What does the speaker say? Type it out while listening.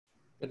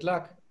Good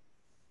luck.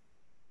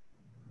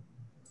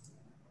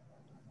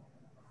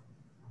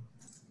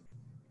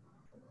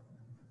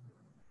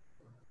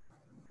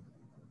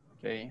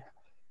 Okay.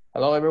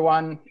 Hello,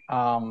 everyone.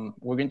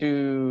 We're going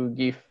to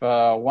give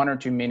 1 or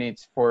 2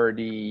 minutes for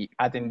the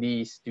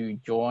attendees to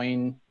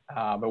join,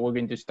 but we're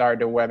going to start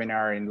the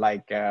webinar in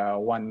like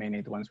 1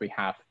 minute once we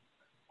have,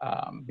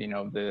 you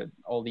know,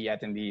 all the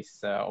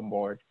attendees on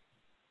board.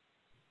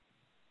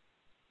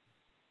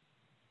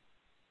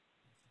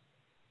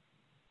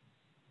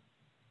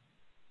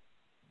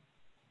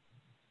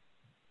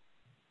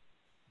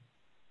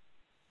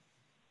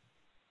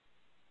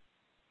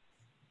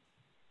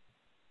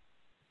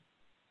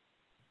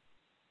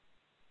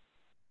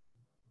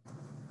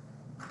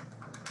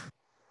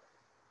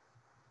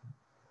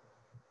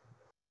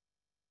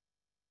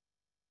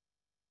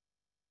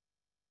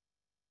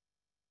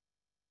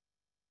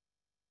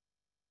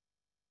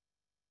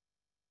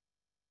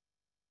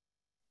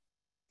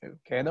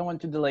 Okay, I don't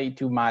want to delay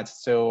too much,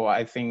 so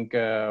I think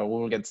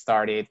we'll get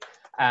started.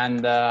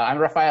 And I'm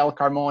Rafael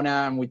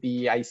Carmona. I'm with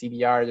the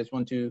ICDR. I just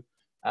want to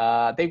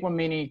take 1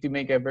 minute to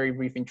make a very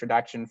brief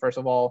introduction. First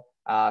of all,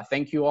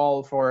 thank you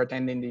all for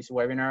attending this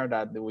webinar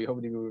that we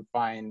hope you will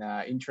find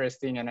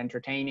interesting and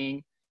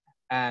entertaining.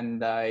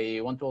 And I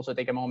want to also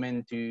take a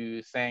moment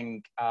to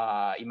thank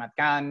Imad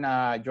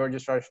Khan,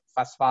 Georgios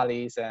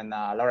Fasfalis, and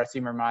Laura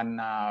Zimmerman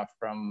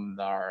from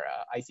our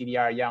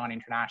ICDR Young and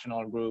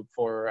International group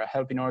for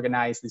helping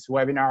organize this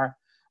webinar,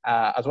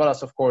 as well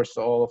as, of course,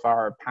 all of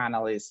our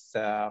panelists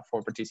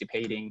for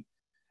participating.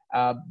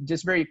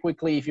 Just very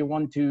quickly, if you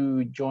want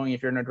to join,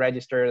 if you're not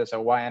registered as a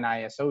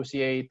YNI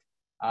associate,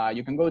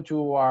 you can go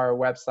to our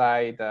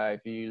website.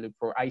 If you look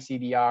for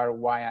ICDR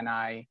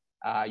YNI,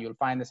 you'll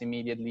find us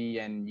immediately,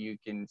 and you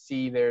can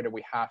see there that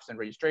we have some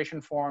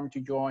registration form to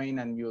join,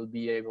 and you'll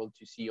be able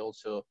to see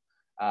also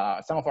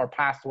some of our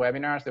past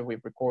webinars that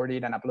we've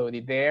recorded and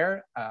uploaded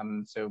there.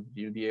 So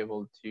you'll be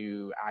able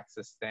to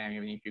access them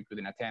even if you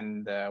couldn't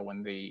attend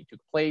when they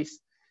took place.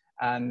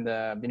 And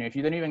you know, if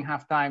you don't even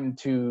have time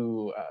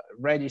to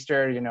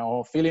register, you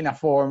know, fill in a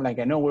form, like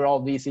I know we're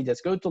all busy,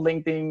 just go to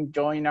LinkedIn,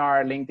 join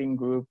our LinkedIn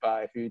group.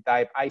 If you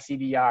type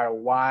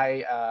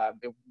ICDRY,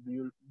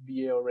 you'll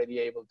be already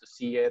able to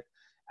see it.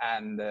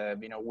 And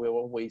you know, we'll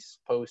always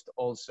post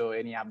also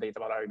any updates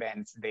about our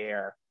events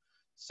there.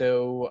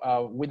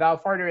 So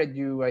without further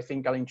ado, I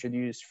think I'll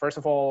introduce, first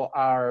of all,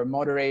 our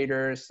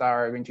moderators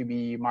are going to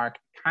be Mark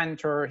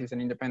Kantor. He's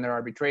an independent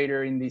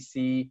arbitrator in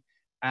DC.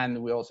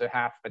 And we also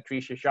have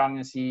Patricia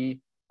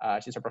Shaughnessy.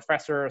 She's a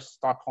professor at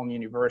Stockholm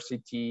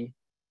University.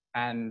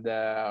 And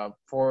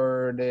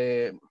for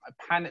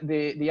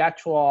the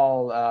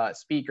actual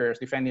speakers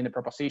defending the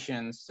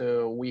propositions,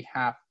 so we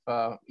have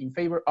in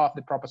favor of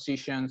the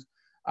propositions,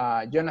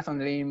 Jonathan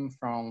Lim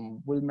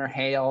from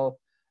WilmerHale.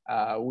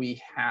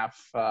 We have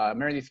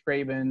Meredith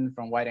Craven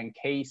from White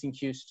 & Case in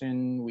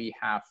Houston. We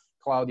have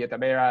Claudia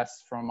Taveras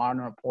from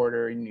Arnold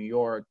Porter in New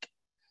York.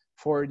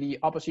 For the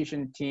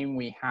opposition team,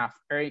 we have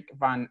Eric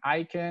Van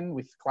Eyken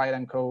with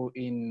Clyde & Co.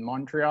 in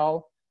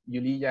Montreal,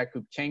 Yuliya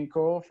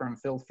Kupchenko from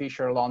Phil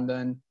Fisher,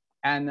 London,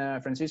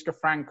 and Francisco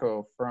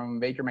Franco from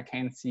Baker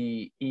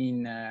McKenzie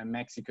in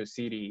Mexico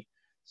City.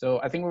 So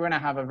I think we're gonna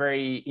have a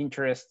very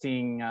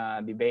interesting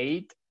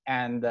debate.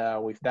 And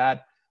with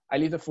that, I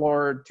leave the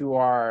floor to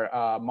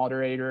our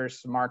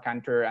moderators, Mark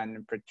Kantor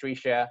and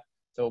Patricia.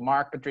 So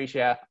Mark,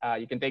 Patricia,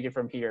 you can take it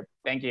from here.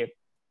 Thank you.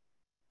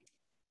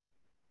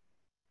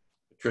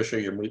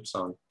 Patricia, your mute's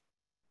on.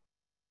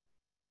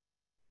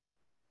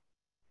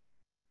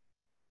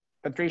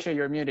 Patricia,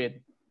 you're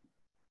muted.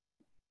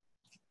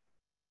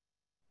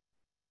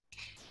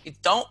 You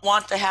don't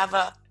want to have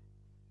a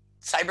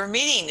cyber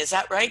meeting, is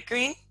that right,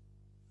 Green?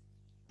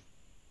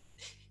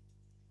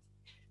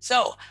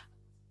 So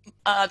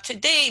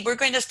today we're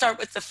going to start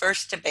with the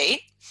first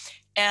debate.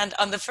 And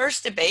on the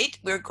first debate,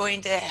 we're going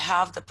to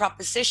have the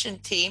proposition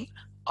team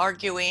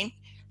arguing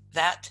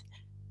that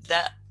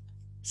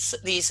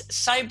these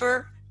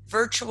cyber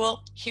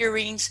virtual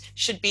hearings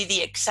should be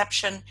the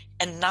exception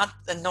and not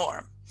the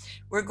norm.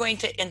 We're going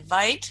to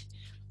invite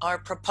our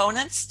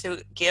proponents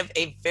to give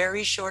a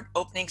very short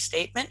opening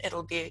statement.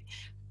 It'll be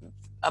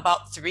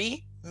about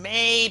 3,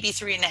 maybe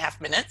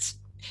 3.5 minutes.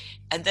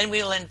 And then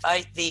we'll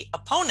invite the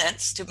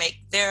opponents to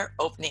make their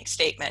opening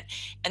statement.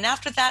 And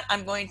after that,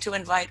 I'm going to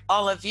invite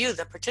all of you,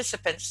 the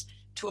participants,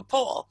 to a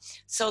poll.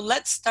 So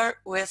let's start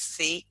with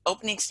the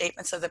opening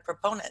statements of the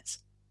proponents.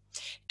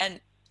 And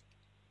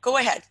go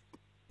ahead.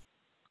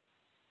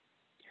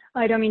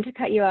 I don't mean to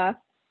cut you off.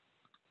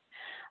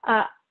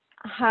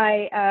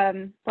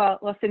 Hi.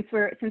 Well, since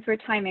we're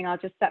timing, I'll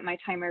just set my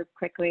timer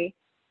quickly.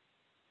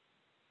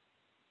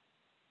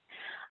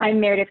 I'm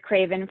Meredith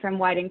Craven from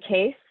White &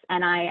 Case,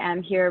 and I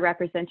am here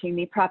representing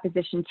the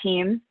proposition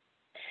team.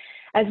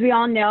 As we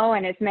all know,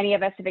 and as many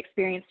of us have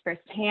experienced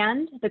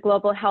firsthand, the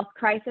global health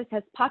crisis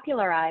has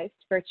popularized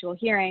virtual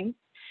hearings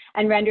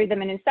and rendered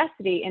them a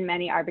necessity in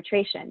many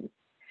arbitrations.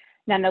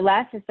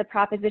 Nonetheless, as the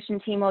proposition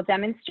team will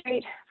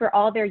demonstrate, for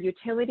all their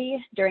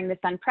utility during this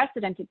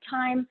unprecedented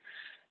time,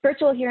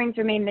 virtual hearings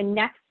remain the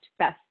next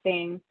best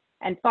thing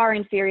and far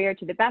inferior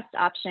to the best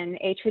option,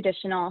 a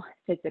traditional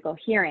physical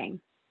hearing.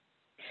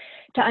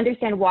 To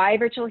understand why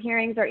virtual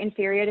hearings are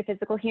inferior to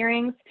physical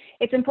hearings,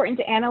 it's important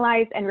to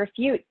analyze and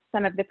refute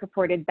some of the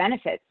purported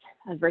benefits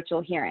of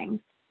virtual hearings.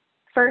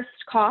 First,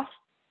 cost.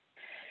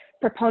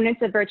 Proponents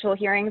of virtual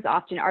hearings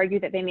often argue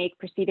that they make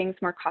proceedings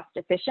more cost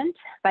efficient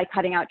by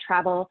cutting out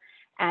travel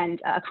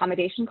and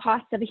accommodation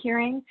costs of a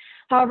hearing.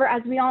 However,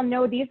 as we all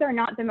know, these are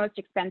not the most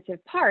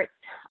expensive parts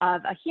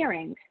of a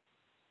hearing.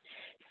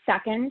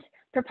 Second,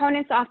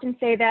 proponents often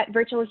say that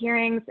virtual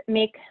hearings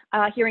make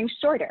hearings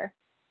shorter.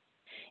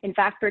 In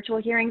fact,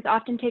 virtual hearings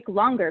often take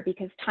longer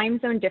because time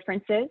zone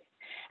differences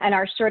and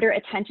our shorter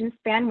attention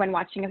span when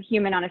watching a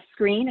human on a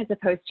screen as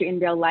opposed to in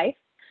real life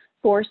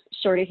force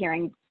shorter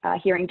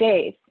hearing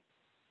days.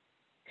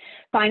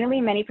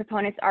 Finally, many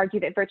proponents argue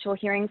that virtual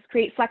hearings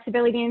create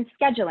flexibility in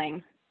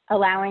scheduling,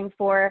 allowing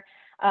for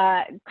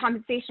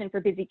compensation for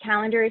busy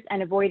calendars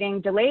and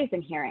avoiding delays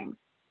in hearings.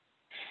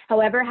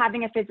 However,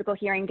 having a physical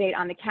hearing date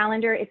on the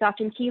calendar is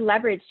often key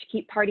leverage to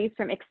keep parties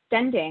from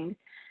extending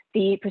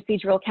the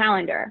procedural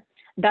calendar.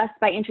 Thus,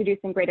 by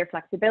introducing greater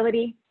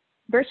flexibility,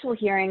 virtual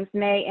hearings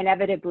may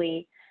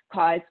inevitably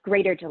cause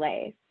greater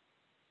delays.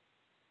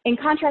 In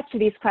contrast to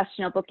these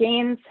questionable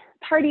gains,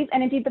 parties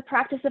and indeed the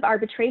practice of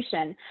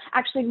arbitration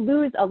actually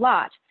lose a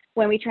lot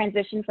when we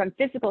transition from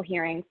physical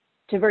hearings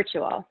to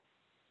virtual.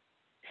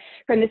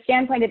 From the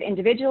standpoint of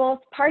individuals,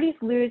 parties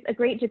lose a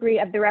great degree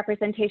of the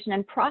representation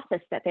and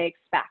process that they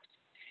expect,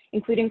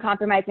 including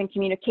compromising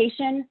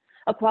communication,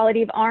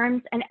 equality of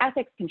arms, and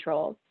ethics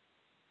controls.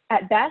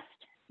 At best,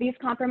 these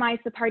compromise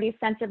the party's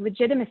sense of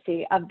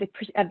legitimacy of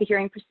the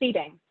hearing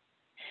proceeding.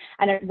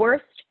 And at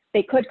worst,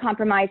 they could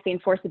compromise the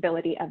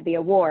enforceability of the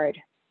award.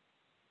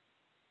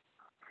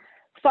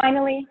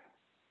 Finally,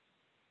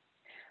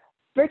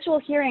 virtual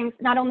hearings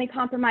not only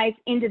compromise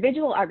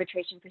individual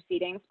arbitration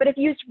proceedings, but if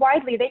used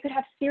widely, they could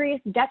have serious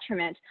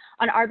detriment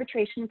on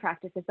arbitration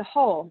practice as a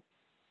whole.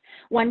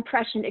 One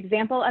prescient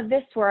example of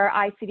this for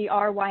our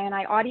ICDR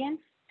YNI audience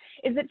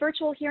is that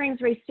virtual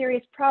hearings raise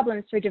serious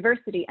problems for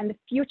diversity and the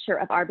future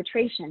of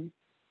arbitration.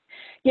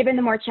 Given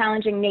the more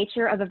challenging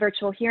nature of a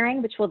virtual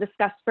hearing, which we'll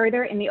discuss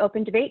further in the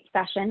open debate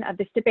session of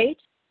this debate,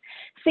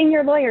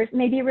 senior lawyers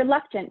may be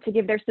reluctant to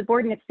give their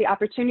subordinates the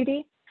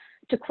opportunity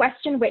to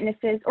question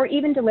witnesses or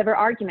even deliver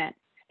argument.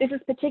 This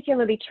is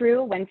particularly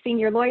true when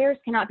senior lawyers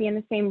cannot be in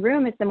the same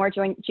room as the more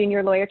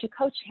junior lawyer to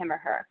coach him or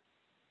her.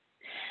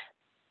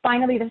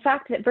 Finally, the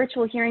fact that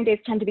virtual hearing days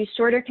tend to be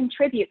shorter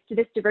contributes to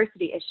this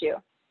diversity issue.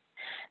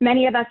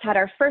 Many of us had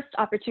our first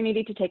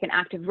opportunity to take an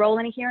active role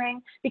in a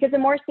hearing because a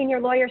more senior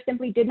lawyer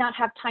simply did not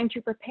have time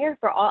to prepare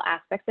for all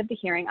aspects of the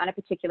hearing on a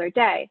particular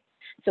day.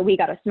 So we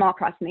got a small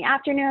cross in the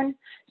afternoon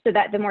so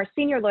that the more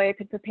senior lawyer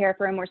could prepare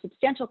for a more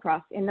substantial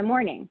cross in the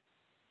morning.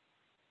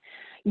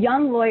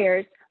 Young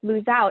lawyers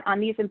lose out on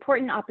these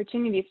important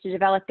opportunities to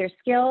develop their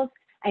skills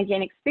and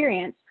gain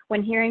experience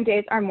when hearing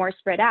days are more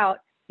spread out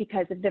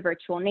because of the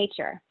virtual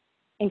nature.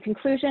 In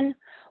conclusion,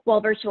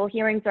 while virtual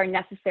hearings are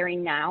necessary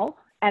now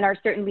and are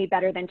certainly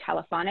better than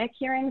telephonic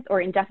hearings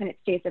or indefinite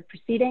stays of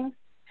proceedings,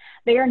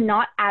 they are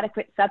not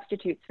adequate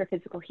substitutes for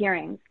physical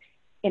hearings.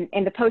 In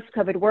the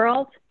post-COVID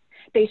world,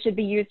 they should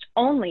be used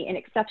only in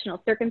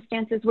exceptional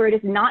circumstances where it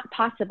is not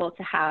possible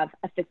to have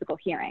a physical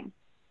hearing.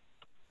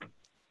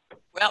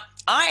 Well,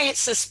 I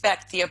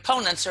suspect the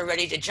opponents are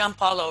ready to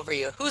jump all over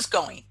you. Who's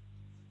going?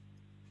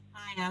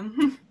 I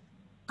am.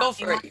 Go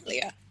for it,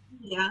 Yuliya.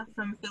 Yeah,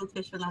 from Phil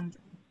Fisher,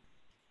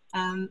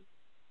 London.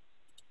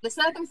 The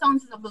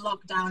circumstances of the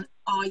lockdown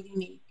are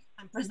unique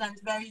and present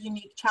very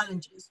unique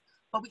challenges,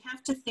 but we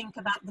have to think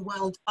about the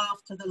world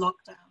after the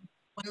lockdown,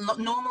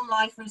 when normal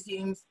life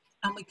resumes,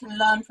 and we can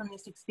learn from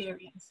this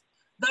experience.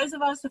 Those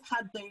of us who've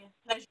had the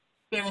pleasure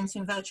of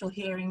experiencing virtual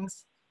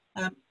hearings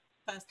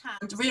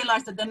firsthand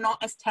realize that they're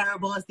not as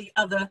terrible as the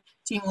other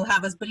team will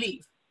have us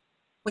believe.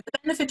 With the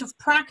benefit of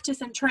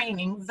practice and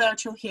training,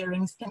 virtual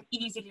hearings can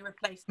easily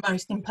replace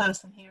most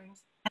in-person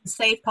hearings and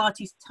save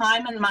parties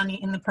time and money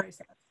in the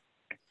process.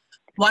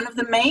 One of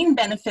the main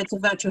benefits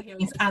of virtual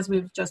hearings, as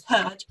we've just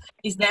heard,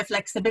 is their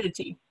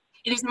flexibility.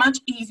 It is much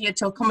easier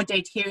to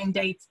accommodate hearing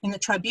dates in the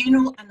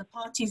tribunal and the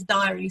parties'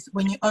 diaries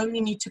when you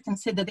only need to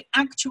consider the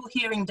actual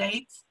hearing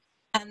dates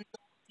and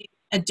the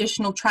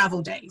additional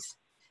travel days.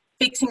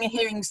 Fixing a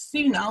hearing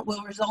sooner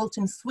will result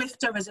in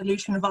swifter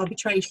resolution of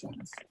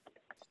arbitrations.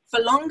 For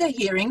longer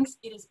hearings,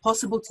 it is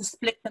possible to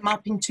split them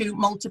up into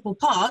multiple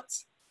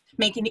parts,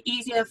 making it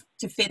easier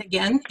to fit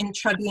again in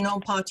tribunal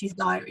parties'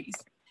 diaries.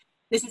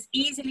 This is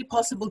easily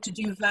possible to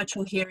do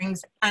virtual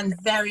hearings and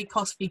very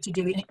costly to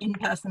do in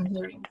in-person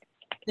hearings.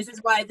 This is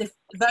why the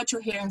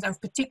virtual hearings are of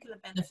particular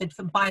benefit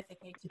for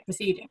bifurcated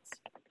proceedings.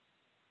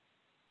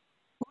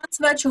 Once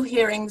virtual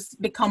hearings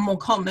become more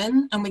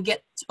common and we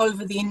get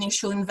over the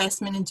initial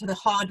investment into the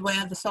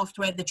hardware, the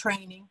software, the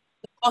training,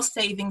 the cost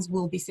savings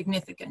will be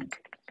significant.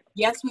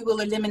 Yes, we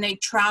will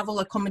eliminate travel,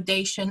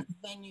 accommodation,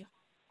 venue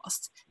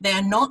costs. They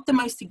are not the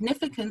most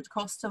significant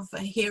costs of a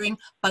hearing,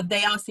 but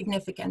they are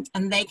significant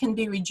and they can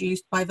be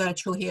reduced by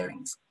virtual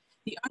hearings.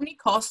 The only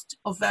cost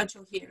of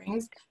virtual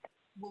hearings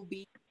will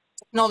be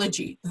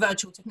technology,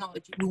 virtual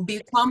technology, will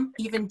become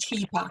even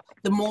cheaper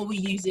the more we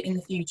use it in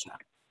the future.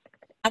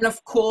 And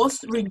of course,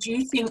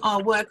 reducing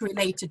our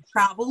work-related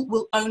travel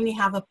will only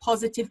have a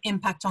positive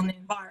impact on the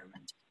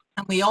environment.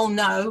 And we all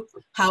know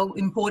how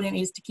important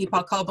it is to keep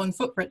our carbon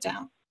footprint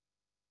down.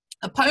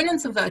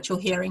 Opponents of virtual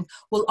hearing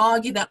will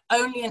argue that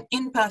only an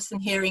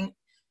in-person hearing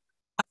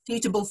are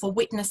suitable for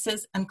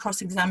witnesses and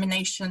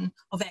cross-examination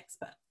of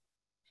experts.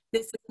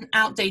 This is an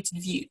outdated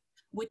view.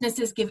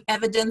 Witnesses give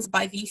evidence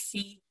by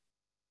VC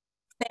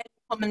fairly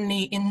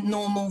commonly in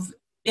normal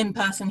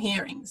in-person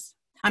hearings.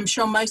 I'm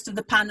sure most of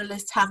the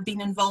panelists have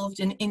been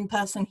involved in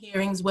in-person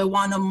hearings where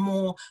one or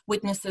more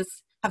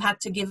witnesses have had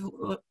to give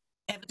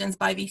evidence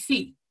by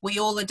VC. We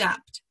all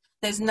adapt.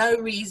 There's no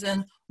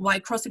reason why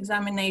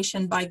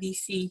cross-examination by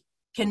VC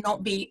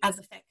cannot be as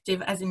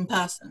effective as in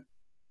person.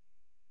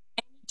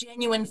 Any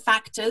genuine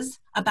factors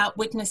about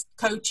witness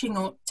coaching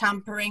or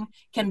tampering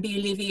can be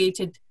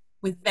alleviated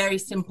with very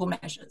simple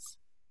measures.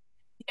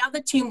 The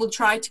other team will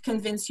try to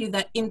convince you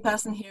that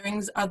in-person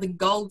hearings are the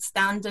gold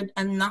standard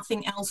and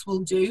nothing else will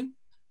do,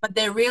 but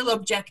their real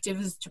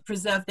objective is to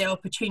preserve their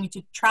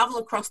opportunity to travel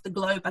across the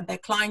globe at their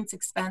client's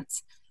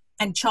expense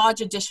and charge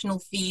additional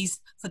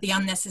fees for the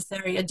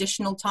unnecessary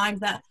additional time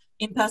that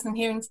in-person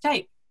hearings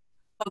take.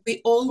 But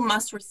we all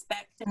must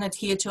respect and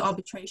adhere to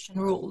arbitration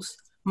rules,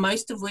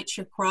 most of which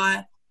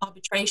require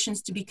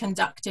arbitrations to be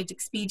conducted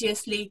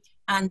expeditiously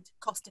and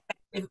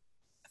cost-effectively.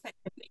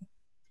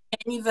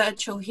 Any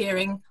virtual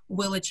hearing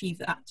will achieve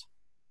that.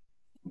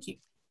 Thank you.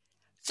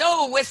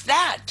 So with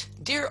that,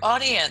 dear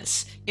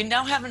audience, you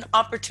now have an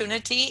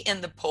opportunity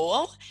in the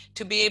poll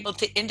to be able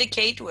to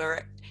indicate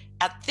where,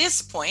 at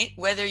this point,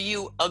 whether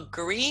you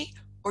agree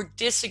or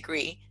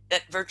disagree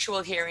that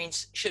virtual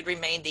hearings should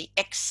remain the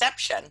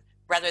exception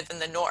rather than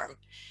the norm.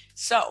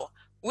 So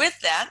with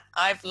that,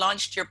 I've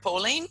launched your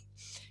polling,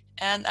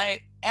 and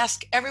I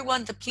ask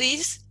everyone to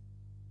please,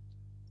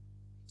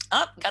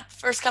 got the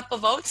first couple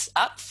of votes,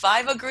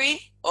 5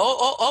 agree.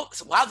 Oh,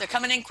 wow, they're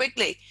coming in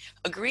quickly.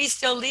 Agree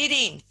still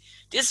leading.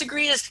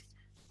 Disagree is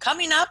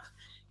coming up.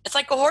 It's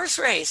like a horse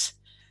race.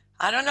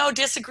 I don't know,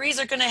 disagrees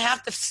are gonna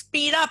have to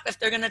speed up if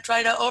they're gonna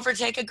try to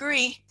overtake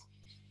agree.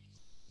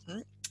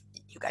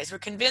 You guys were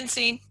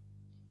convincing.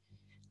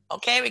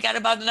 Okay, we got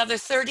about another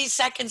 30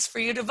 seconds for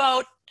you to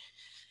vote.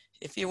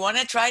 If you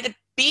wanna try to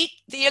beat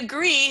the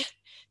agree,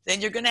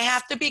 then you're gonna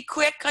have to be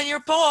quick on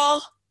your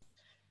poll.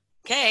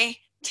 Okay,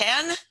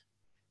 10,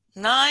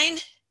 9,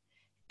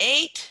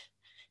 8,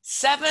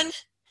 7,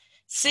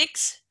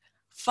 6,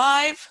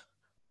 5,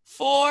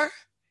 4,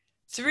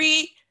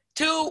 3,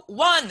 2,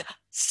 1.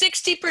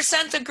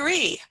 60%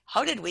 agree.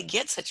 How did we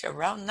get such a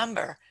round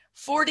number?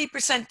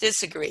 40%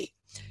 disagree.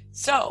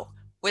 So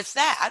with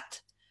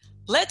that,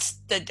 let's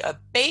the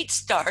debate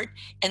start,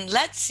 and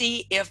let's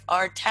see if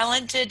our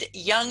talented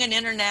young and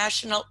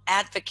international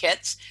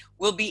advocates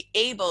will be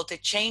able to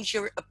change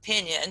your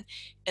opinion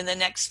in the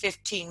next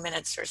 15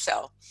 minutes or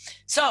so.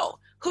 So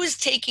who's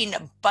taking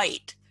a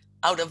bite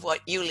out of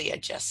what Yuliya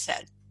just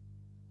said?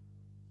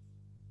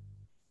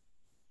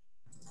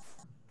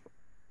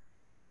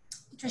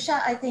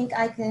 Patricia, I think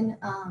I can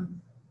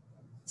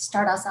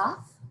start us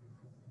off.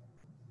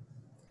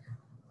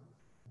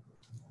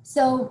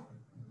 So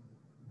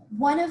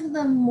one of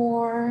the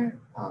more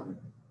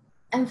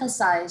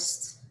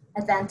emphasized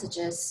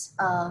advantages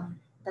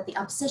that the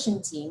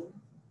opposition team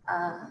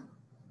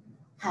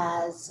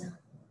has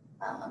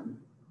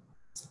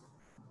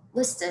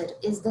listed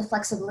is the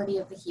flexibility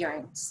of the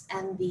hearings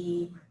and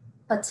the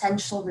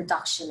potential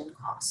reduction in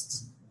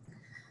costs.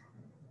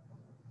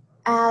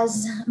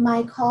 As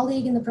my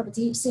colleague in the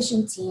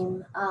proposition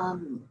team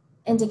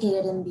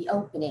indicated in the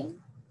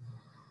opening,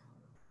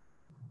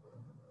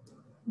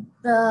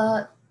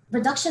 the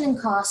reduction in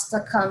costs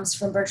that comes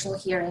from virtual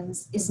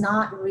hearings is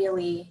not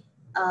really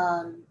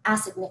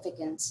as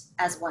significant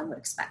as one would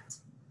expect.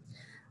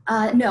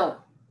 No,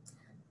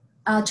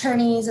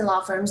 attorneys and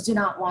law firms do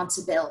not want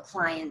to bill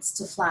clients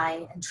to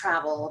fly and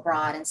travel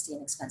abroad and stay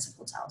in expensive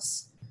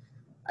hotels.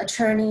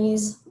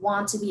 Attorneys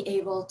want to be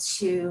able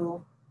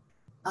to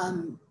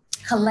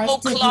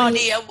collectively—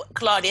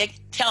 Claudia,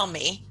 tell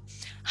me,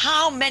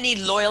 how many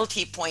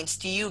loyalty points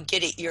do you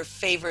get at your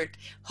favorite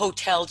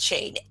hotel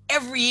chain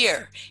every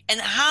year? And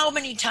how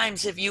many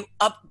times have you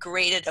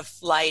upgraded a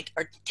flight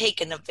or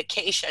taken a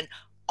vacation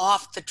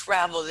off the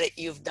travel that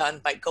you've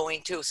done by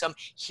going to some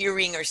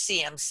hearing or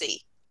CMC?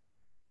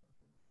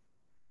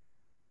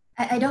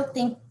 I don't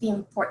think the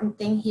important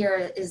thing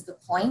here is the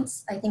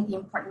points. I think the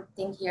important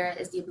thing here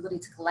is the ability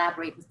to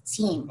collaborate with the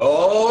team.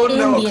 Oh,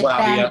 no,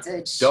 Claudia.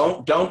 Advantage.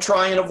 Don't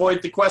try and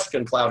avoid the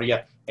question,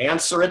 Claudia.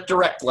 Answer it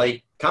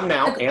directly. Come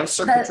now,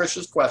 answer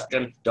Patricia's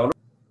question. Don't.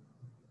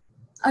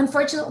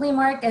 Unfortunately,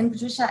 Mark and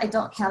Patricia, I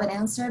don't have an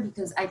answer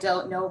because I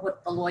don't know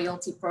what the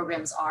loyalty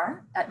programs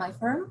are at my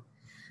firm.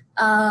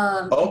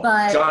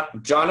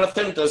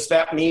 Jonathan, does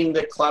that mean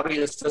that Claudia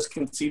has just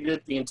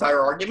conceded the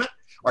entire argument?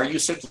 Are you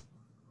simply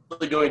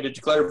going to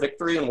declare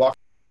victory and walk?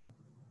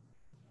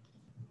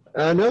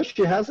 No,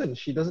 she hasn't.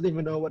 She doesn't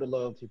even know what a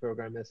loyalty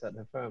program is at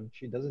her firm.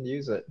 She doesn't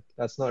use it.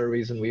 That's not a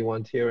reason we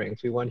want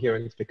hearings. We want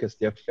hearings because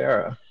they're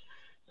fairer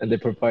and they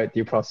provide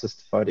due process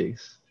to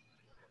parties.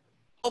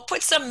 Well,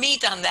 put some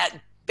meat on that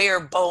bare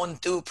bone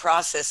due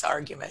process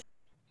argument.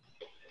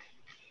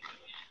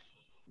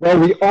 Well,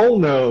 we all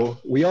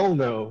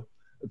know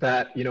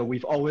that,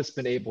 we've always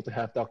been able to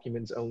have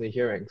documents only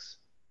hearings,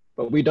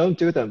 but we don't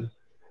do them.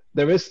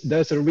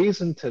 There's a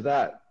reason to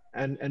that.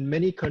 And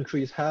many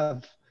countries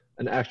have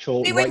an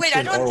actual right to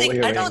an oral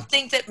hearing. I don't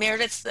think that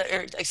Meredith,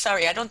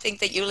 I don't think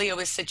that Yuliya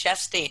was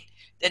suggesting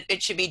that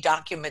it should be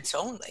documents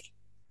only.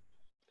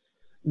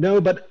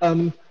 No, but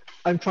I'm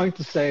trying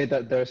to say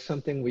that there's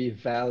something we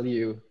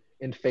value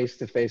in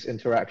face-to-face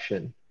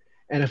interaction.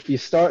 And if we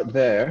start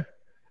there,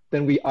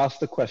 then we ask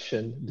the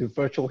question, do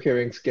virtual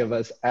hearings give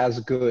us as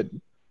good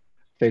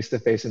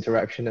face-to-face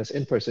interaction as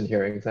in-person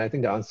hearings? And I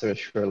think the answer is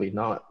surely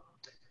not.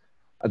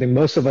 I think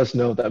most of us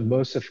know that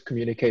most of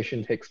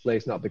communication takes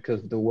place not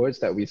because of the words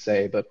that we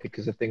say, but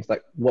because of things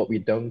like what we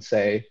don't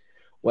say,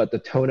 what the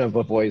tone of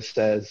a voice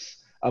says,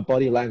 our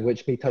body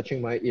language, me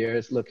touching my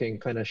ears, looking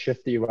kind of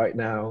shifty right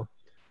now,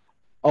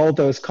 all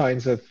those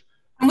kinds of,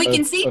 and we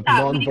can see that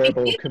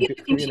nonverbal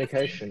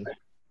communication.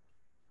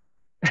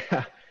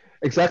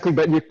 Exactly,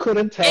 but you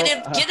couldn't tell.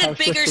 Get a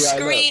bigger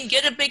screen.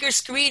 Get a bigger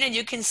screen, and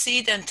you can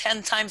see them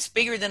 10 times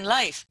bigger than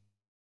life.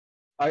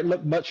 I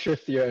look much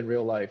shiftier in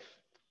real life.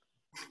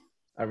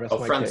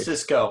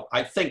 Francisco,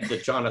 I think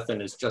that Jonathan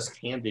has just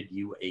handed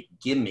you a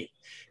gimme.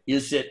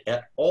 Is it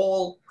at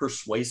all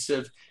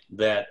persuasive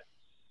that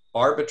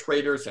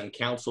arbitrators and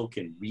counsel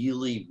can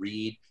really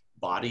read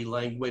body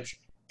language?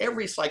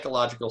 Every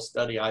psychological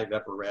study I've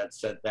ever read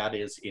said that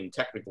is, in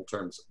technical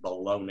terms,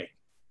 baloney.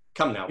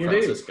 Come now,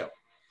 Francisco.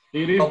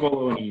 It is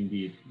baloney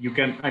indeed. You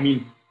can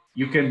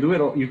do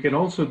it. You can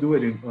also do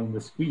it on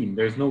the screen.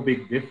 There's no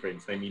big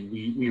difference. I mean,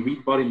 we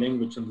read body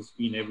language on the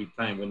screen every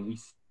time. When we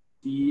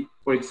see,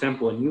 for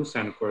example, a news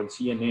anchor on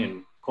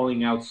CNN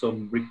calling out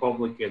some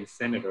Republican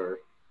senator,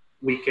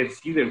 we can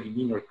see their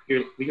demeanor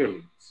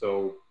clearly.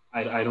 So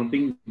I don't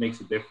think it makes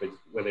a difference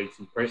whether it's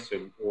in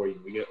person or in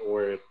video.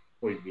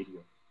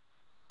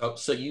 Oh,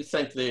 so you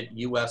think that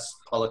U.S.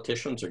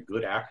 politicians are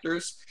good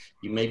actors?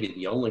 You may be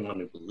the only one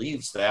who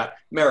believes that.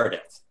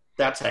 Meredith,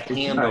 that's a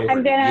hand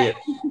over to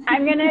you.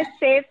 I'm gonna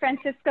save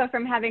Francisco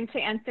from having to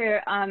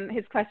answer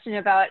his question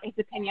about his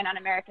opinion on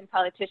American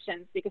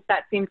politicians, because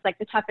that seems like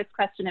the toughest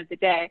question of the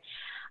day.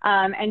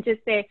 And just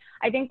say,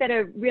 I think that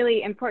a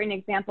really important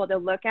example to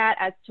look at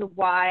as to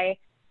why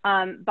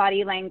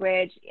body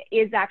language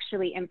is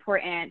actually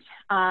important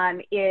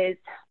is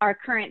our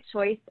current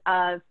choice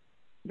of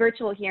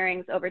virtual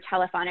hearings over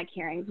telephonic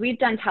hearings. We've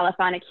done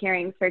telephonic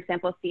hearings, for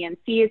example,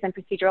 CMCs and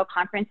procedural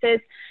conferences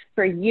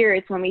for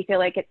years when we feel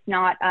like it's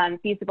not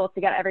feasible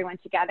to get everyone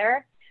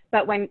together.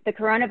 But when the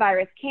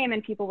coronavirus came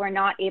and people were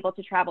not able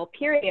to travel,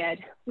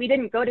 period, we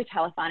didn't go to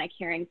telephonic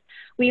hearings.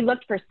 We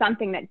looked for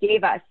something that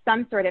gave us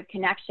some sort of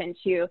connection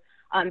to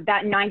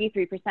that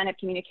 93% of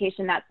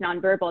communication that's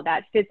nonverbal,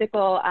 that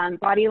physical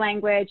body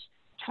language,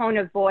 tone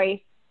of voice,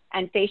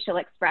 and facial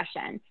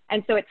expression.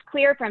 And so it's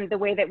clear from the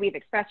way that we've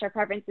expressed our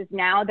preferences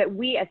now that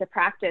we as a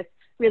practice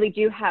really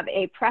do have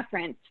a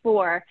preference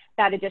for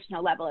that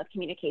additional level of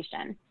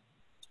communication.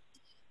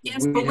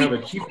 Yes, but we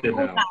achieved it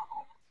now.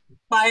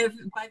 By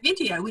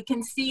video, we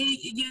can see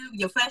you,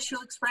 your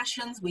facial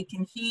expressions, we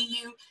can hear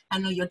you,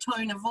 and your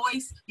tone of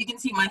voice. You can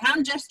see my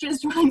hand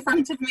gestures right in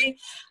front of me.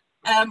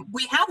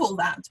 We have all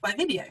that by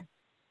video.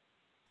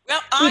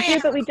 Well, we do,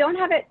 but we don't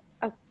have it.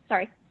 Oh,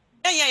 sorry.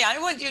 Yeah. I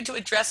want you to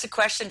address a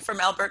question from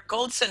Albert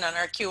Goldson on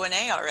our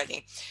Q&A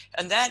already.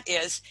 And that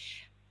is,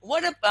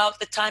 what about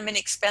the time and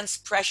expense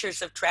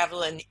pressures of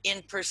travel and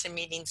in-person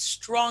meetings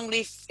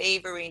strongly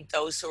favoring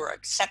those who are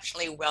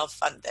exceptionally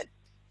well-funded?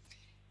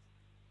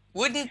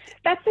 Wouldn't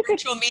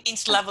virtual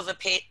meetings level the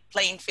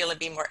playing field and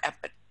be more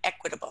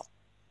equitable?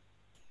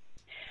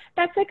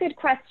 That's a good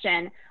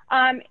question.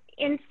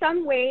 In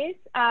some ways,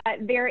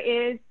 there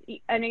is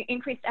an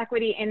increased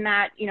equity in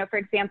that, for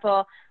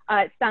example,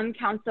 some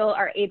counsel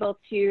are able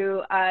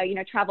to,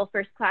 travel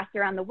first class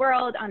around the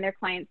world on their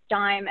client's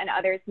dime, and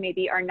others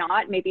maybe are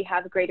not, maybe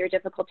have greater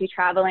difficulty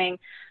traveling.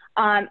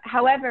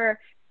 However,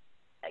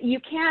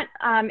 you can't,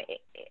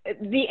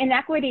 the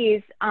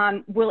inequities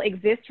will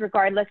exist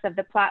regardless of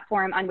the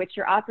platform on which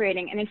you're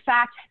operating. And in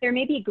fact, there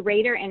may be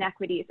greater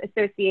inequities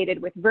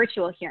associated with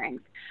virtual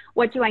hearings.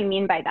 What do I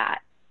mean by that?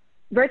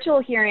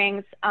 Virtual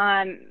hearings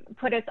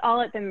put us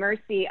all at the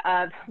mercy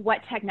of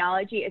what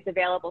technology is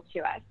available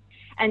to us.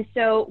 And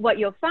so what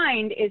you'll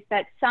find is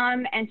that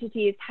some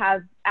entities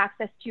have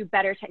access to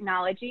better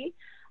technology,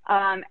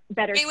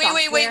 better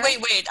software.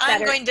 Wait.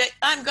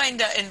 I'm going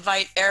to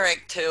invite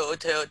Eric to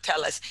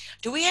tell us,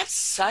 do we have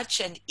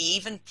such an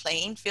even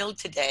playing field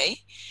today?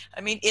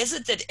 I mean, is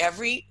it that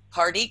every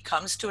party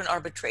comes to an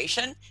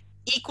arbitration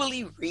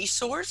equally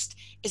resourced?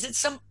 Is it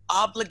some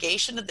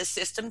obligation of the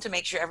system to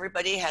make sure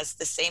everybody has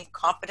the same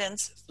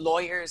competence,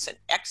 lawyers and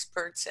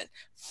experts and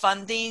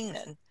funding,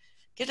 and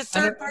get a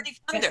third-party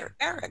funder?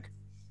 Eric.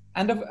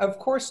 And of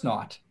course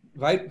not.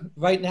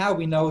 Right now,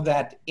 we know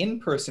that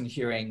in-person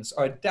hearings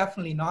are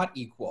definitely not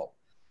equal.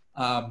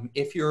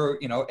 If you're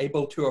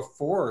able to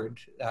afford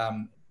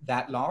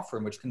that law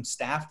firm, which can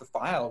staff the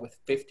file with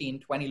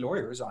 15, 20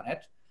 lawyers on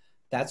it,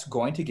 that's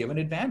going to give an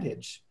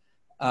advantage.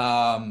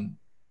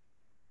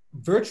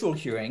 Virtual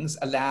hearings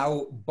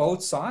allow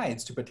both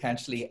sides to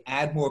potentially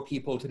add more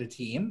people to the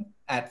team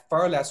at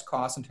far less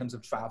cost in terms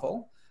of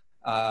travel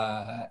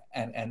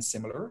and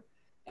similar,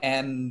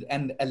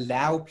 and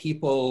allow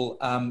people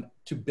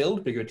to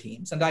build bigger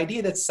teams. And the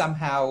idea that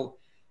somehow,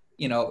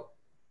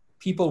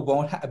 people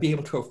won't be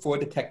able to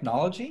afford the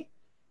technology.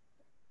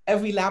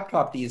 Every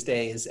laptop these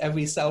days,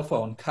 every cell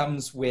phone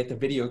comes with a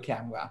video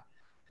camera.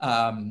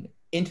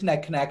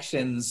 Internet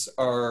connections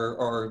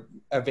are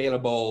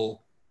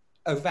available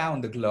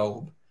around the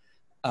globe.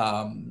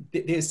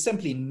 There's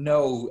simply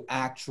no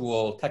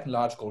actual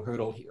technological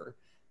hurdle here.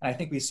 And I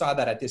think we saw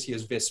that at this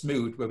year's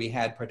VisMoot, where we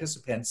had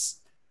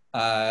participants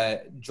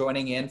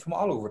joining in from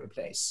all over the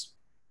place.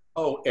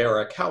 Oh,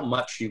 Eric, how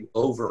much you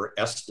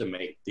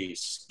overestimate the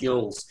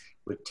skills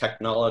with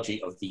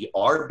technology of the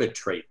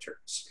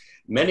arbitrators,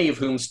 many of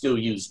whom still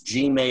use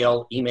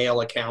Gmail,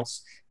 email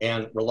accounts,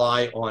 and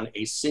rely on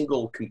a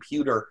single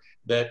computer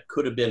that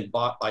could have been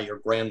bought by your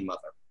grandmother.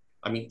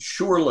 I mean,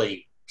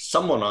 surely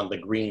someone on the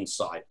green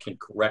side can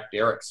correct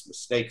Eric's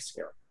mistakes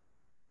here.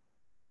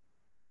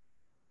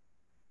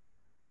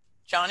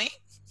 Johnny?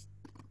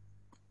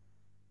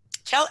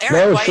 Tell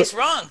Eric why he's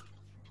wrong.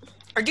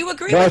 Or do you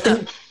agree with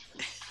him?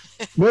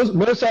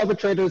 Most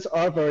arbitrators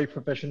are very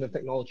proficient in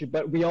technology,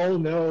 but we all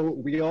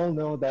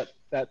know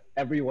that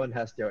everyone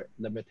has their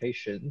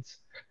limitations.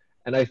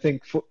 And I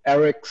think for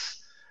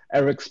Eric's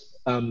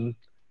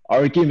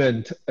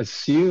argument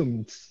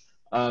assumes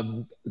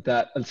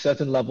that a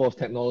certain level of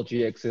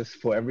technology exists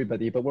for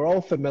everybody, but we're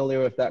all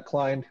familiar with that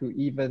client who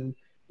even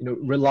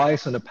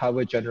relies on a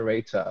power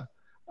generator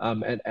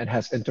and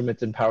has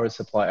intermittent power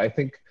supply. I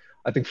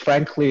think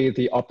frankly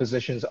the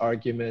opposition's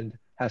argument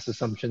has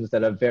assumptions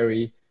that are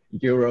very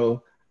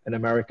Euro and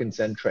American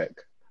centric.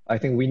 I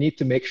think we need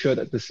to make sure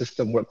that the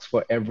system works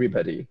for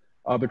everybody.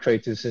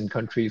 Arbitrators in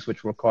countries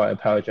which require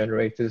power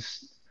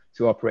generators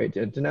to operate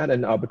the internet,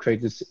 and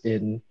arbitrators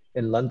in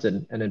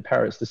London and in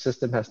Paris. The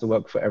system has to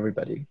work for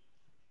everybody.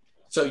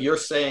 So you're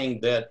saying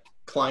that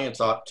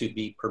clients ought to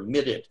be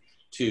permitted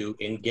to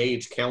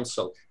engage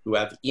counsel who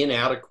have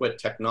inadequate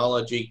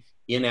technology,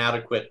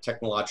 inadequate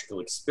technological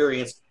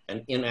experience,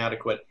 and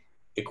inadequate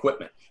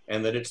equipment,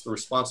 and that it's the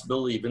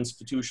responsibility of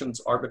institutions,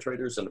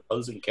 arbitrators, and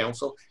opposing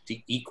counsel to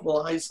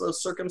equalize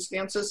those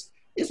circumstances?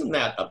 Isn't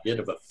that a bit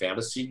of a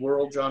fantasy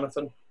world,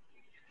 Jonathan?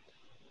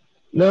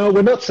 No,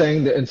 we're not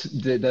saying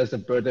that there's a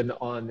burden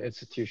on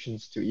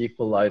institutions to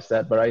equalize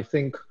that, but I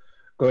think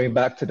going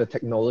back to the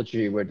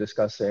technology we're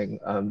discussing,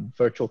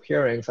 virtual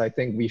hearings, I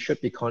think we should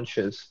be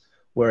conscious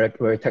where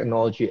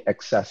technology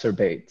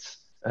exacerbates.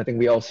 I think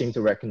we all seem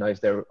to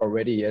recognize there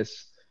already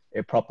is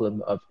a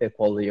problem of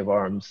equality of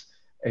arms.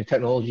 A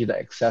technology that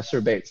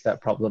exacerbates that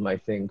problem, I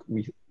think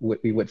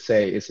we would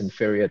say is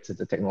inferior to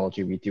the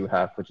technology we do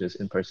have, which is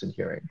in-person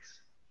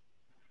hearings.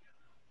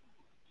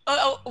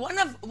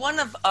 One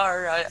of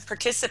our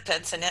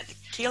participants, Annette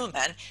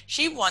Kielman,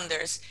 she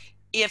wonders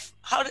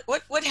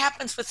what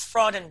happens with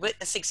fraud and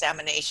witness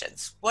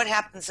examinations? What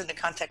happens in the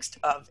context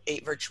of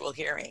a virtual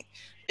hearing?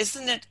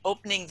 Isn't it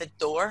opening the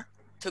door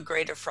to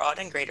greater fraud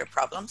and greater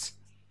problems?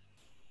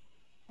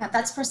 Yeah,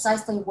 that's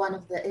precisely one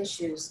of the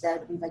issues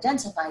that we've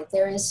identified.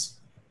 There is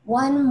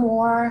one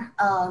more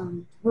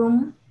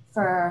room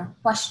for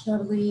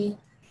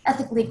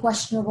ethically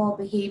questionable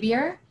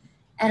behavior,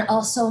 and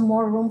also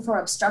more room for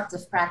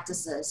obstructive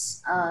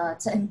practices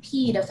to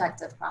impede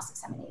effective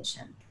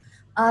cross-examination.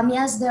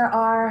 Yes, there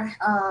are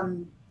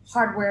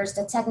hardwares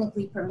that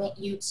technically permit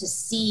you to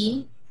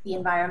see the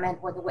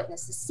environment where the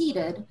witness is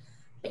seated,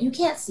 but you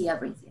can't see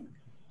everything.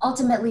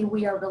 Ultimately,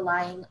 we are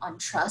relying on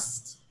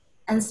trust,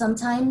 and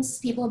sometimes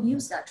people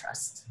abuse that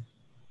trust.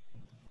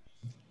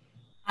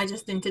 I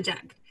just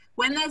interject.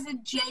 When there's a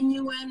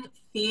genuine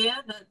fear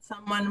that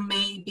someone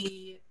may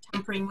be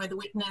tampering with a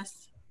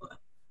witness,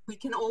 we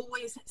can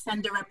always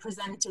send a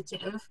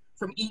representative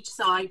from each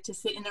side to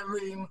sit in a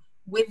room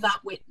with that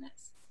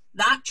witness.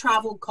 That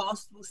travel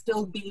cost will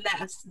still be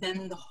less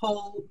than the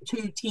whole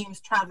two teams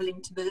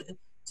traveling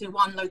to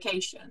one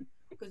location.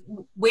 Because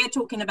we're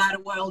talking about a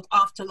world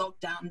after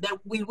lockdown that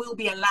we will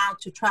be allowed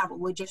to travel.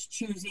 We're just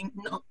choosing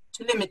not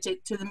to limit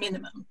it to the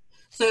minimum.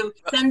 So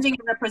sending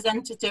a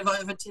representative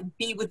over to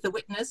be with the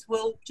witness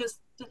will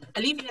just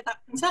alleviate that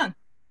concern.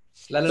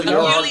 So your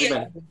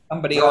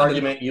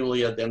argument,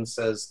 Yuliya, then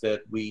says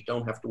that we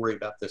don't have to worry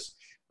about this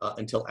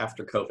until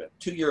after COVID,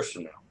 2 years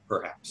from now,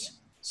 perhaps.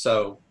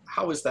 So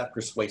how is that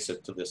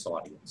persuasive to this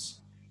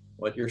audience?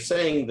 What you're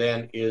saying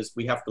then is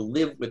we have to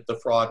live with the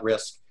fraud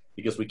risk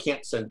because we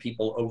can't send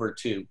people over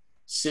to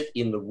sit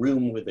in the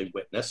room with a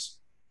witness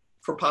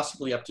for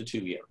possibly up to 2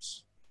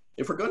 years.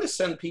 If we're going to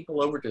send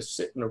people over to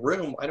sit in a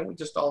room, why don't we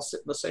just all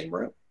sit in the same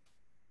room?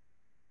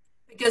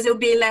 Because there'll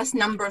be less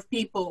number of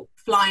people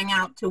flying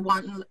out to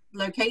one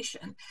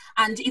location.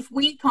 And if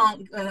we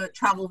can't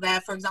travel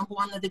there, for example,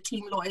 one of the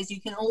team lawyers,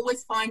 you can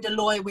always find a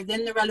lawyer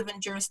within the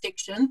relevant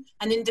jurisdiction,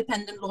 an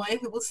independent lawyer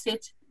who will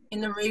sit in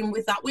the room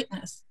with that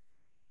witness.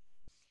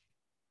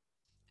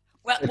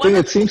 Well, I think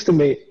it seems to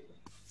me.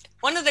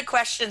 One of the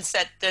questions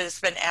that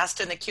has been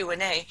asked in the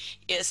Q&A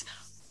is,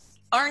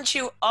 aren't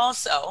you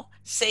also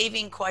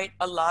saving quite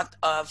a lot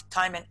of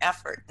time and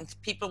effort? And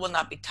people will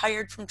not be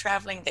tired from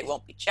traveling. They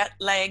won't be jet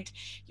lagged.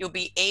 You'll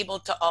be able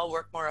to all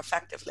work more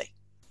effectively.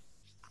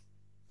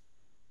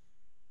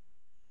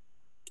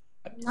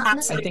 Not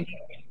I think,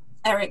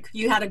 Eric,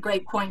 you had a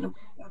great point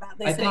about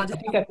this. I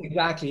think that's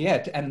exactly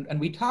it. And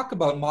we talk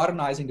about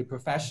modernizing the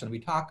profession. We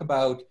talk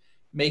about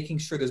making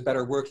sure there's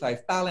better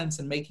work-life balance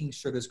and making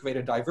sure there's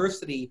greater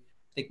diversity.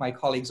 I think my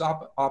colleagues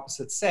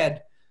opposite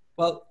said,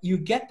 well, you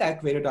get that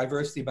greater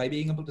diversity by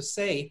being able to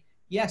say,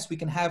 yes, we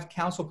can have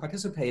counsel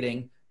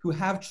participating who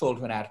have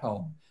children at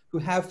home, who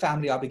have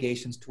family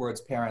obligations towards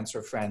parents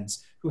or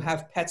friends, who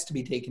have pets to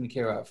be taken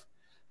care of.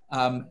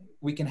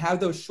 We can have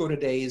those shorter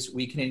days.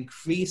 We can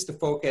increase the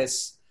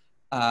focus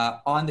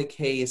on the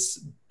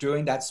case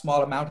during that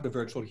small amount of the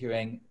virtual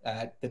hearing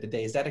that the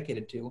day is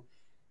dedicated to,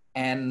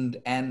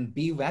 and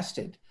be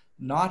rested,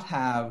 not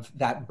have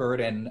that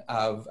burden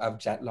of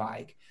jet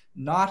lag,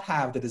 not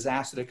have the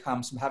disaster that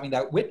comes from having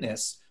that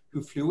witness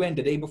who flew in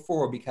the day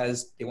before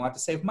because they want to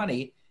save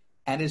money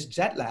and is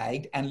jet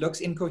lagged and looks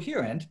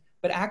incoherent,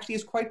 but actually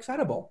is quite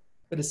credible,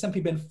 but has simply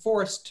been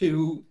forced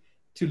to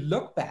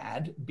look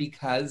bad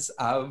because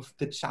of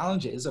the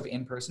challenges of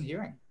in-person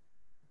hearing.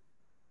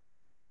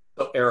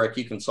 So Eric,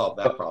 you can solve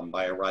that problem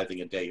by arriving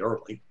a day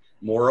early.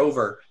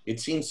 Moreover, it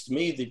seems to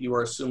me that you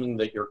are assuming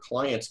that your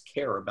clients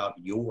care about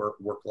your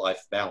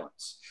work-life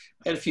balance.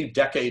 I had a few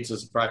decades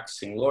as a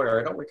practicing lawyer.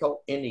 I don't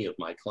recall any of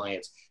my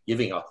clients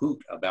giving a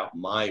hoot about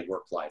my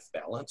work-life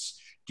balance.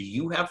 Do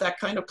you have that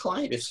kind of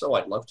client? If so,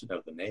 I'd love to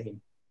know the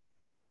name.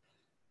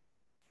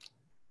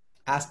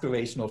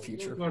 Aspirational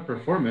future. Our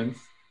performance.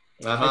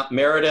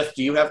 Meredith,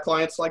 do you have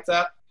clients like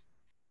that?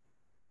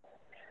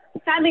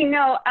 Sadly,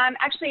 no.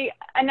 Actually,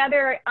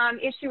 another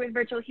issue with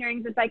virtual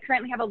hearings is I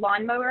currently have a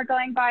lawnmower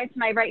going by to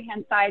my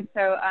right-hand side.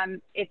 So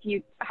if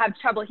you have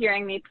trouble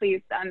hearing me,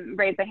 please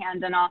raise a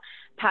hand and I'll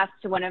pass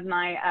to one of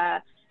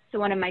my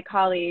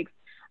colleagues.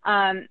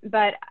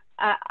 But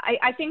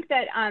I think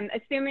that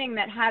assuming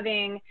that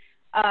having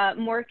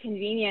more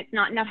convenient,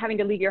 not having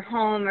to leave your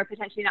home or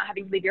potentially not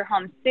having to leave your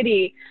home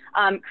city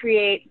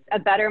creates a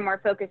better, more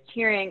focused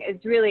hearing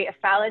is really a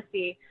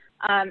fallacy.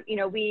 You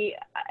know,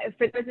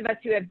 for those of us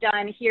who have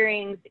done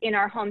hearings in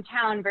our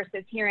hometown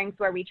versus hearings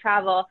where we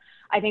travel,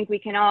 I think we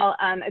can all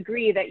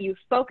agree that you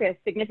focus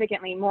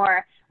significantly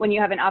more when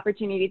you have an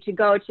opportunity to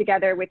go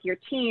together with your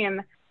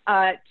team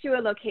to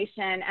a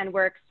location and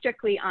work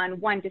strictly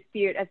on one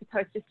dispute as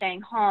opposed to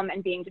staying home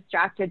and being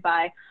distracted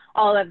by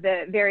all of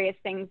the various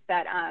things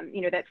that,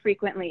 you know, that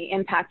frequently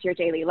impact your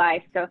daily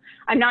life. So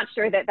I'm not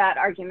sure that that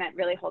argument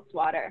really holds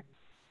water.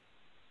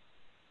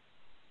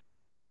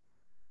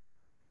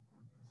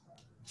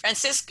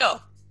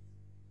 Francisco,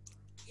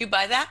 you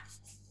buy that?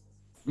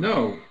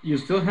 No, you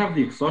still have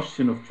the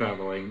exhaustion of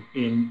traveling.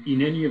 In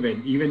any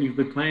event, even if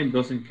the client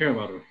doesn't care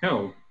about our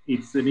health,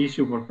 it's an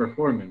issue for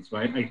performance,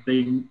 right? I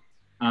think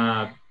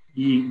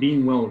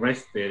being well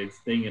rested and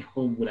staying at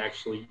home would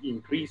actually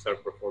increase our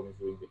performance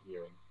during the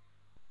hearing.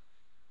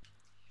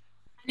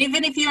 And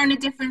even if you're in a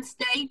different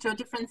state or a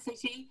different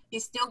city,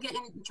 you still get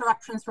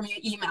interruptions from your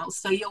emails.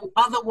 So your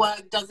other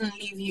work doesn't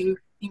leave you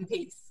in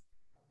peace.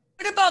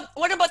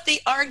 What about the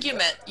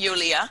argument,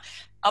 Yuliya,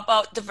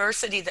 about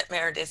diversity that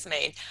Meredith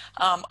made?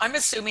 I'm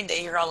assuming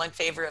that you're all in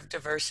favor of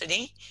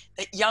diversity,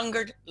 that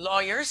younger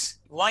lawyers,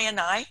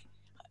 Y&I,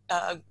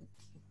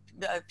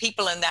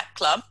 people in that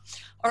club,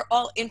 are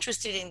all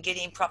interested in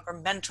getting proper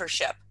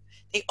mentorship.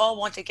 They all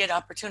want to get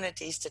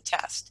opportunities to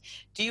test.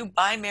 Do you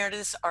buy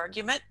Meredith's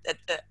argument that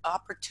the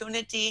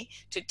opportunity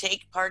to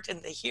take part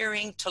in the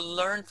hearing, to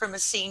learn from a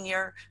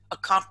senior,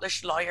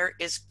 accomplished lawyer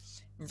is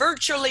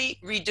virtually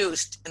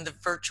reduced in the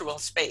virtual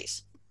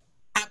space?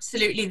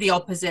 Absolutely the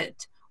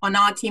opposite. On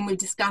our team, we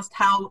discussed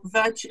how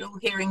virtual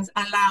hearings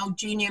allow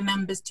junior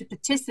members to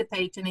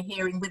participate in a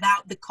hearing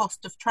without the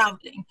cost of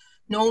traveling.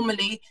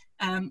 Normally,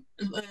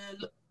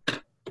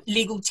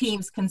 legal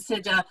teams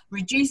consider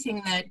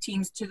reducing their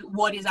teams to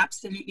what is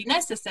absolutely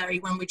necessary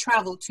when we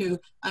travel to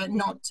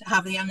not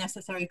have the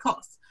unnecessary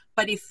costs.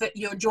 But if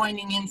you're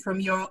joining in from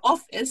your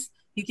office,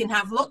 you can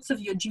have lots of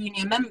your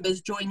junior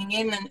members joining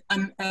in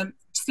and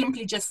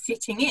simply just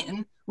sitting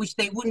in, which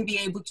they wouldn't be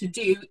able to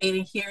do in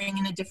a hearing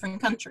in a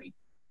different country.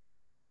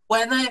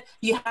 Whether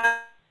you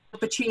have the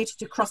opportunity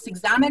to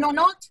cross-examine or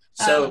not.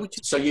 So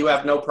you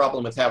have no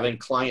problem with having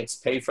clients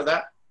pay for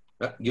that?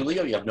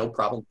 Yuliya, you have no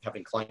problem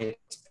having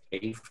clients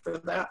pay for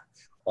that?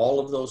 All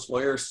of those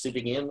lawyers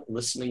sitting in,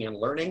 listening and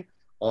learning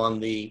on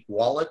the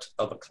wallet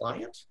of a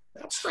client?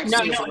 That strikes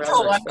me as a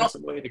rather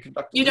expensive way to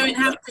conduct. You don't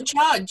have to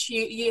charge.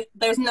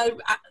 There's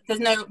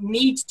no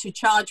need to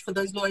charge for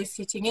those lawyers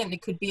sitting in.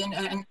 It could be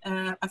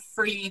a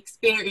free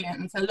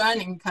experience, a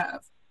learning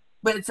curve.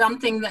 but it's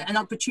something that, an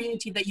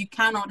opportunity that you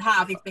cannot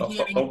have if the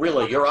hearing. Oh,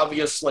 really? You're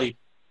obviously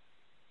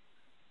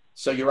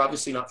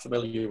not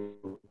familiar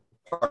with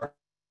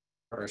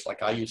partners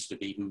like I used to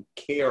be, who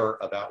care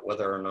about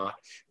whether or not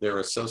their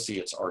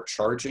associates are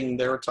charging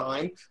their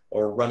time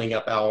or running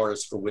up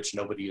hours for which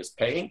nobody is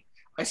paying.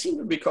 I seem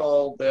to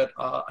recall that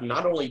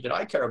not only did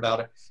I care about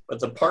it, but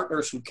the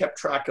partners who kept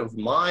track of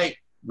my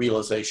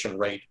realization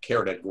rate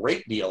cared a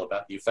great deal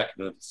about the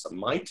effectiveness of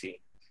my team.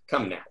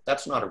 Come now,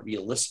 that's not a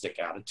realistic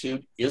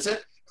attitude, is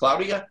it?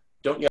 Claudia,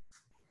 don't you?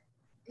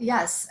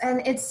 Yes,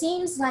 and it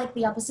seems like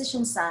the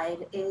opposition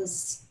side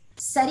is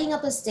setting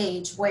up a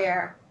stage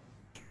where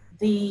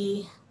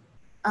the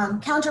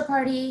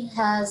counterparty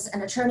has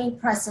an attorney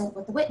present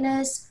with the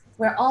witness,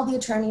 where all the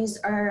attorneys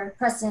are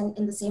present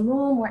in the same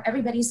room, where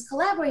everybody's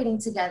collaborating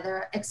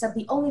together, except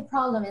the only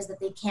problem is that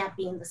they can't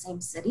be in the same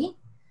city.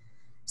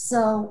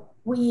 So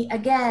we,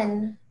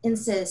 again,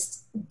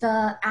 insist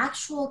the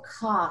actual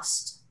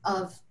cost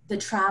of the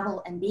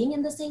travel and being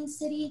in the same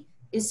city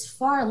is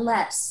far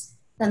less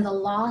than the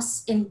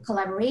loss in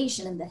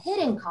collaboration and the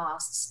hidden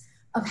costs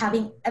of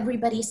having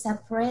everybody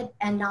separate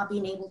and not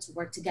being able to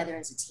work together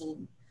as a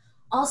team.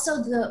 Also,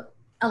 the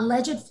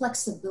alleged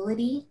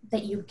flexibility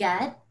that you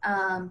get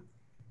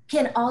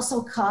can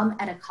also come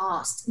at a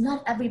cost.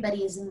 Not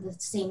everybody is in the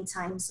same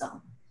time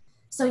zone.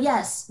 So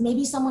yes,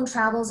 maybe someone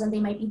travels and they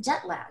might be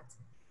jet lagged.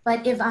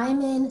 But if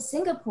I'm in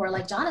Singapore,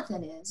 like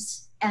Jonathan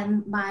is,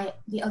 and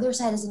the other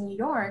side is in New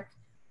York,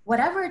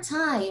 whatever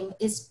time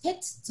is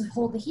picked to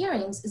hold the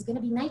hearings is going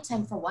to be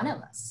nighttime for one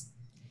of us.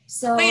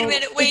 So wait a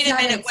minute.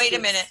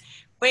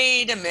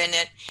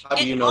 How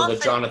do you know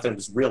that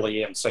Jonathan's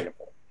really in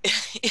Singapore?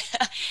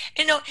 Yeah,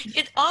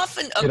 it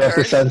often occurs. You'd have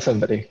to send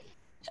somebody.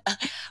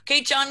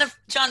 Okay,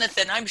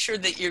 Jonathan, I'm sure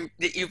that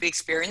you've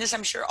experienced this.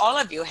 I'm sure all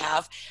of you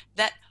have,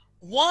 that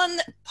one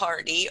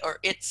party or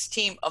its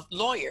team of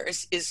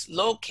lawyers is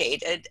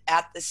located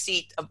at the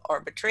seat of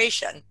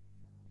arbitration,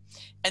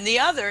 and the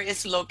other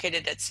is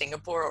located at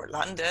Singapore or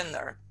London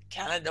or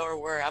Canada or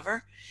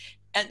wherever.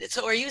 And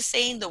so are you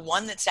saying the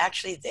one that's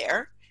actually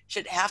there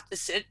should have to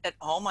sit at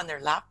home on their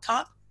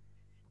laptop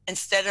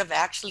instead of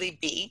actually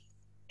be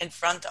in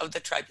front of the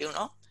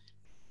tribunal?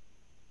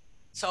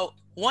 So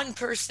one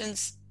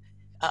person's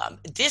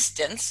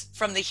distance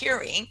from the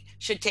hearing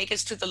should take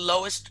us to the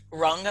lowest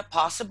rung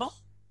possible?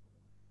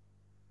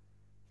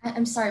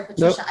 I'm sorry,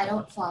 Patricia, I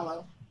don't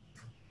follow.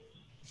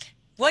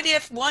 What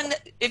if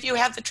you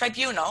have the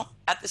tribunal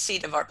at the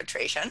seat of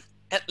arbitration,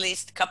 at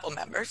least a couple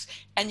members,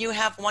 and you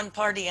have one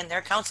party and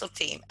their counsel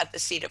team at the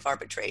seat of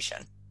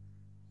arbitration?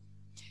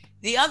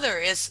 The other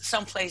is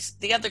someplace,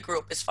 the other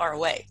group is far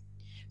away.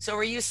 So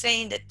are you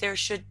saying that there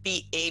should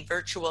be a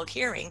virtual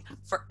hearing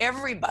for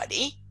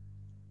everybody?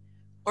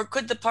 Or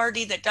could the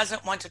party that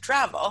doesn't want to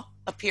travel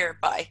appear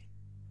by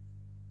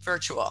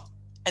virtual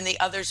and the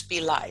others be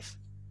live?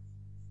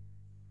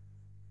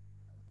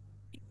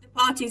 If the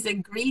parties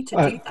agree to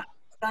do that,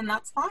 then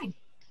that's fine.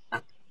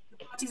 The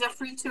parties are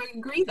free to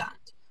agree that.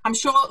 I'm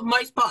sure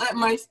most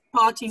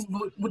parties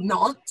would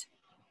not.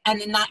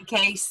 And in that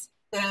case,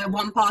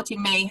 one party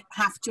may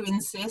have to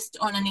insist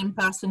on an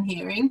in-person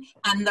hearing,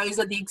 and those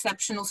are the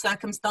exceptional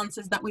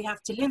circumstances that we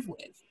have to live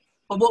with.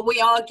 But what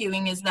we're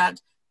arguing is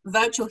that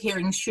virtual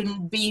hearings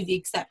shouldn't be the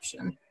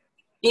exception.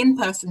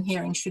 In-person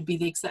hearings should be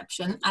the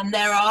exception, and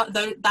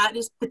that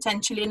is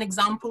potentially an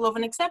example of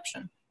an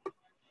exception.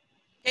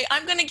 Okay,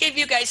 I'm going to give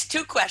you guys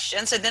two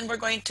questions, and then we're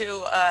going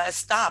to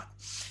stop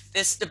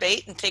this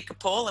debate and take a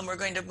poll, and we're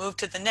going to move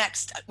to the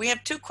next. We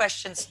have two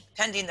questions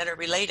pending that are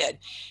related.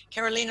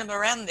 Carolina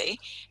Morandi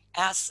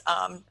asks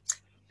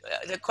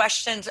the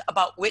questions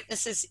about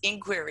witnesses'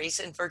 inquiries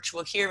in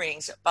virtual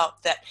hearings,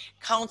 about that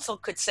counsel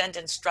could send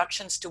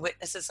instructions to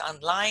witnesses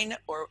online,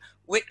 or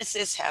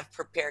witnesses have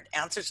prepared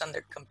answers on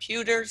their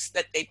computers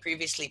that they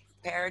previously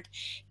prepared.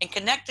 And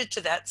connected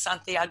to that,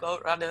 Santiago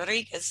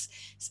Rodriguez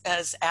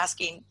is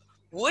asking,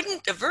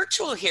 wouldn't a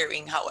virtual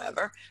hearing,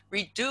 however,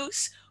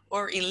 reduce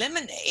or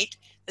eliminate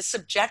the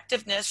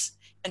subjectiveness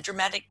and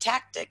dramatic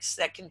tactics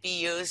that can be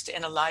used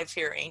in a live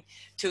hearing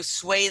to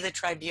sway the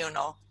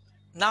tribunal,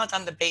 not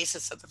on the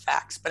basis of the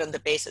facts, but on the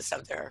basis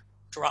of their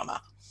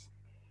drama?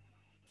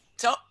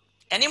 So,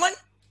 anyone?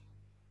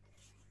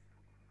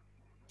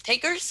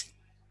 Takers?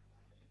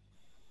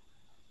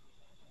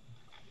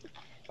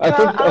 I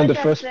think on the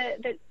first...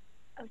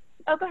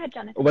 Oh, go ahead,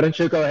 Jonathan. Why don't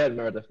you go ahead,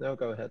 Meredith? No,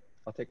 go ahead.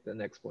 I'll take the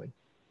next point.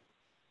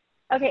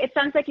 Okay, it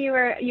sounds like you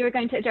were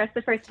going to address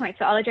the first point,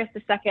 so I'll address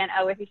the second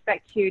with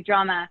respect to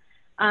drama.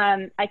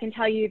 I can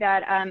tell you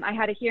that I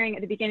had a hearing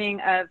at the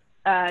beginning of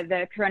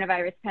the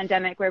coronavirus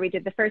pandemic where we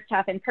did the first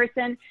half in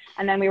person,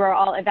 and then we were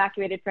all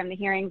evacuated from the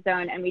hearing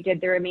zone, and we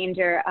did the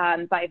remainder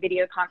by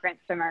video conference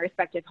from our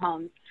respective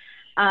homes.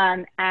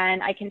 And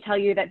I can tell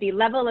you that the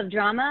level of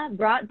drama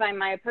brought by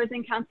my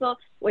opposing counsel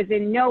was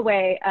in no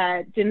way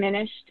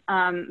diminished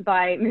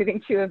by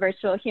moving to a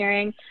virtual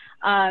hearing.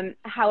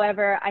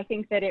 However, I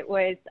think that it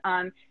was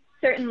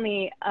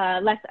certainly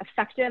less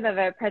effective of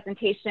a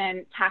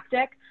presentation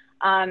tactic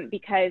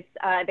because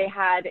they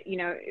had,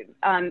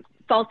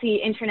 faulty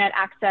internet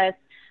access.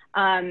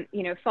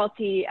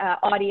 faulty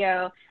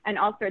audio, and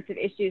all sorts of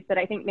issues that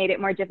I think made it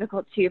more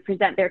difficult to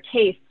present their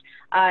case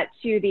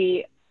to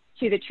the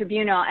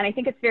tribunal. And I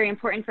think it's very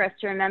important for us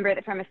to remember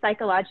that from a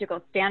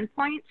psychological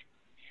standpoint,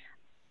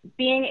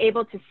 being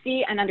able to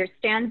see and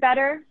understand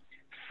better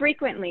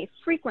frequently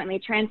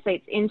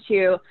translates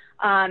into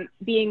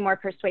being more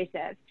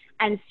persuasive.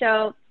 And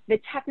so the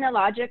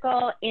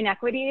technological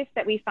inequities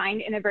that we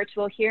find in a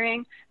virtual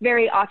hearing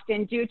very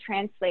often do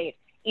translate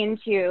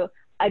into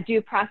a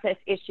due process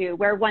issue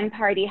where one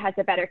party has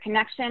a better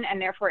connection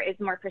and therefore is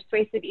more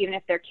persuasive, even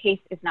if their case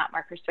is not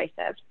more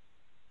persuasive.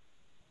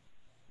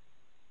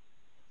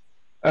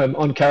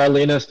 On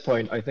Carolina's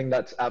point, I think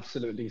that's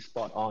absolutely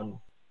spot on.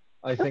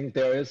 I think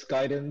there is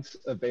guidance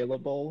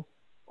available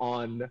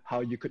on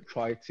how you could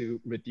try to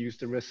reduce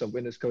the risk of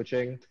witness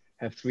coaching,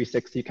 have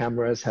 360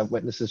 cameras, have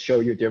witnesses show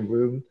you their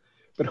room.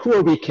 But who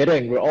are we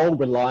kidding? We're all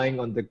relying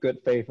on the good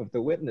faith of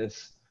the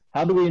witness.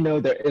 How do we know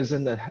there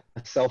isn't a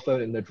cell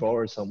phone in the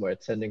drawer somewhere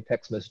sending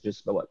text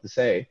messages about what to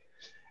say?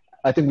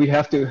 I think we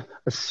have to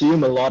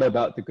assume a lot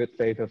about the good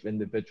faith of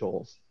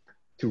individuals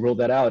to rule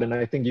that out. And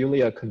I think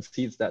Yuliya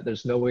concedes that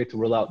there's no way to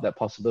rule out that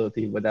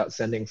possibility without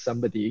sending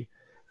somebody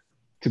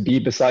to be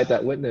beside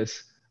that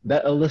witness.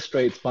 That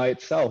illustrates by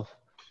itself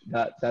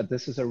that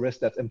this is a risk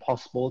that's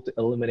impossible to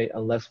eliminate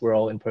unless we're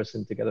all in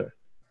person together.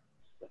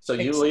 So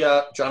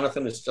Yuliya,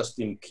 Jonathan has just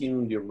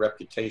impugned your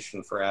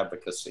reputation for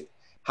advocacy.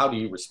 How do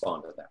you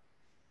respond to that?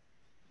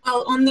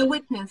 Well, on the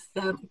witness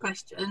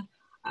question,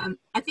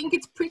 I think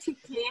it's pretty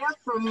clear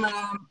from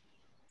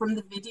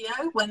the video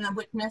when a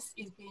witness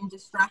is being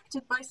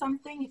distracted by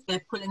something, if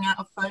they're pulling out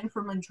a phone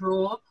from a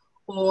drawer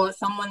or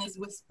someone is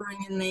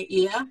whispering in their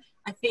ear.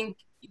 I think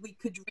we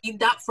could read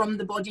that from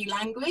the body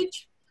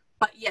language.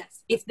 But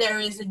yes, if there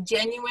is a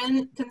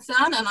genuine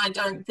concern, and I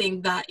don't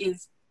think that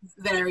is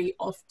very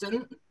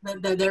often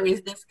that there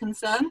is this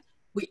concern,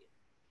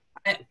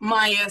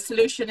 my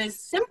solution is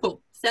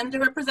simple: send a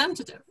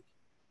representative.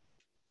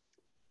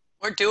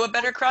 Or do a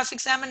better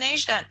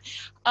cross-examination.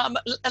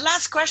 A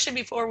last question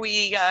before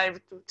we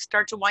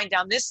start to wind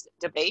down this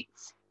debate.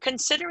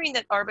 Considering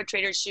that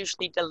arbitrators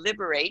usually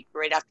deliberate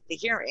right after the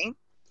hearing,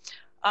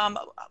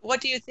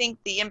 what do you think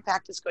the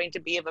impact is going to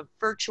be of a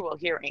virtual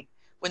hearing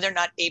when they're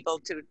not able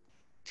to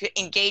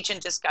engage in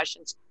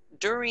discussions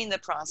during the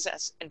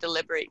process and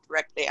deliberate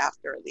directly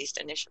after, at least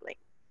initially?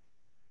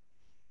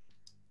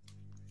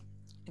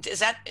 Is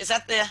that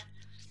the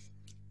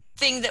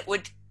thing that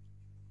would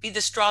be the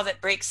straw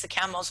that breaks the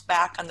camel's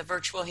back on the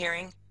virtual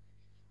hearing?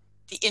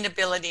 The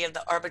inability of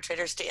the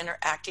arbitrators to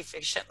interact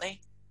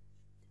efficiently?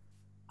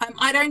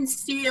 I don't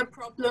see a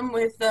problem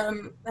with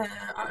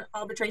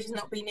arbitrators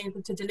not being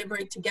able to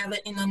deliberate together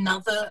in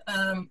another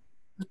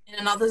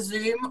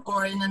Zoom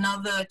or in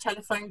another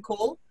telephone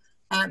call.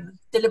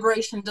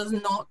 Deliberation does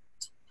not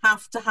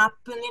have to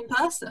happen in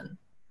person.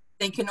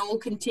 They can all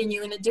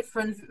continue in a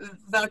different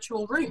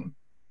virtual room.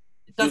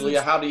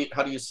 Yuliya,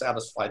 how do you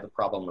satisfy the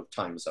problem of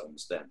time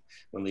zones then?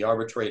 When the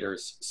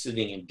arbitrators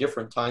sitting in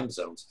different time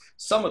zones,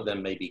 some of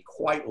them may be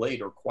quite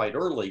late or quite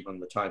early when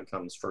the time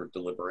comes for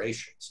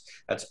deliberations.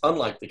 That's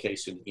unlike the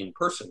case in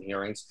in-person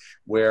hearings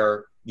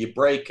where you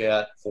break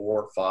at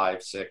 4,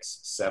 5, 6,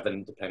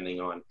 7, depending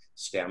on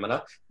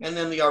stamina, and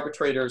then the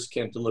arbitrators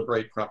can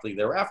deliberate promptly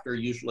thereafter,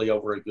 usually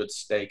over a good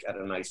steak at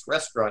a nice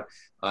restaurant,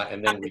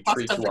 and then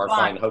retreat to our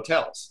fine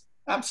hotels.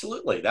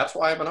 Absolutely. That's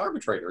why I'm an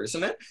arbitrator,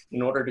 isn't it?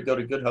 In order to go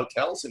to good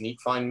hotels and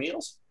eat fine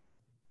meals.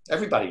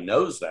 Everybody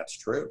knows that's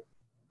true.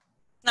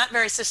 Not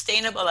very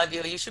sustainable of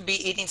you. You should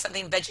be eating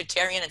something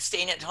vegetarian and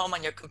staying at home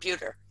on your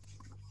computer.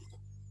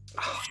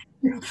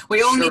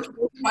 We all need to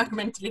be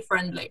environmentally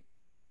friendly.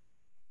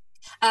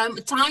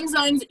 Time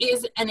zones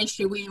is an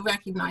issue. We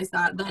recognize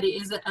that it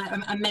is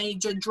a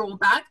major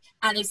drawback,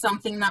 and it's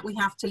something that we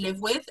have to live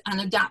with and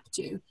adapt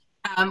to.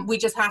 We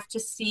just have to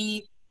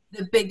see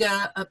the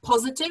bigger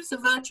positives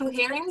of virtual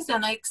hearings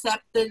and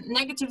accept the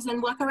negatives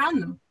and work around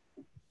them.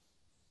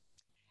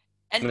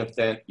 And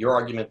then your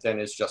argument then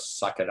is just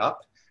suck it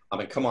up. I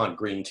mean, come on,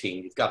 Green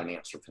Team, you've got an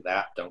answer for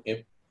that, don't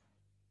you?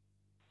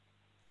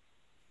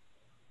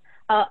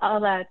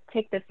 I'll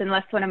take this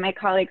unless one of my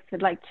colleagues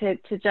would like to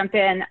jump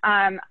in.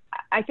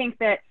 I think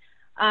that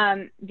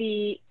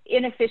the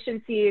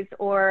inefficiencies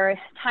or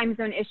time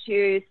zone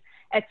issues,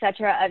 et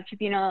cetera, of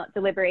tribunal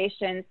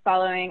deliberations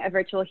following a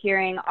virtual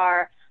hearing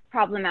are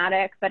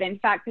problematic, but in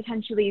fact,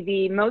 potentially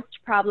the most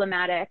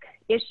problematic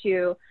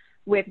issue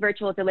with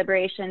virtual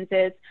deliberations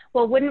is,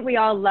 well, wouldn't we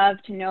all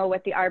love to know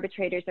what the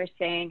arbitrators are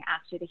saying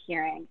after the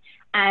hearing?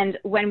 And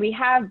when we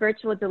have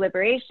virtual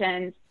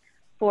deliberations,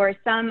 for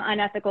some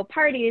unethical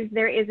parties,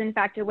 there is in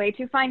fact a way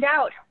to find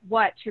out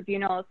what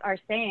tribunals are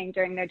saying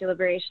during their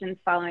deliberations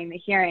following the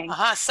hearing.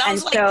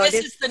 Sounds like this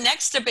is the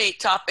next debate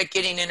topic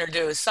getting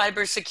introduced,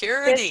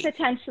 cybersecurity. This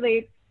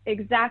potentially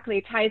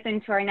exactly ties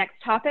into our next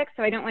topic,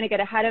 so I don't want to get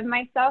ahead of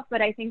myself,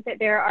 but I think that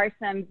there are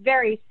some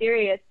very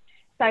serious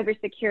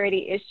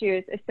cybersecurity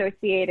issues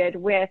associated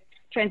with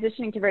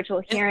transitioning to virtual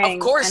And hearings of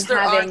course, and there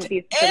having aren't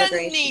these any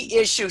deliberations.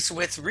 issues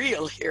with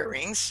real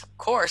hearings. Of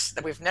course,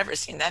 that we've never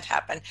seen that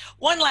happen.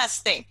 One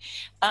last thing.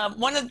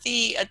 One of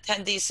the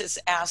attendees has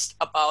asked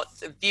about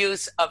the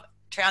views of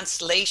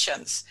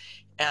translations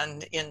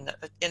and in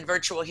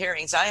virtual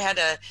hearings. I had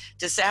a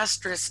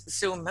disastrous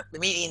Zoom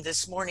meeting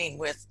this morning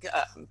with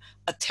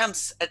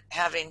attempts at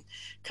having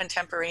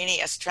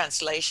contemporaneous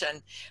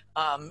translation.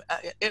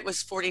 It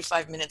was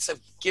 45 minutes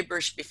of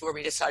gibberish before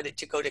we decided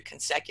to go to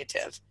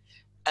consecutive.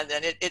 And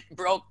then it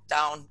broke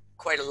down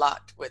quite a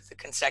lot with the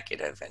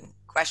consecutive and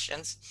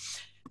questions.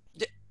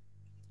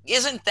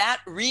 Isn't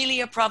that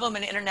really a problem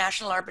in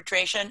international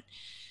arbitration?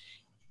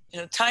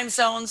 You know, time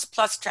zones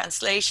plus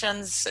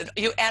translations,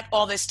 you add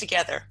all this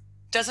together.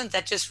 Doesn't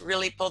that just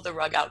really pull the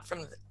rug out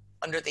from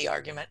under the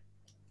argument?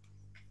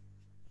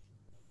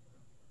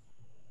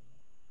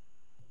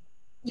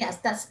 Yes,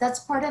 that's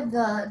part of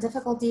the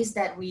difficulties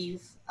that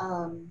we've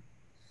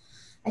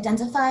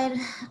identified.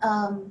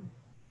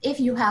 If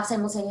you have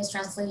simultaneous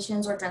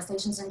translations or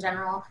translations in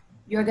general,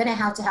 you're going to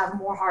have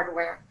more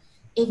hardware.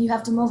 If you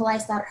have to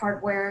mobilize that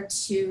hardware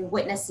to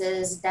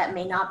witnesses that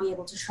may not be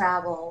able to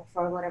travel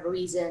for whatever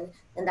reason,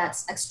 then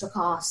that's extra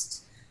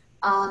cost.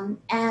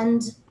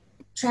 And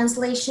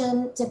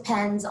translation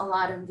depends a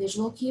lot on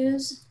visual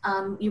cues.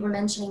 You were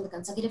mentioning the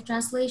consecutive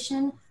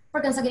translation.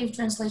 For consecutive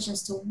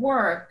translations to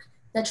work,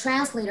 the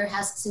translator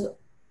has to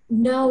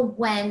know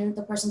when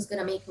the person's going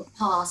to make a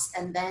pause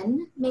and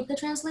then make the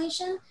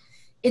translation.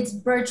 It's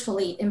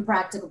virtually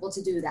impracticable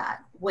to do that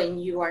when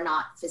you are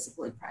not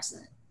physically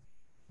present.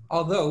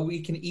 Although we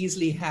can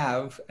easily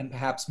have, and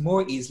perhaps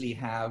more easily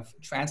have,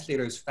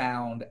 translators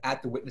found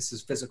at the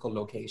witness's physical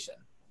location.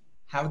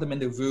 Have them in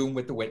the room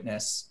with the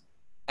witness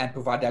and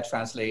provide that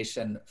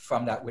translation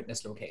from that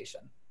witness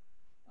location.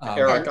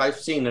 Eric, I've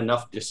seen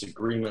enough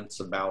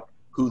disagreements about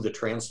who the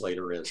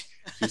translator is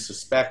to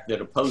suspect that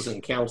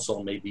opposing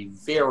counsel may be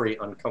very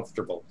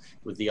uncomfortable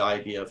with the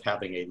idea of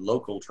having a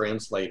local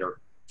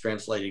translator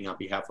translating on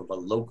behalf of a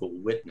local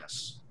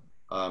witness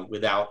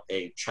without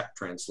a Czech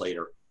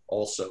translator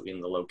also in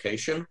the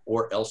location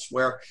or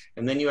elsewhere.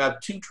 And then you have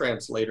two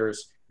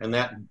translators, and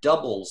that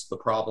doubles the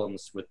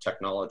problems with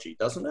technology,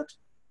 doesn't it?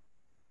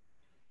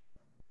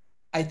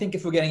 I think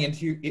if we're getting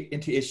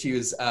into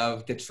issues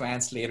of the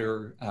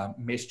translator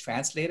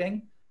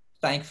mistranslating,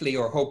 thankfully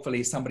or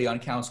hopefully somebody on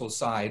counsel's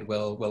side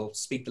will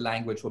speak the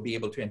language, will be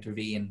able to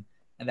intervene,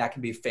 and that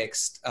can be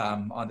fixed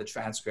on the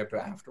transcript or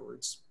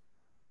afterwards.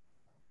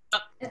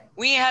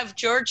 We have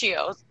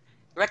Giorgio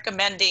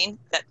recommending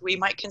that we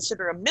might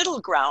consider a middle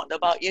ground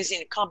about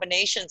using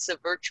combinations of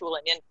virtual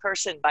and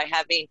in-person by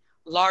having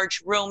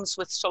large rooms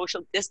with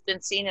social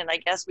distancing, and I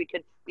guess we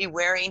could be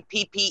wearing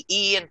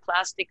PPE and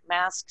plastic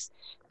masks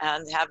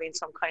and having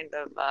some kind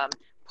of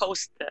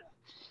post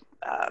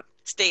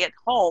stay at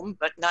home,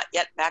 but not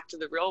yet back to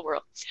the real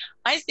world.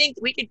 I think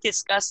we could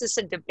discuss this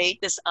and debate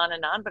this on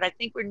and on, but I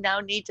think we now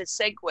need to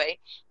segue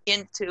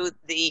into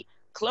the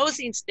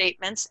closing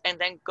statements and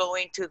then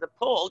going to the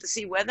poll to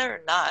see whether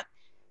or not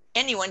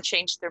anyone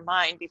changed their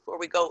mind before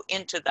we go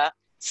into the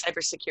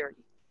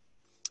cybersecurity.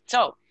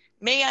 So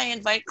may I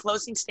invite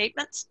closing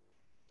statements?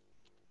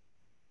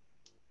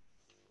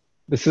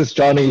 This is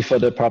Johnny for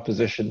the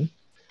proposition.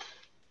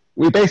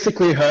 We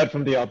basically heard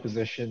from the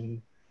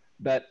opposition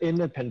that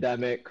in a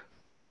pandemic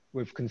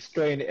with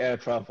constrained air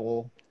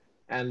travel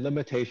and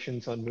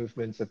limitations on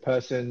movements of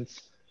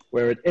persons,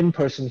 where an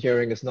in-person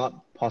hearing is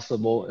not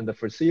possible in the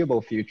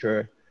foreseeable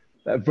future,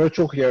 that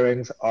virtual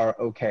hearings are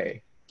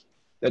okay,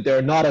 that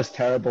they're not as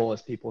terrible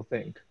as people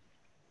think.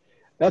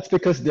 That's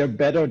because they're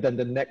better than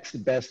the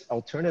next best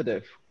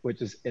alternative,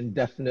 which is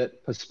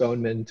indefinite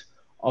postponement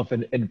of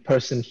an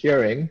in-person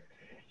hearing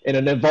in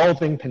an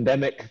evolving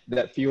pandemic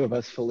that few of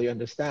us fully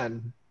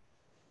understand.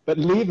 But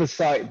leave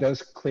aside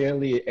those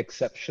clearly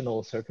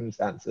exceptional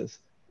circumstances.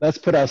 Let's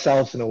put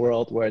ourselves in a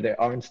world where there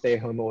aren't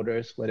stay-home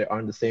orders, where there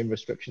aren't the same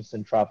restrictions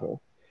in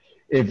travel.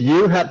 If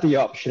you had the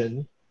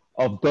option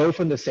of both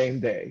on the same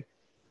day,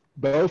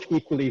 both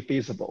equally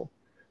feasible,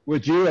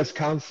 would you as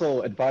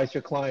counsel advise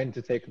your client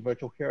to take a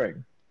virtual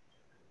hearing?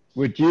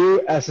 Would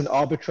you as an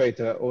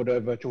arbitrator order a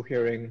virtual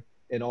hearing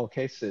in all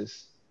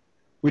cases?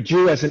 Would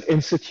you as an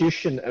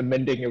institution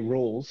amending your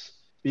rules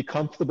be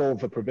comfortable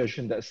with a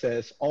provision that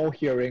says all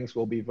hearings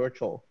will be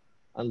virtual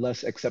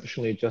unless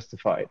exceptionally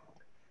justified?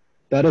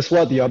 That is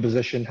what the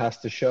opposition has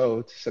to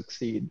show to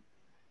succeed.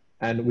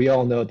 And we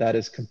all know that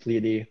is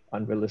completely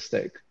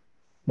unrealistic.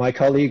 My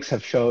colleagues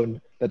have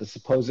shown that the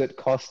supposed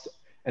cost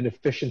and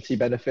efficiency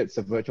benefits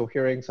of virtual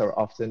hearings are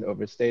often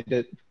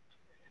overstated.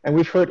 And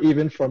we've heard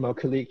even from our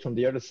colleagues from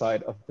the other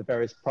side of the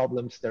various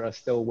problems that are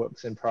still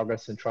works in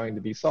progress and trying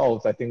to be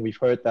solved. I think we've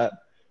heard that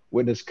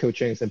witness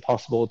coaching is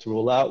impossible to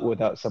rule out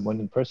without someone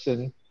in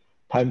person.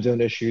 Time zone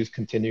issues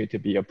continue to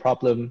be a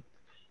problem.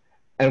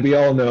 And we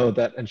all know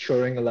that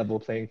ensuring a level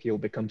playing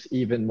field becomes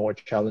even more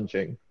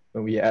challenging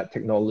when we add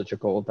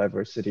technological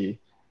diversity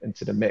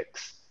into the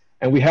mix.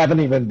 And we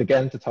haven't even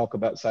begun to talk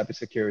about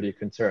cybersecurity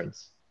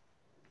concerns.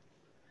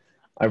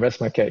 I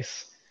rest my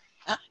case.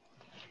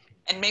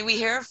 And may we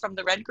hear from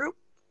the red group?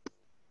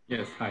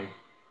 Yes, hi.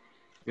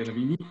 Gonna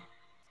be me.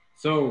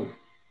 So,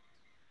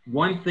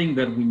 one thing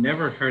that we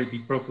never heard the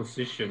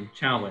proposition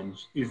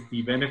challenge is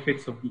the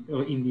benefits of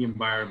in the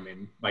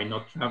environment by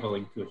not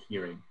traveling to a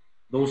hearing.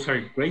 Those are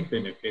great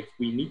benefits.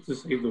 We need to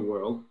save the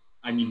world.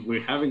 I mean,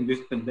 we're having this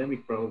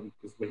pandemic problem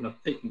because we're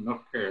not taking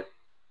enough care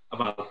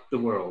about the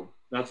world.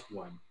 That's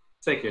one.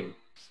 Second,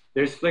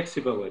 there's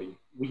flexibility.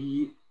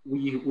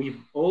 We've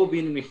all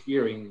been in a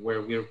hearing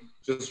where we're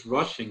just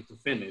rushing to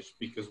finish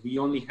because we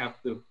only have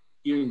the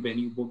hearing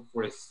venue booked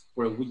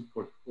for a week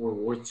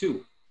or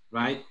two,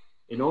 right?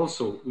 And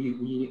also,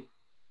 we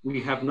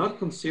have not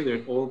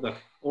considered all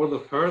the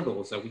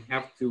hurdles that we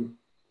have to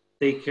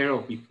take care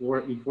of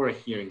before a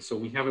hearing. So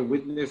we have a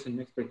witness and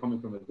expert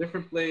coming from a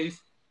different place.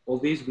 All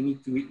these we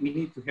need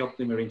to help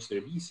them arrange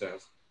their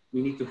visas.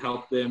 We need to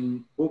help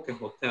them book a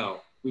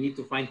hotel. We need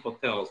to find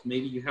hotels.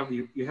 Maybe you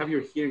have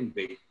your hearing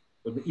date,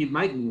 but it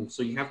might move.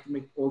 So you have to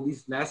make all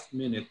these last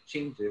minute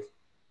changes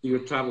to your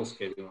travel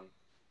schedule.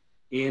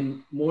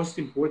 And most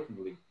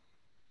importantly,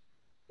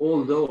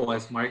 although,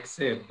 as Mark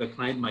said, the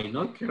client might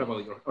not care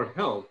about our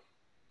health,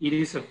 it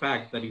is a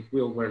fact that if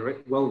we're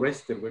well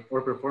rested,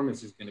 our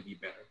performance is going to be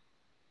better.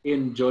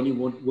 And Johnny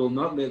will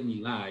not let me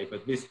lie,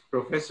 but this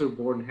Professor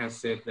Bourne has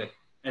said that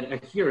at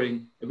a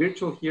hearing, a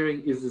virtual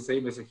hearing is the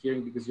same as a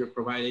hearing because you're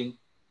providing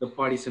the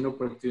parties an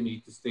opportunity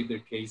to state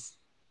their case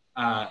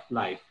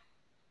live.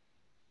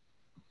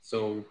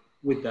 So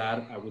with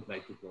that, I would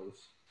like to close.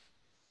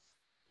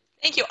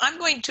 Thank you. I'm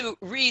going to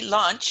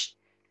relaunch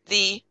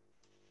the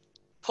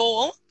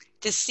poll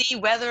to see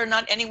whether or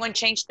not anyone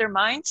changed their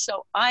mind.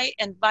 So I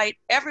invite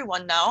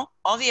everyone now,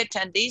 all the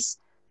attendees,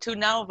 to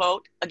now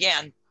vote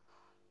again.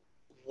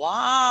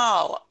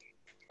 Wow.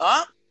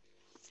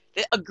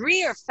 The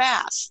agree or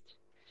fast,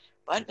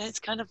 but it's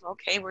kind of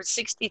okay. We're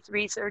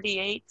 63,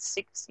 38,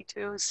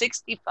 62,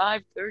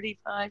 65,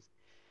 35,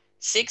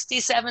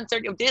 67,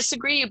 30.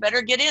 Disagree, you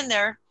better get in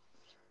there.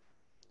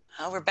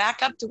 We're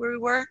back up to where we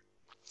were.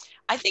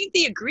 I think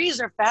the agrees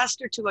are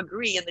faster to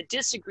agree and the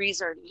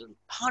disagrees are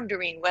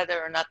pondering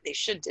whether or not they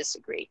should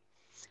disagree.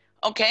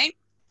 Okay,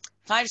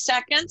 5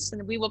 seconds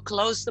and we will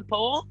close the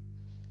poll.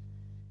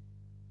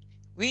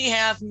 We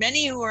have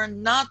many who are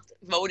not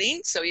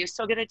voting, so you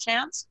still get a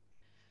chance.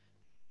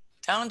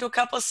 Down to a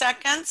couple of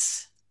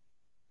seconds.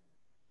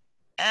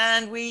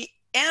 And we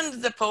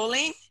end the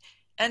polling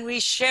and we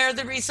share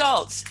the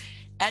results.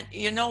 And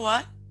you know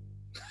what?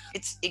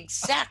 It's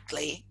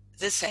exactly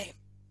the same.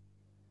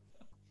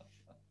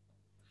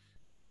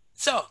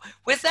 So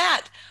with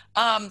that,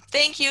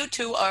 thank you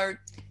to our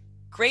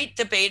great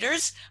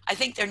debaters. I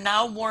think they're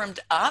now warmed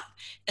up,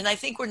 and I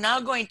think we're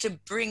now going to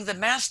bring the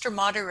master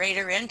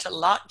moderator in to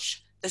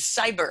launch the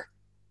cyber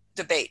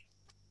debate.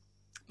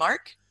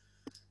 Mark?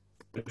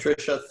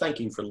 Patricia,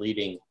 thank you for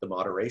leading the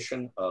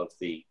moderation of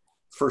the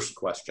first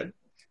question.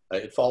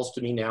 It falls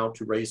to me now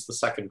to raise the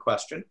second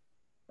question.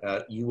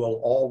 You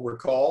will all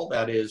recall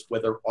that is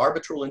whether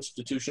arbitral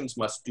institutions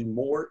must do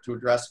more to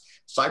address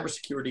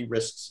cybersecurity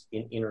risks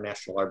in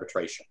international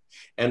arbitration.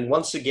 And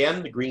once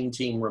again, the green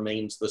team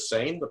remains the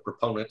same, the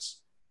proponents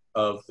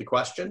of the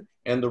question,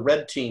 and the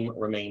red team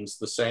remains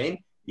the same,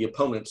 the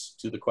opponents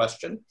to the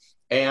question.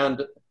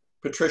 And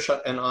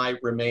Patricia and I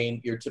remain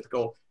your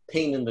typical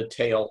pain in the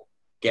tail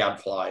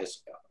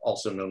gadflies,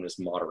 also known as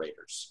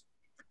moderators.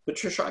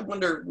 Patricia, I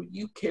wonder, would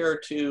you care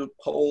to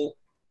poll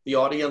the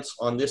audience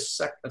on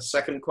this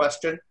second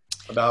question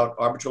about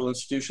arbitral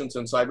institutions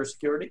and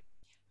cybersecurity?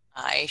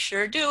 I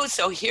sure do.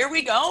 So here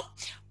we go.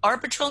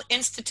 Arbitral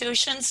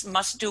institutions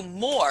must do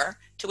more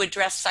to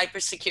address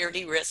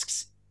cybersecurity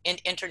risks in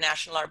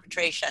international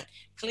arbitration.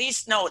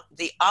 Please note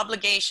the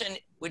obligation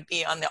would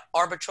be on the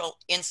Arbitral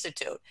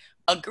Institute.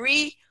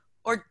 Agree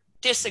or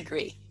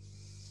disagree?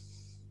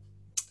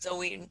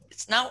 So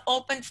it's now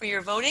open for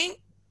your voting.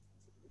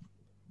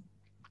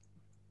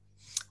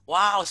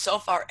 Wow, so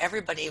far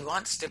everybody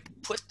wants to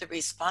put the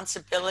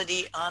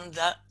responsibility on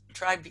the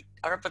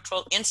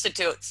arbitral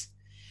institutes.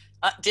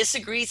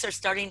 Disagrees are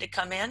starting to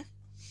come in.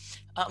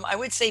 I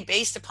would say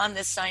based upon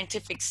this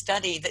scientific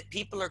study that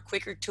people are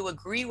quicker to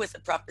agree with the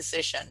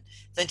proposition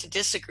than to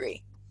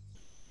disagree.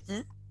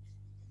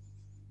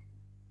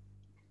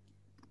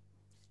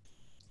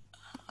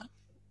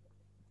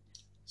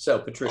 So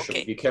Patricia, Okay.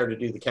 would you care to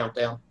do the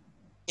countdown?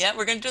 Yeah,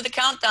 we're going to do the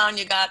countdown.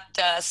 You got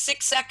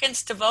 6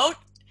 seconds to vote.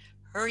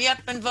 Hurry up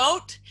and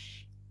vote.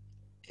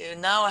 You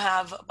now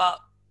have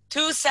about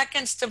 2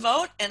 seconds to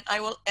vote, and I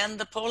will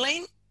end the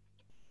polling.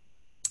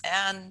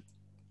 And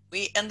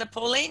we end the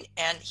polling,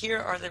 and here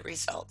are the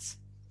results.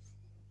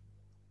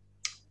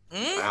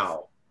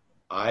 Wow.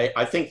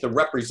 I think the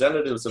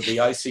representatives of the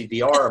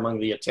ICDR among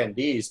the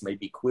attendees may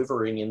be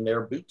quivering in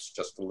their boots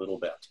just a little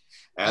bit,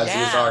 as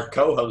is our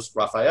co-host,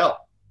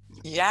 Raphael.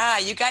 Yeah,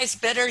 you guys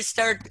better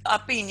start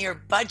upping your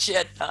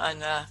budget on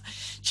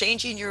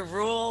changing your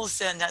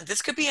rules. And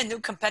this could be a new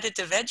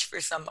competitive edge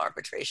for some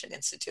arbitration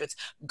institutes.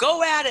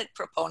 Go at it,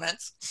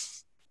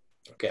 proponents.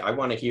 Okay, I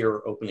want to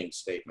hear opening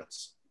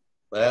statements.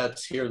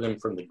 Let's hear them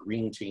from the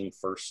green team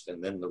first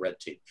and then the red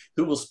team.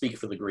 Who will speak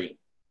for the green?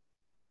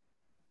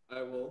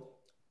 I will.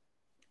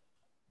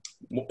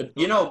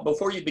 You know,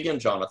 before you begin,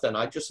 Jonathan,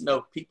 I just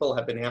know people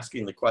have been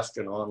asking the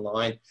question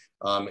online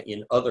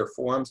in other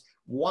forums.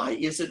 Why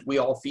is it we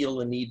all feel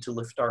the need to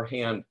lift our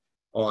hand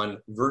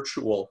on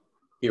virtual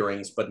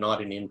hearings, but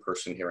not in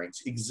in-person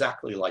hearings,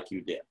 exactly like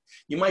you did?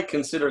 You might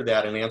consider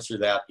that and answer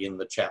that in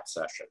the chat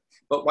session.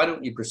 But why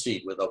don't you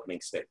proceed with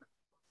opening statement?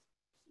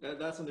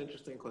 That's an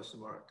interesting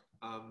question, Mark.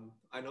 I'm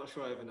not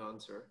sure I have an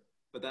answer,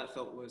 but that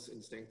felt was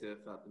instinctive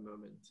at the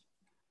moment.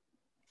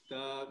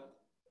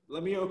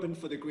 Let me open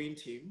for the green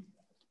team.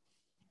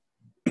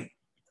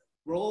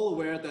 We're all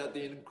aware that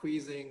the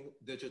increasing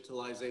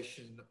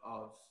digitalization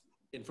of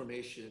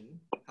information,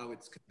 how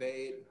it's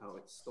conveyed, how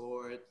it's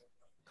stored,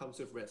 comes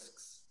with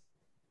risks.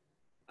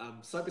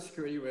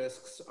 Cybersecurity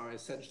risks are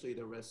essentially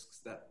the risks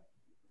that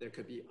there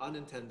could be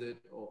unintended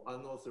or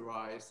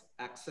unauthorized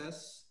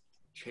access,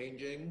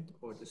 changing,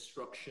 or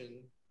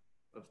destruction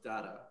of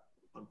data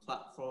on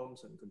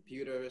platforms and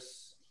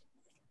computers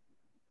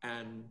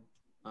and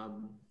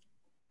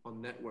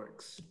on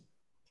networks.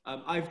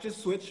 I've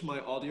just switched my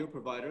audio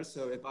provider,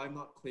 so if I'm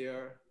not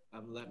clear,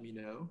 let me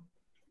know.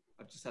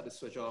 I've just had to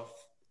switch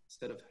off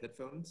instead of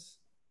headphones.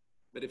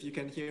 But if you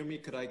can hear me,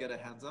 could I get a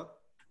hands up?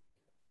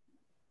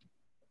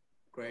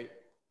 Great.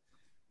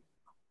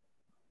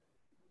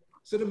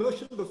 So the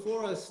motion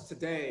before us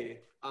today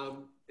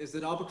is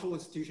that arbitral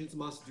institutions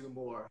must do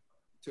more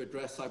to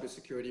address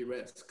cybersecurity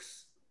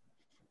risks.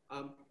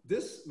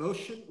 This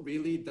motion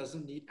really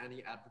doesn't need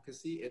any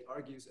advocacy. It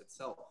argues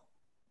itself.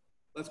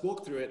 Let's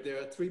walk through it. There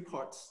are three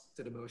parts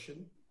to the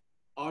motion.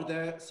 Are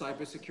there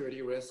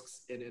cybersecurity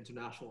risks in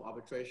international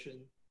arbitration?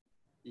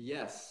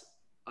 Yes,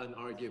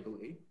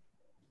 unarguably.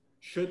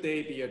 Should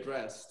they be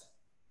addressed?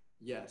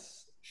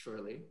 Yes,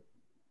 surely.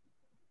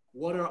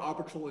 What are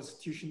arbitral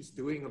institutions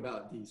doing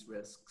about these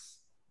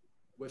risks?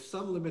 With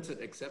some limited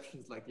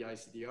exceptions like the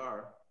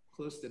ICDR,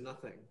 close to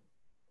nothing.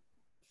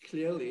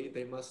 Clearly,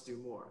 they must do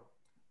more.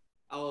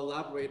 I'll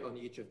elaborate on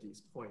each of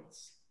these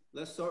points.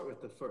 Let's start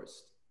with the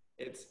first.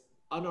 It's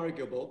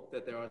unarguable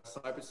that there are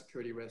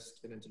cybersecurity risks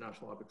in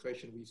international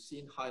arbitration. We've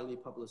seen highly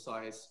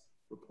publicized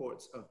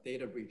reports of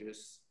data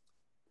breaches.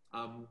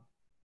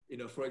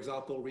 For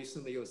example,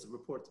 recently it was a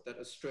report that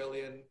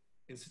Australian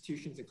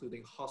institutions,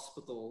 including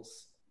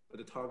hospitals, were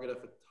the target of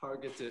a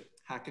targeted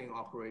hacking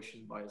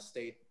operation by a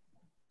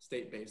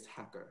state-based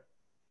hacker.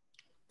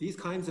 These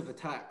kinds of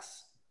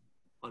attacks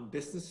on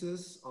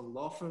businesses, on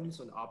law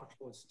firms, on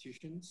arbitral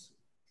institutions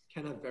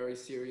can have very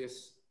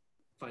serious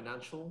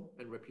financial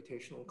and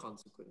reputational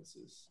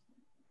consequences.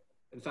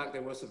 In fact,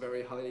 there was a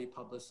very highly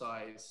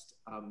publicized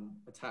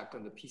attack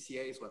on the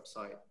PCA's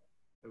website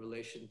in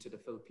relation to the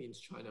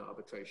Philippines-China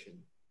arbitration.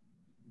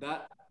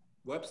 That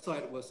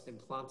website was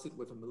implanted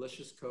with a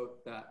malicious code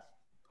that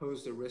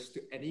posed a risk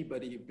to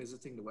anybody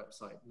visiting the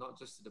website, not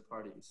just to the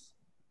parties,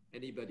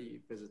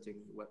 anybody visiting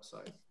the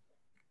website.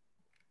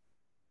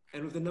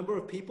 And with the number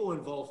of people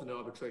involved in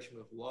arbitration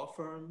with law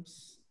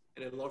firms,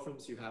 and in law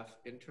firms you have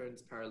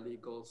interns,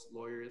 paralegals,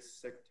 lawyers,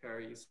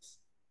 secretaries.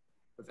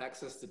 With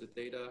access to the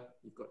data,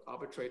 you've got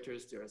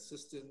arbitrators, their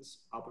assistants,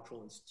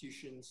 arbitral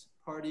institutions,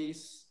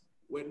 parties,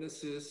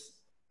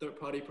 witnesses,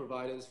 third-party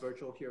providers,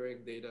 virtual hearing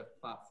data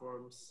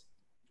platforms.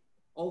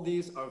 All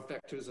these are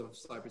vectors of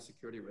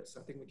cybersecurity risks.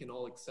 I think we can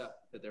all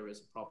accept that there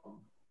is a problem.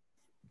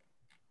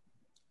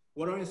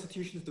 What are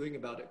institutions doing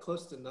about it?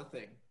 Close to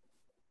nothing.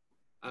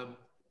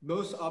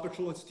 Most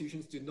arbitral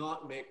institutions do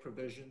not make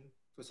provision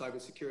for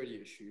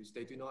cybersecurity issues.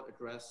 They do not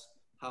address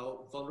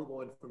how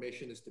vulnerable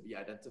information is to be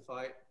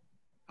identified,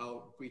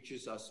 how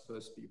breaches are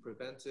supposed to be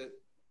prevented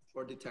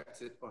or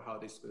detected, or how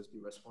they're supposed to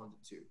be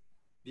responded to.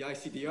 The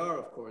ICDR,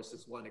 of course,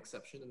 is one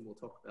exception, and we'll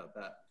talk about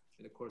that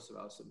in the course of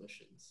our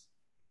submissions.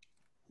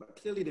 But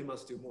clearly they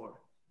must do more.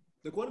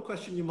 The one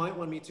question you might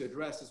want me to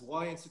address is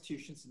why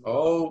institutions—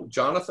 Oh,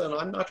 Jonathan,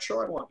 I'm not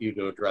sure I want you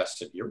to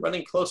address it. You're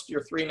running close to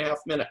your 3.5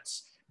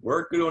 minutes.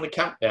 We're doing a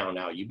countdown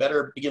now. You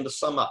better begin to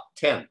sum up.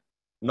 10,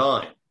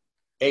 9,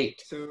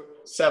 8,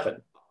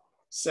 7,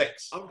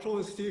 6, arbitral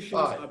institutions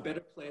 5, are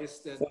better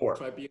placed than 4,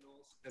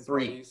 tribunals and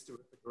 3, parties to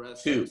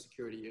address 2,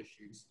 security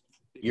issues.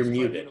 You're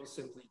muted. Tribunals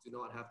simply do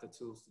not have the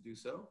tools to do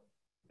so.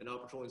 An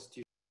arbitral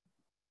institution—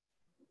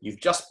 You've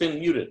just been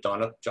muted,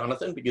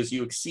 Jonathan, because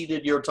you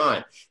exceeded your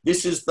time.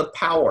 This is the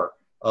power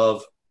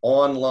of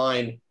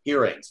online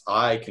hearings.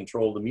 I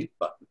control the mute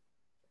button.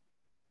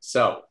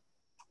 So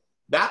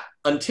that,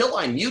 until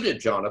I muted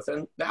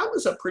Jonathan, that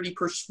was a pretty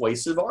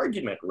persuasive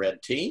argument,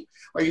 Red Team.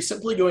 Are you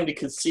simply going to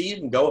concede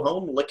and go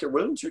home and lick your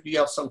wounds, or do you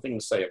have something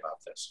to say about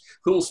this?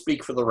 Who will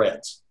speak for the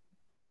Reds?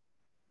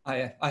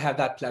 I have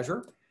that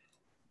pleasure.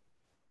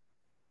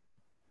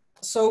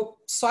 So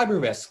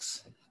cyber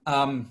risks.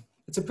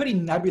 It's a pretty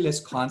nebulous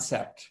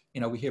concept.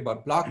 We hear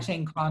about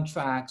blockchain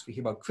contracts, we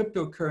hear about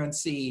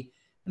cryptocurrency,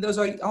 and those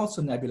are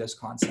also nebulous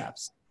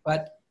concepts.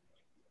 But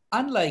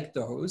unlike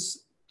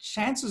those,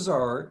 chances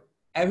are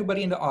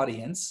everybody in the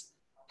audience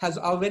has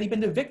already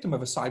been the victim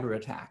of a cyber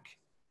attack.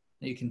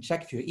 You can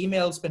check if your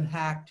email's been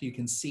hacked, you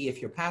can see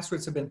if your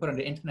passwords have been put on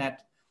the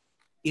internet.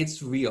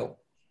 It's real.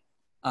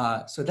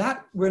 So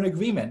that we're in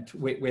agreement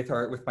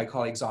with my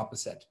colleagues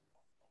opposite.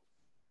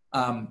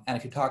 And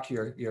if you talk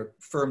to your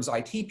firm's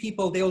IT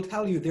people, they will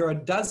tell you there are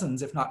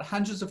dozens, if not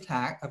hundreds of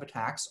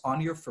attacks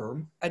on your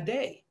firm a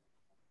day.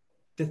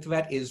 The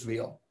threat is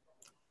real.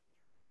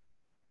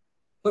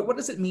 But what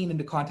does it mean in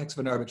the context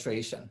of an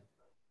arbitration?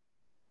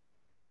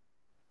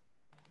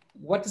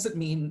 What does it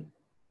mean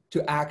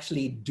to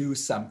actually do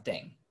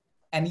something?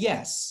 And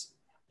yes,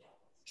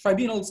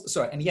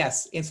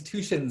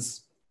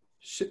 institutions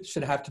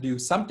should have to do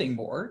something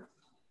more.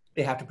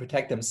 They have to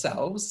protect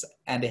themselves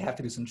and they have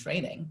to do some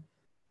training.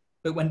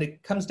 But when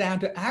it comes down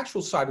to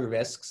actual cyber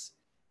risks,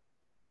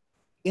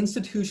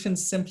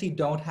 institutions simply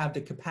don't have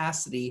the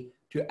capacity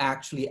to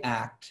actually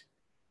act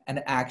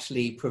and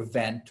actually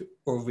prevent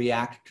or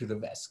react to the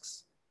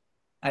risks.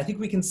 I think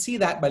we can see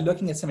that by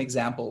looking at some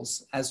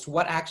examples as to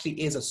what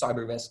actually is a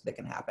cyber risk that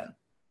can happen.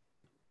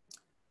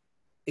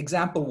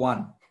 Example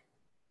 1,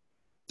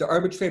 the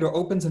arbitrator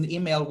opens an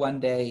email one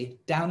day,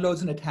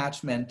 downloads an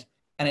attachment,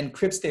 and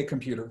encrypts their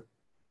computer.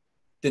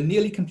 The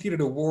nearly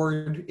completed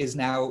award is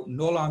now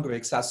no longer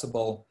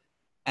accessible,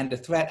 and the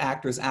threat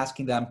actor is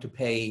asking them to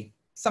pay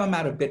some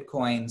amount of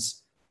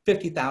Bitcoins,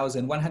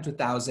 50,000,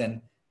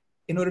 100,000,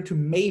 in order to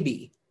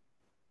maybe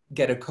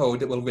get a code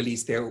that will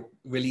decrypt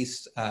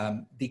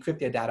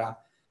their data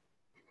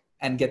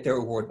and get their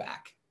award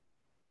back.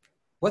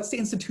 What's the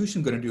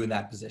institution going to do in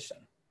that position?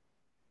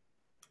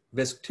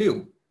 Risk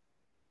 2,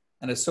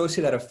 an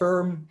associate at a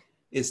firm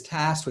is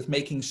tasked with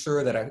making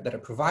sure that a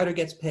provider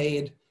gets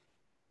paid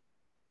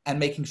and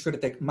making sure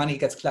that the money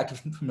gets collected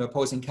from the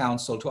opposing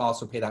counsel to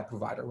also pay that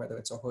provider, whether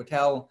it's a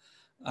hotel,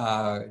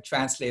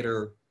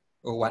 translator,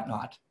 or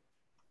whatnot.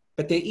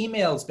 But their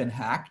email's been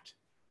hacked,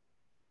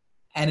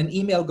 and an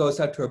email goes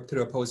out to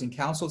the opposing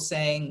counsel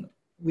saying,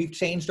 we've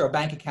changed our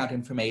bank account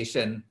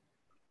information,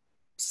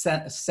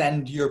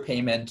 send your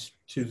payment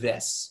to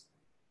this.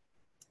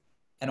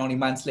 And only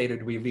months later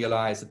do we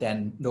realize that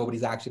then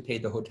nobody's actually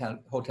paid the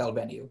hotel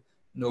venue.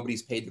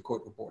 Nobody's paid the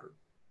court reporter.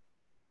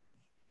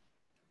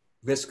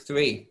 Risk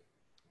 3.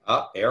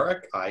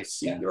 Eric, I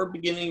see you're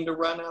beginning to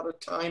run out of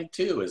time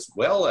too, as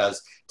well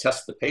as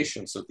test the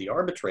patience of the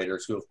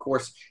arbitrators who, of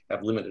course,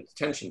 have limited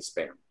attention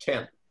span.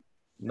 10,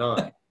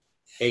 9,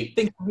 8, I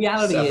think the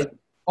reality 7, is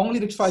only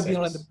the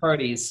tribunal 6, and the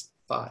parties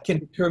 5, can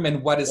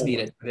determine what is 4,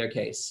 needed for their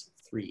case.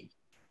 3,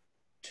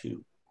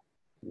 2,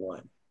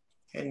 1,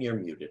 and you're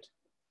muted.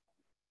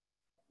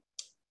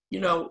 You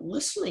know,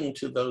 listening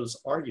to those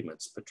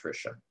arguments,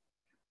 Patricia,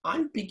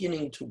 I'm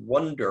beginning to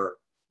wonder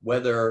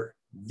whether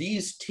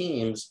these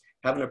teams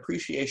have an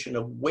appreciation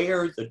of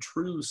where the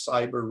true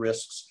cyber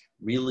risks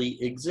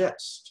really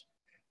exist.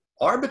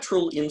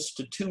 Arbitral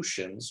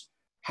institutions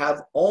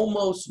have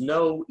almost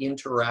no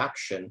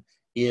interaction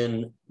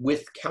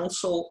with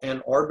counsel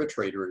and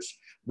arbitrators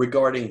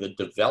regarding the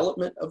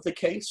development of the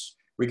case,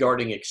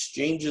 regarding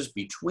exchanges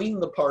between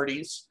the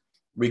parties,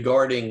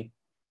 regarding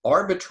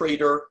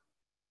arbitrator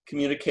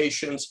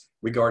communications,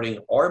 regarding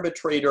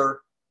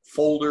arbitrator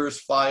folders,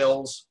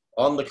 files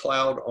on the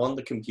cloud, on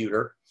the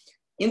computer.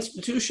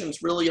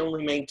 Institutions really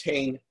only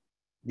maintain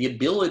the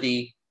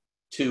ability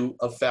to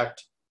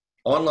affect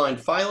online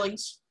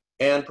filings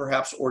and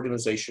perhaps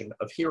organization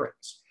of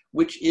hearings,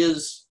 which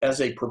is,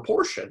 as a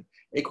proportion,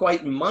 a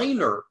quite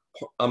minor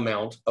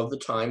amount of the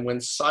time when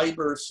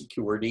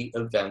cybersecurity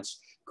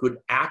events could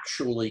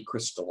actually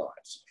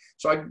crystallize.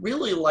 So I'd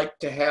really like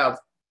to have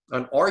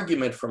an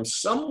argument from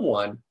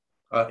someone,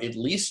 at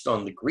least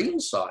on the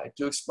green side,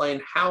 to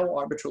explain how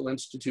arbitral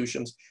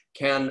institutions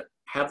can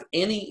have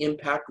any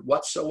impact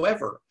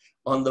whatsoever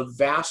on the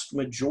vast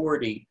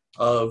majority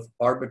of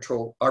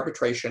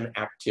arbitration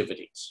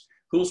activities.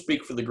 Who'll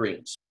speak for the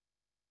Greens?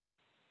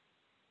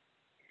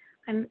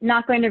 I'm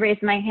not going to raise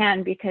my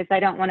hand because I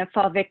don't want to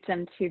fall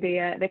victim to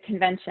the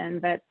convention,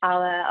 but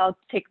I'll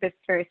take this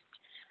first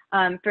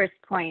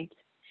point.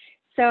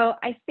 So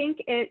I think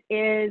it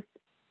is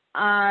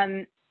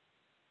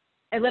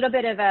a little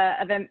bit of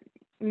a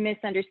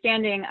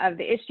misunderstanding of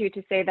the issue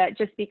to say that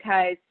just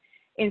because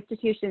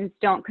institutions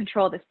don't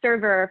control the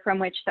server from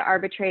which the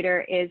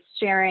arbitrator is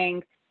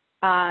sharing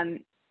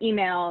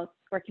emails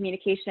or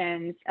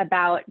communications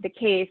about the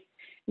case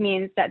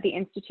means that the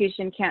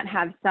institution can't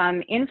have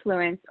some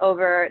influence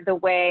over the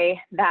way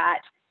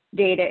that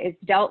data is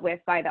dealt with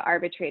by the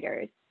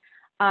arbitrators.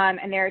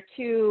 And there are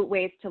two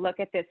ways to look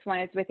at this. One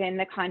is within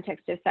the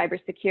context of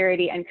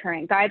cybersecurity and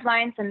current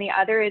guidelines, and the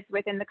other is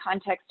within the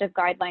context of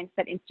guidelines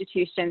that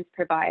institutions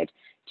provide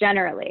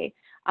generally.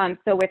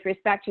 So with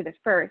respect to the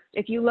first,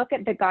 if you look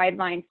at the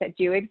guidelines that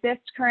do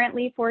exist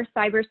currently for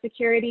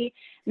cybersecurity,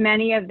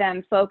 many of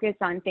them focus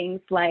on things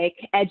like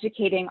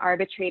educating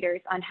arbitrators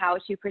on how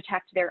to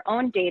protect their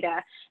own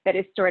data that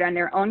is stored on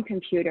their own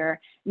computer,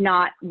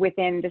 not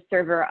within the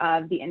server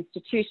of the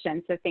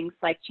institution. So things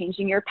like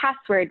changing your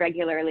password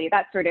regularly,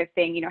 that sort of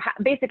thing, you know,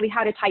 basically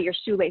how to tie your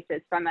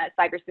shoelaces from a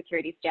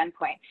cybersecurity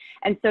standpoint.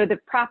 And so the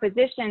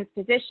proposition's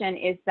position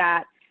is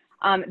that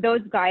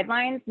those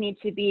guidelines need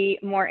to be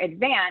more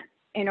advanced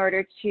in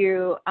order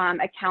to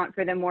account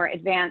for the more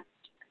advanced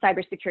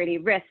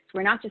cybersecurity risks.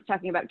 We're not just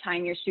talking about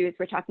tying your shoes,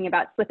 we're talking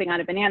about slipping on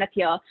a banana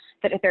peel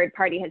that a third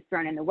party has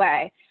thrown in the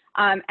way.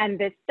 And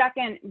the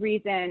second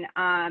reason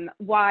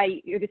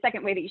the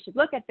second way that you should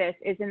look at this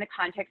is in the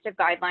context of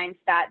guidelines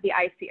that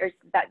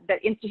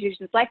that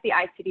institutions like the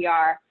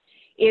ICDR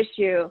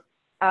issue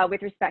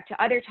with respect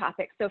to other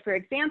topics. So for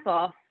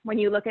example, when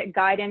you look at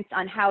guidance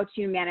on how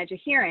to manage a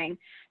hearing,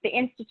 the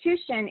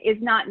institution is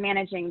not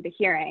managing the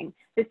hearing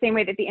the same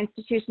way that the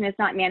institution is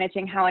not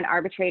managing how an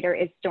arbitrator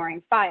is storing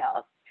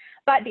files.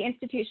 But the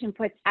institution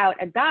puts out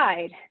a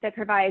guide that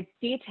provides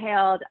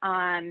detailed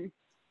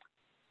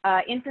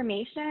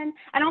information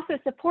and also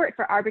support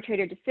for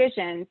arbitrator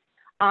decisions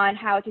on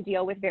how to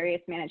deal with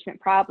various management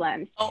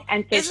problems.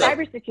 And so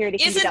cybersecurity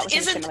can be dealt with in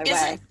a similar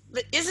way.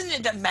 Isn't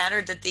it a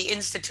matter that the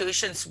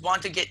institutions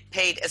want to get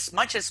paid as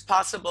much as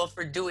possible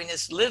for doing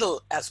as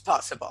little as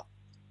possible?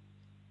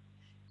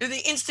 Do the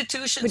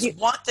institutions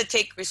want to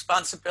take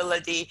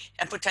responsibility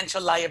and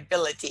potential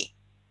liability?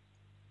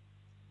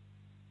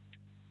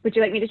 Would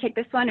you like me to take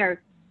this one,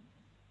 or?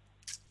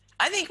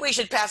 I think we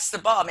should pass the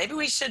ball. Maybe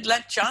we should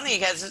let Johnny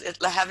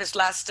have his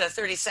last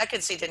 30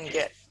 seconds he didn't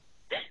get.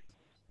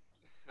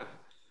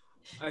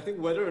 I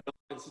think whether or not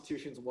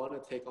institutions want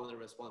to take on the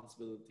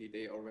responsibility,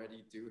 they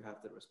already do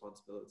have the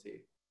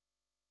responsibility.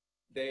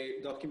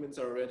 Documents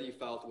are already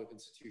filed with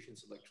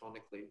institutions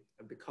electronically,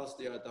 and because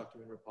they are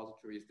document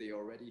repositories, they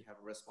already have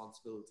a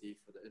responsibility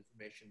for the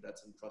information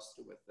that's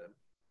entrusted with them.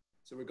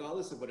 So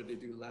regardless of whether they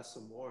do less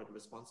or more, the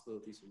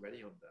responsibility is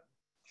already on them.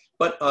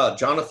 But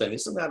Jonathan,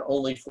 isn't that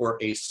only for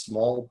a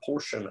small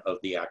portion of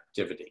the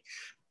activity?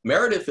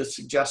 Meredith is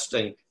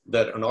suggesting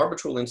that an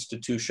arbitral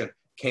institution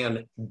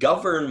can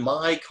govern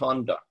my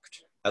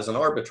conduct as an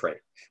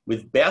arbitrator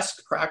with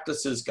best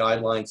practices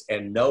guidelines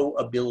and no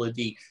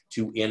ability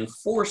to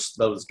enforce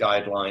those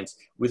guidelines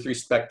with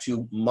respect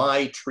to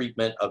my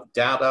treatment of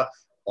data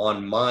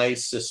on my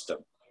system.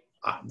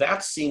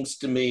 That seems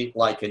to me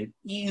like an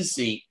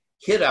easy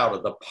hit out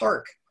of the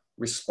park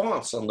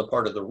response on the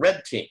part of the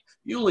red team.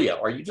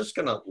 Yuliya, are you just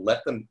going to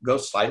let them go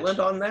silent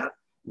on that?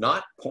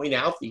 Not point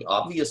out the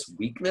obvious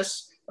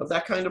weakness of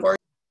that kind of argument?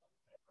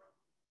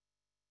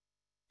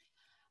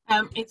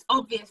 It's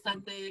obvious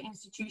that the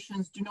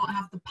institutions do not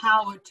have the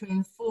power to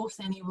enforce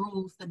any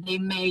rules that they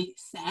may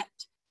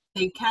set.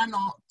 They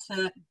cannot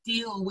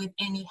deal with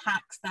any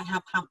hacks that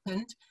have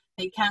happened.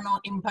 They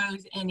cannot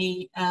impose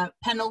any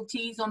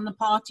penalties on the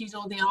parties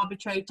or the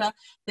arbitrator.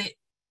 The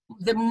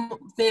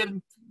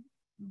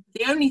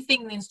only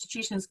thing the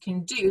institutions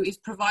can do is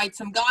provide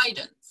some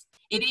guidance.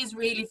 It is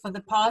really for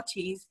the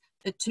parties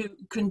to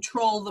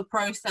control the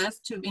process,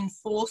 to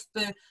enforce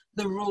the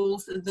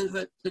rules,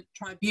 the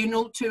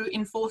tribunal to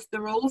enforce the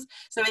rules.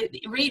 So it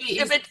really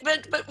is.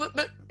 But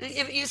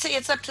you say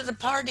it's up to the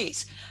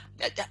parties.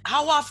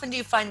 How often do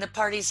you find the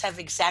parties have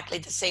exactly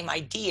the same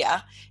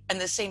idea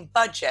and the same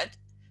budget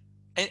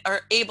and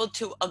are able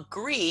to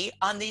agree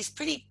on these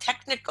pretty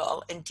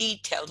technical and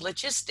detailed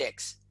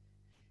logistics?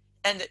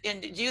 And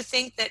do you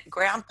think that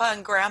grandpa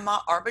and grandma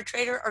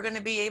arbitrator are going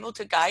to be able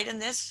to guide in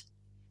this?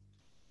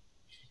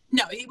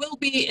 No, it will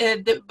be,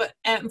 the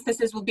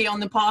emphasis will be on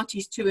the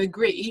parties to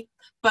agree.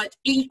 But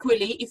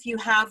equally, if you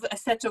have a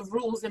set of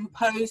rules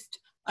imposed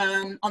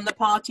on the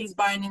parties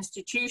by an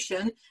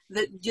institution,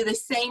 the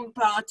same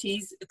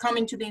parties come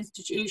into the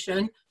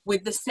institution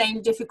with the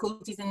same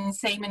difficulties and the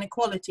same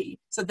inequality.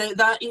 So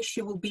that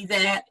issue will be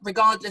there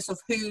regardless of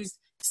who's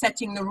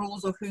setting the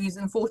rules or who's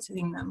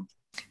enforcing them.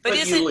 But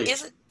isn't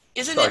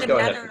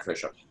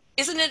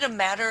it a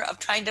matter of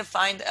trying to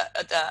find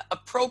the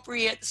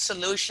appropriate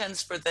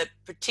solutions for the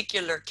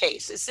particular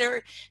case? Is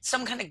there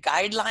some kind of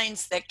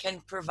guidelines that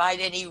can provide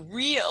any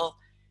real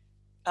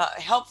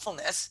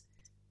helpfulness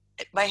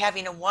by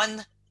having a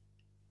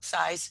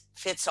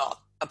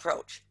one-size-fits-all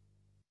approach?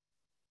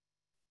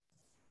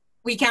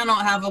 We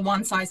cannot have a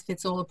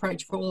one-size-fits-all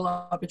approach for all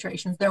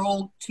arbitrations. They're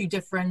all too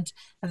different.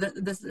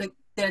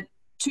 They're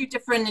too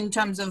different in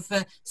terms of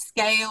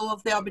scale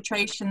of the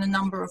arbitration, the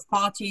number of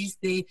parties,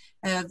 the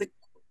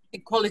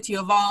quality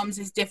of arms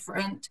is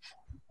different.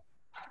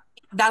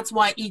 That's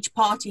why each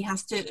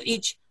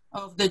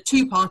of the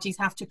two parties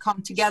have to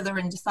come together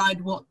and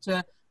decide what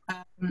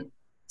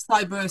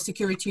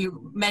cybersecurity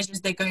measures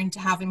they're going to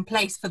have in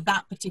place for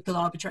that particular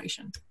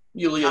arbitration.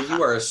 Yuliya,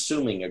 you are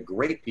assuming a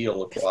great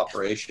deal of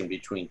cooperation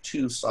between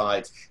two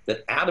sides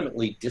that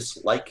adamantly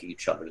dislike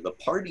each other. The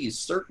parties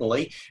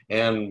certainly,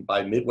 and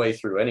by midway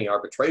through any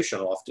arbitration,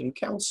 often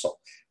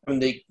counsel. I mean,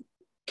 they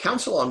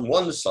counsel on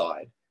one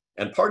side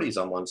and parties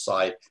on one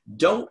side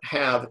don't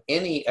have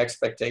any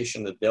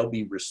expectation that they'll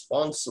be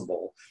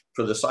responsible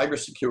for the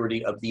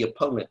cybersecurity of the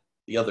opponent,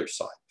 the other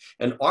side.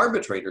 And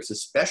arbitrators,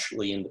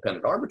 especially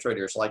independent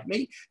arbitrators like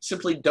me,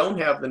 simply don't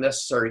have the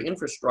necessary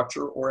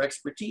infrastructure or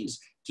expertise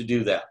to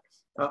do that.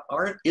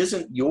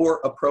 Isn't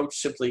your approach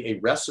simply a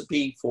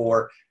recipe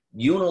for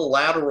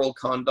unilateral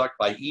conduct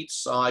by each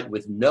side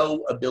with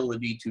no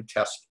ability to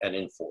test and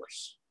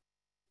enforce?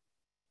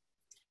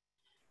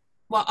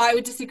 Well, I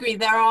would disagree.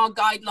 There are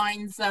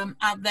guidelines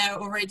out there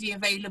already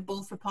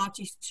available for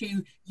parties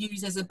to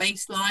use as a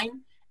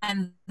baseline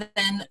and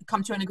then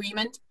come to an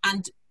agreement.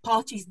 And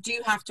parties do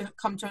have to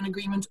come to an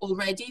agreement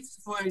already,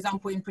 for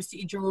example, in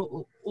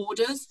procedural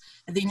orders,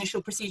 the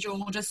initial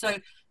procedural order. So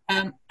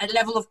a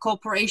level of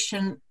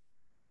cooperation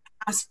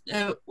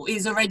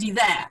is already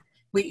there.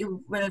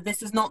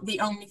 This is not the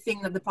only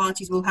thing that the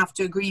parties will have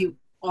to agree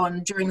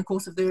on during the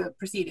course of the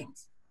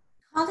proceedings.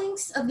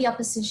 Colleagues of the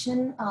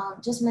opposition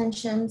just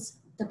mentioned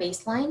the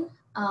baseline,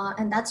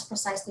 and that's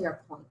precisely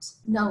our point.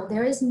 No,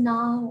 there is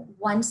no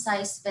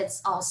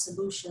one-size-fits-all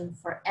solution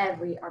for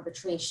every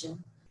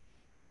arbitration,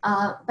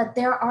 but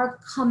there are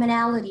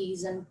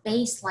commonalities and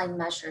baseline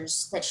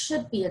measures that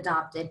should be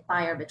adopted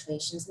by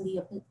arbitrations. And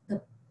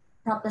the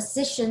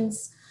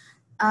proposition's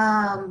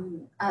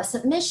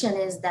submission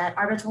is that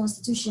arbitral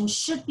institutions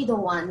should be the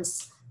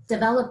ones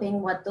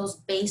developing what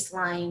those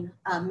baseline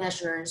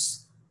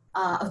measures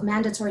of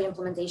mandatory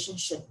implementation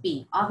should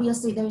be.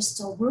 Obviously, there's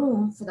still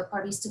room for the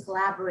parties to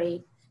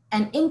collaborate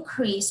and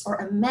increase or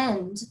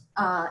amend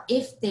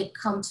if they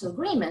come to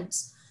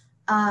agreements,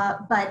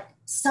 but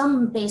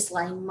some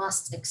baseline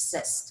must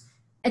exist.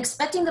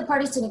 Expecting the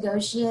parties to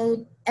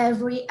negotiate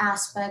every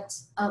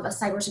aspect of a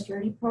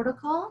cybersecurity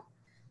protocol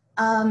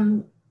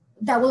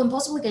that will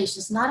impose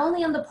obligations not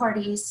only on the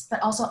parties,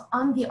 but also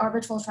on the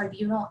arbitral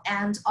tribunal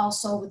and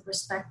also with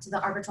respect to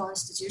the arbitral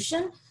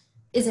institution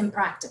is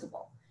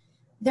impracticable.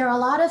 There are a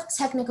lot of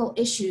technical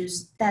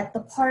issues that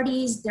the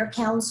parties, their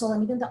counsel,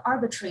 and even the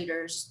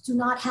arbitrators do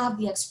not have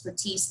the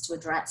expertise to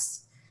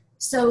address.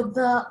 So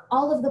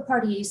all of the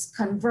parties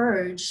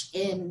converge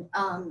in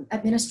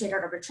administrative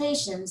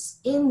arbitrations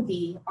in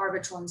the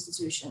arbitral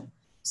institution.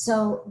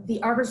 So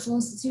the arbitral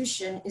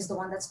institution is the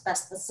one that's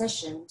best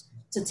positioned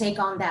to take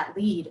on that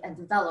lead and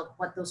develop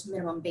what those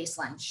minimum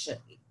baselines should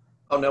be.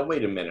 Oh, now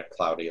wait a minute,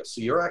 Claudia.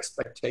 So your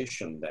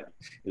expectation then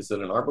is that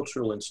an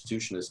arbitral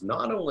institution is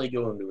not only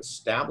going to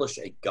establish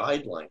a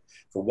guideline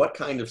for what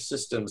kind of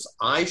systems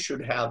I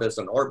should have as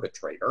an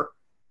arbitrator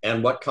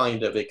and what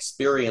kind of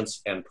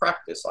experience and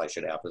practice I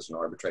should have as an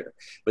arbitrator,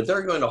 but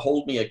they're going to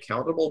hold me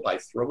accountable by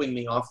throwing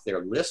me off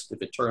their list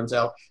if it turns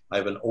out I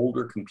have an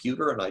older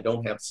computer and I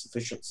don't have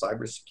sufficient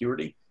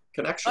cybersecurity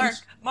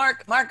connections?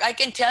 Mark, I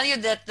can tell you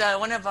that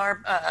one of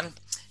our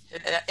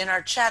in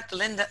our chat,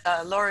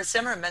 Laura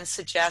Zimmerman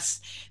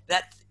suggests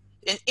that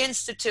an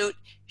institute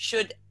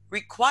should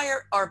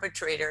require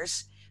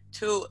arbitrators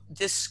to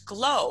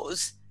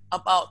disclose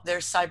about their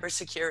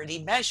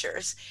cybersecurity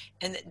measures,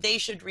 and that they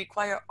should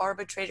require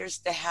arbitrators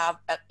to have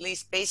at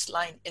least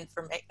baseline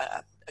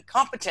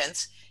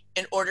competence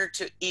in order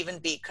to even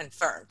be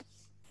confirmed.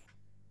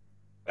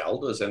 Well,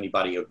 does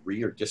anybody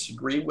agree or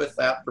disagree with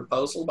that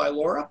proposal by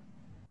Laura?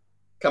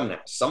 Come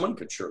now, someone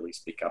could surely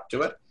speak up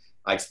to it.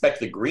 I expect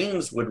the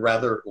Greens would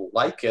rather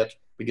like it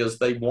because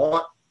they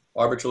want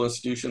arbitral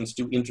institutions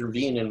to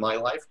intervene in my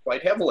life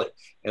quite heavily.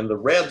 And the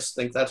Reds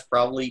think that's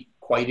probably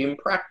quite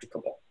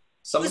impracticable.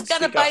 Who's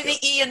got to buy the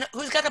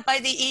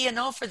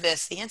E&O for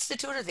this, the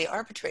institute or the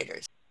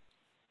arbitrators?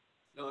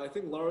 No, I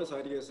think Laura's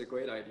idea is a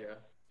great idea.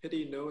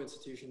 Pity no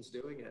institution's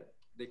doing it.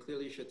 They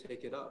clearly should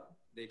take it up.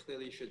 They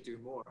clearly should do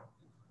more.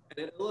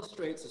 And it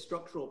illustrates a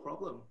structural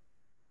problem.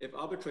 If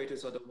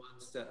arbitrators are the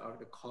ones that are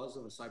the cause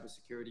of a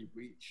cybersecurity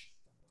breach,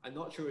 I'm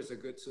not sure it's a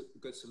good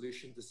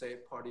solution to say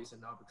parties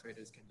and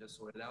arbitrators can just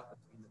sort it out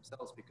between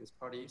themselves, because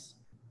parties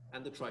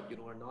and the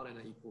tribunal are not in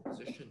an equal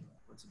position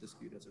once a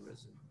dispute has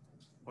arisen.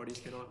 Parties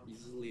cannot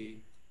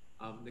easily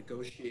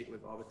negotiate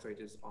with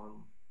arbitrators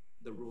on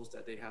the rules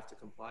that they have to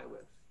comply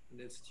with. And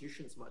the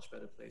institution's much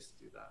better place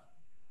to do that.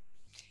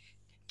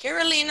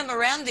 Carolina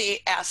Morandi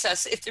asks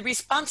us if the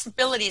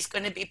responsibility is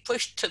going to be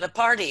pushed to the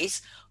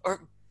parties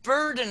or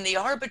burden the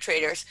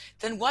arbitrators,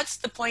 then what's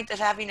the point of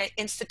having an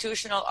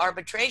institutional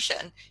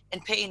arbitration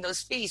and paying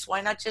those fees?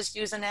 Why not just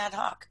use an ad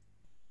hoc?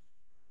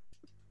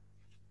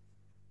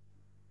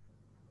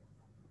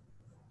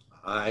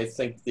 I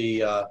think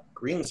the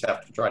Greens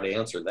have to try to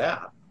answer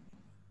that.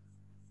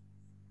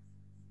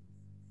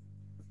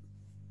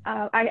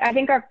 I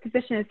think our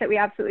position is that we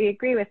absolutely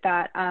agree with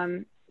that.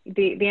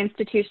 The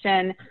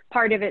institution,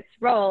 part of its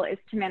role is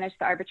to manage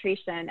the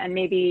arbitration, and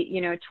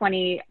maybe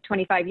 20,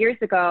 25 years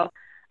ago,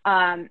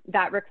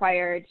 that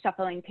required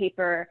shuffling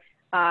paper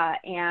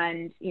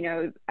and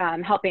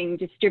helping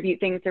distribute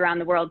things around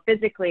the world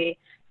physically.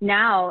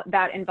 Now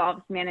that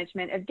involves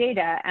management of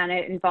data, and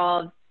it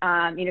involves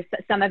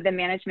some of the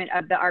management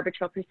of the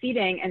arbitral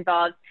proceeding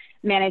involves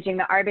managing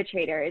the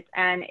arbitrators,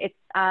 and it's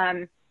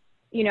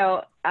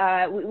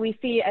we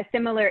see a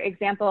similar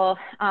example,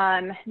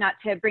 not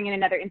to bring in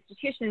another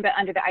institution, but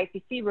under the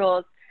ICC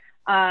rules,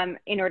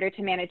 in order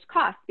to manage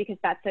costs, because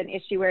that's an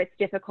issue where it's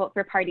difficult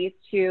for parties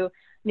to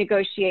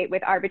negotiate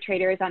with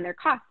arbitrators on their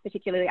costs,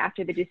 particularly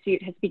after the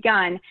dispute has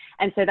begun.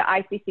 And so the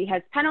ICC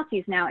has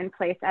penalties now in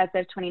place as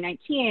of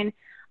 2019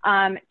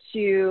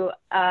 to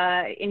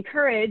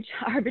encourage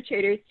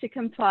arbitrators to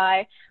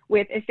comply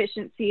with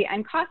efficiency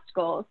and cost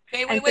goals.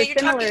 Wait,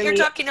 you're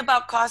talking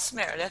about costs,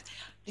 Meredith.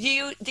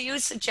 Do you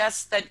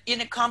suggest that in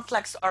a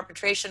complex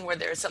arbitration where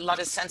there's a lot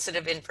of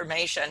sensitive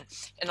information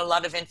and a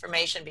lot of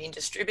information being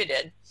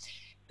distributed,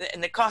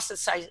 and the cost of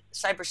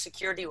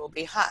cybersecurity will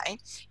be high.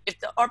 If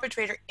the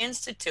Arbitrator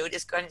Institute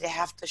is going to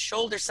have to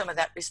shoulder some of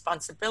that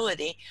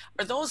responsibility,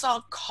 are those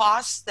all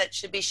costs that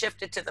should be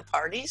shifted to the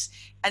parties?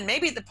 And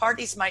maybe the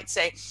parties might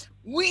say,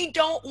 we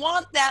don't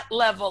want that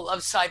level of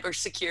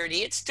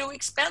cybersecurity, it's too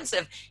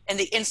expensive. And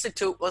the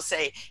Institute will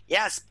say,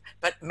 yes,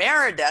 but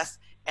Meredith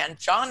and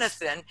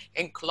Jonathan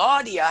and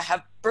Claudia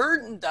have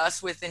burdened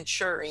us with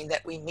ensuring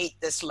that we meet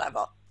this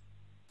level.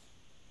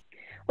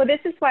 Well, this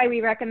is why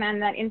we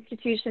recommend that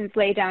institutions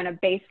lay down a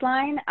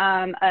baseline,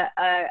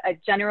 a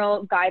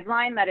general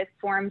guideline that is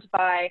formed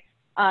by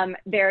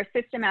their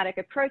systematic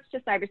approach to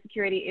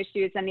cybersecurity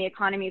issues and the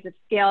economies of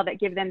scale that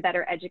give them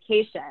better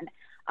education.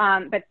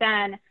 But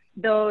then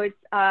those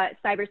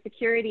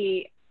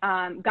cybersecurity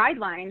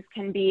guidelines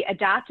can be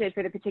adapted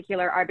for the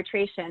particular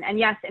arbitration. And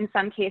yes, in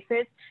some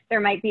cases,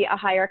 there might be a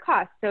higher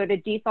cost. So the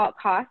default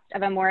cost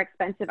of a more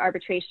expensive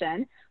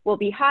arbitration will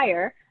be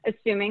higher,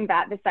 assuming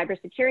that the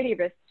cybersecurity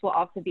risks will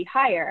also be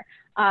higher.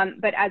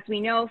 But as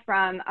we know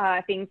from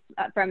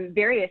from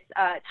various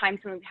times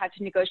when we've had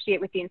to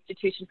negotiate with the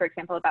institution, for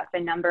example, about the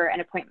number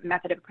and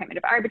method of appointment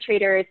of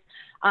arbitrators,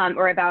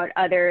 or about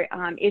other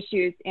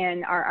issues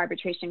in our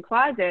arbitration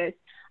clauses,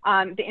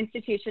 the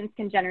institutions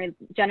can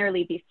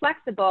generally be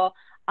flexible,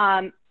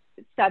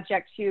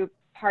 subject to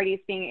parties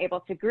being able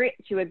to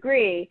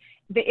agree.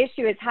 The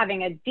issue is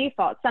having a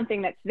default,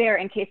 something that's there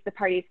in case the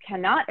parties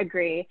cannot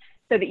agree,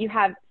 so that you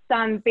have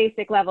some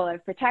basic level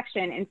of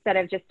protection instead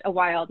of just a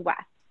Wild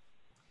West.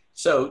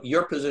 So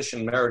your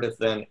position, Meredith,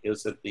 then,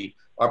 is that the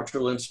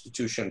arbitral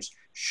institutions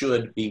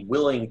should be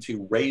willing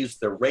to raise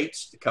their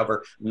rates to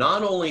cover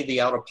not only the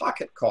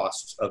out-of-pocket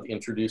costs of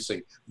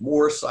introducing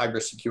more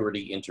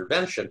cybersecurity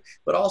intervention,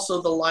 but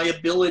also the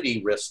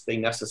liability risk they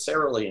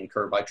necessarily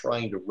incur by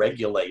trying to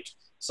regulate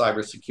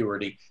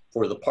cybersecurity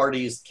for the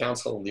parties,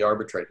 counsel, and the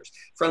arbitrators.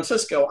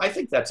 Francisco, I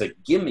think that's a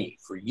gimme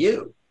for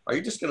you. Are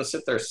you just going to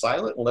sit there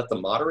silent and let the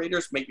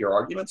moderators make your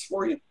arguments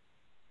for you?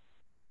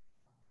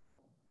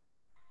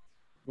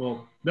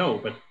 Well, no,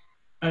 but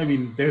I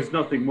mean, there's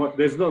nothing more,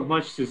 there's not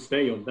much to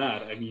say on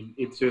that. I mean,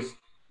 it's just,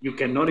 you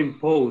cannot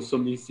impose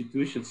on the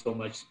institutions so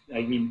much.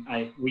 I mean,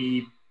 I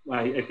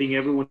think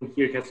everyone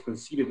here has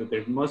conceded that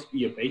there must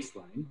be a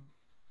baseline,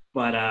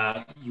 but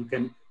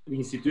the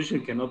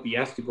institution cannot be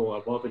asked to go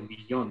above and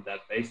beyond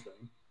that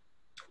baseline.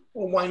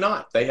 Well, why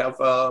not? They have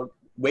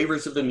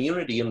waivers of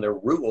immunity in their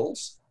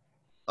rules.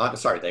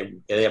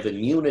 They have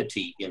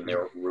immunity in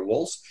their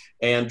rules,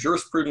 and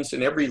jurisprudence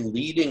in every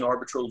leading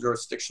arbitral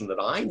jurisdiction that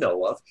I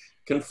know of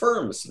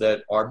confirms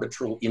that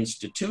arbitral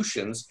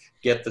institutions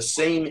get the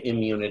same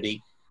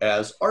immunity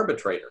as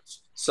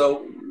arbitrators.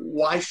 So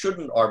why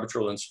shouldn't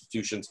arbitral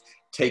institutions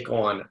take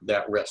on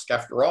that risk?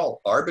 After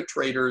all,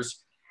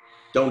 arbitrators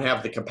don't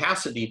have the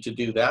capacity to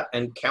do that,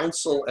 and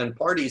counsel and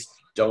parties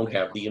don't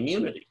have the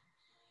immunity.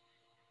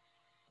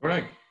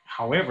 Correct.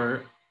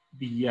 However,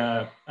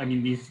 there's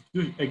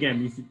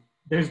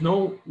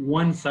no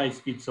one size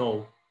fits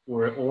all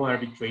for all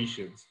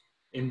arbitrations.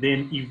 And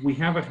then if we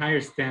have a higher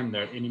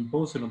standard and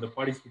impose it on the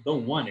parties who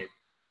don't want it,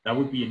 that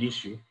would be an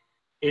issue.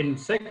 And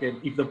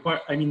second, if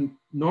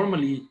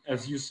normally,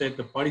 as you said,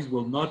 the parties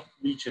will not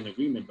reach an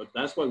agreement, but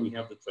that's why we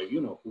have the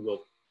tribunal, who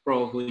will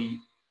probably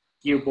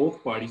hear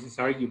both parties'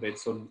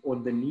 arguments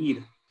on the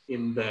need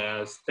in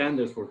the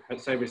standards for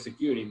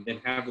cybersecurity, and then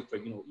have the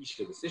tribunal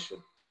issue a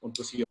decision on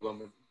procedure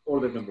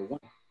order number 1.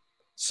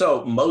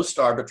 So most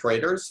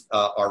arbitrators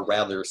are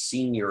rather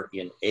senior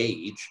in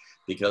age,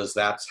 because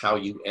that's how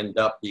you end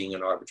up being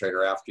an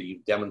arbitrator after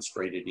you've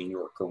demonstrated in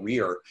your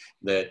career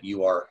that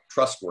you are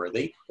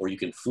trustworthy, or you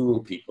can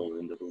fool people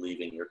into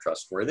believing you're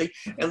trustworthy.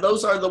 And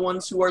those are the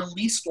ones who are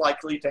least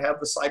likely to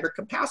have the cyber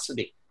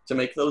capacity to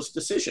make those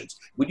decisions.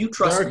 Would you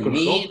trust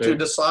me to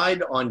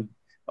decide on,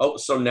 oh,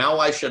 so now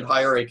I should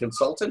hire a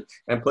consultant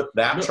and put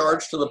that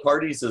charge to the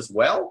parties as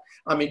well?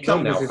 I mean,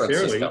 come now,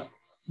 Francisco.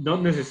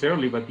 Not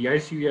necessarily, but the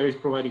ICDR is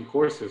providing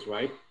courses,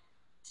 right?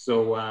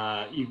 So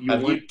if you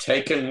have you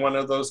taken one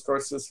of those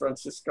courses,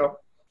 Francisco?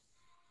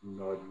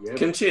 Not yet.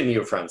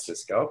 Continue,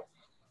 Francisco.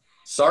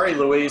 Sorry,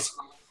 Louise.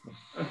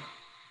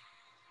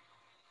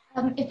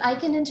 If I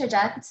can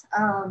interject.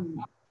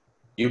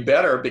 You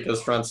better,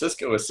 because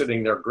Francisco is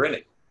sitting there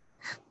grinning.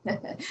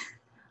 The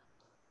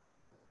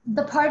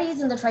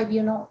parties in the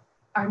tribunal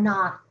are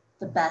not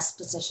the best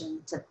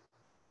position to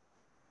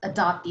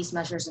adopt these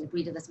measures and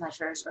agree to these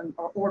measures,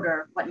 or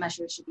order what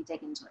measures should be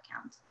taken into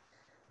account.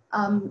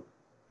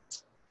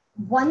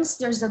 Once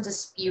there's a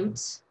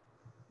dispute,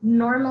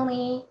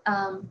 normally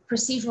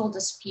procedural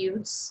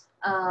disputes,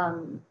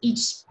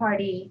 each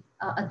party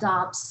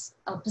adopts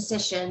a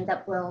position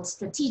that will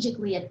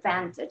strategically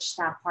advantage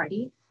that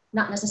party,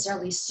 not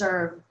necessarily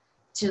serve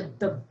to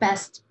the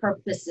best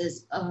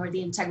purposes or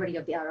the integrity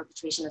of the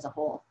arbitration as a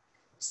whole.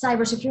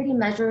 Cybersecurity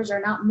measures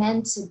are not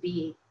meant to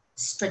be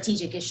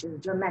strategic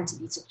issues, they're meant to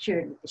be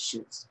security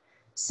issues.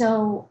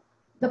 So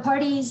the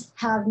parties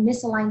have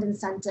misaligned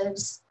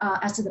incentives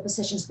as to the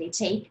positions they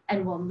take,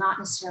 and will not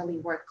necessarily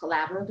work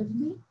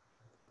collaboratively.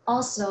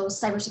 Also,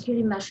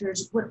 cybersecurity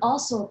measures would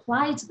also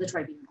apply to the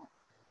tribunal.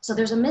 So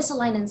there's a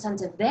misaligned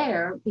incentive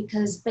there,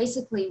 because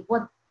basically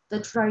what the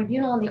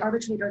tribunal and the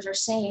arbitrators are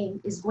saying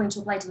is going to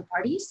apply to the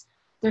parties,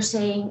 they're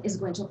saying is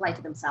going to apply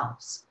to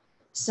themselves.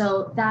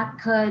 So that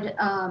could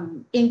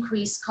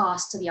increase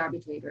costs to the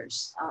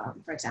arbitrators,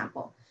 for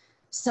example.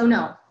 So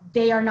no,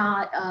 they are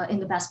not in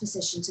the best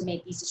position to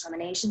make these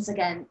determinations.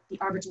 Again, the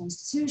arbitral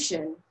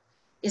institution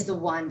is the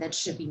one that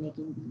should be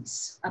making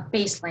these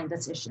baseline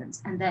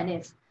decisions. And then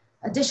if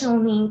additional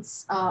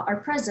needs are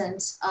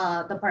present,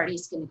 the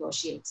parties can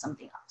negotiate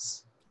something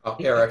else.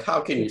 Eric,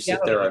 how can you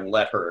sit there and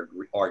let her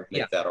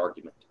make that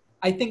argument?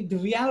 I think the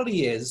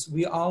reality is,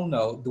 we all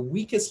know the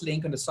weakest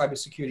link on the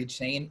cybersecurity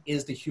chain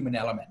is the human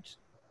element.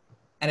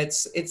 And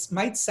it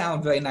might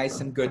sound very nice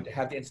and good to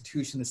have the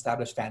institution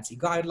establish fancy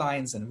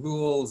guidelines and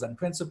rules and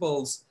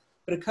principles,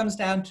 but it comes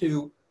down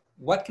to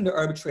what can the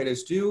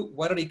arbitrators do?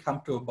 What are they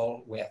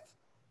comfortable with?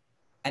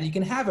 And you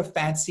can have a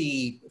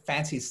fancy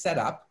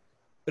setup,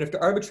 but if the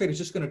arbitrator is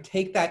just going to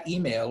take that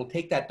email,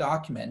 take that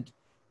document,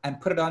 and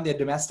put it on their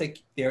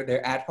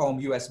their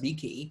at-home USB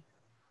key,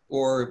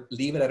 or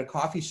leave it at a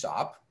coffee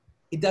shop,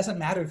 it doesn't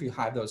matter if you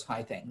have those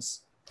high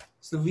things.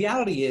 So the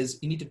reality is,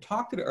 you need to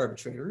talk to the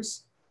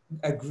arbitrators,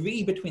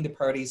 agree between the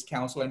parties,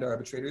 counsel and the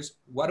arbitrators,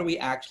 what are we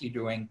actually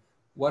doing?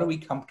 What are we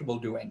comfortable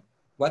doing?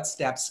 What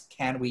steps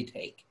can we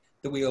take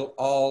that we'll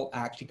all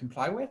actually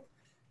comply with?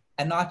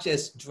 And not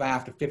just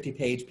draft a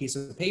 50-page piece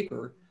of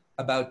paper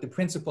about the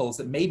principles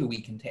that maybe we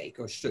can take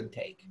or should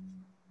take.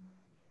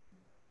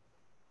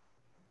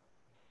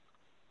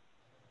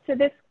 So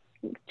this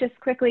just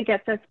quickly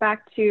gets us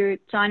back to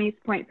Johnny's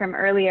point from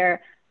earlier,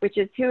 which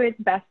is who is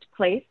best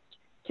placed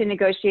to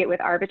negotiate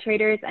with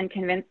arbitrators and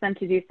convince them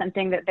to do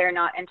something that they're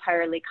not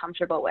entirely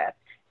comfortable with.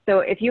 So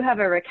if you have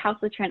a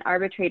recalcitrant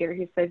arbitrator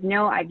who says,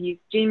 no, I've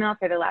used Gmail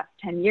for the last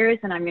 10 years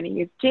and I'm going to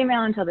use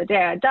Gmail until the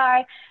day I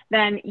die,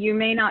 then you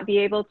may not be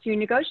able to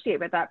negotiate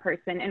with that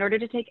person in order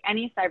to take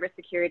any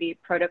cybersecurity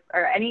product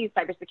or any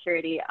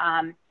cybersecurity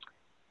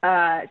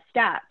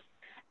steps.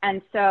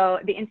 And so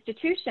the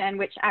institution,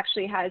 which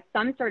actually has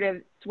some sort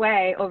of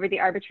sway over the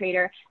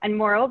arbitrator and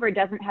moreover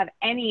doesn't have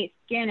any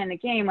skin in the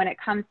game when it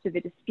comes to the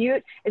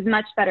dispute, is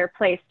much better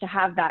placed to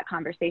have that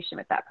conversation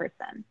with that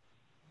person.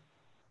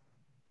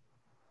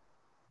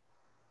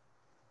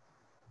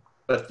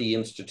 But the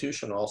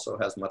institution also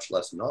has much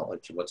less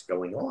knowledge of what's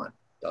going on,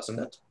 doesn't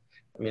it?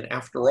 I mean,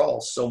 after all,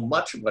 so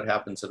much of what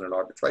happens in an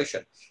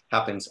arbitration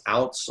happens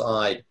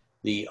outside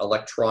the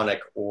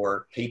electronic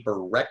or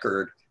paper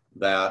record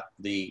that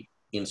the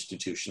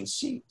institution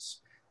sees.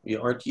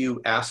 Aren't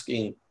you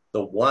asking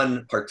the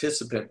one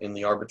participant in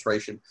the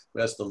arbitration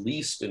who has the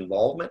least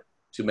involvement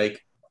to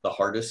make the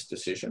hardest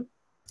decision?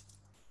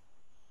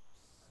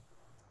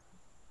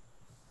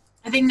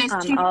 I think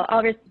there's two. Go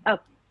ahead.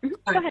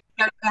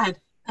 Go ahead.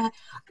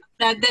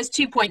 There's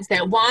 2 points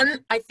there.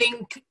 One, I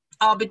think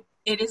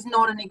it is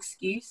not an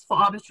excuse for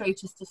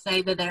arbitrators to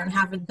say that they don't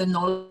have the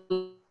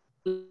knowledge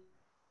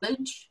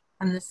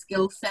and the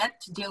skill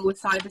set to deal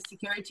with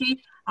cybersecurity.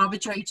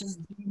 Arbitrators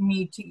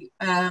need to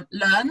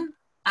learn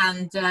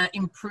and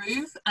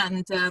improve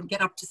and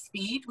get up to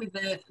speed with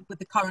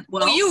the current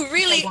world. Well, you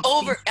really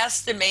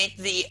overestimate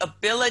the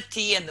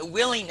ability and the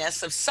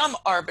willingness of some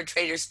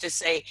arbitrators to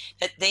say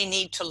that they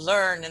need to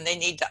learn and they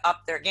need to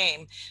up their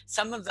game.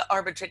 Some of the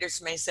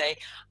arbitrators may say,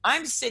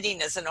 I'm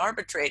sitting as an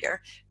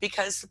arbitrator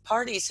because the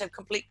parties have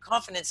complete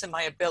confidence in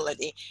my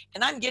ability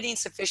and I'm getting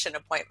sufficient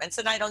appointments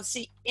and I don't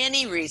see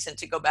any reason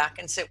to go back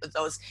and sit with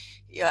those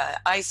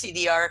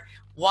ICDR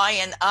Y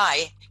and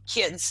I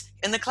kids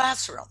in the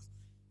classroom.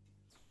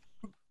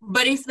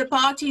 But if the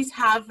parties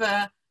have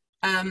a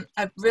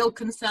real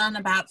concern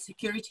about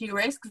security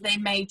risks, they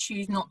may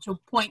choose not to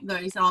appoint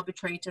those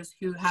arbitrators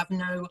who have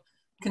no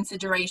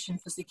consideration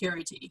for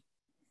security.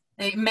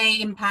 It may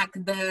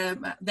impact their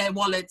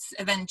wallets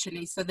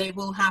eventually, so they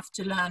will have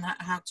to learn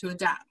how to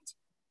adapt.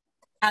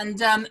 And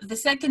the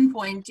second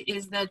point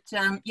is that,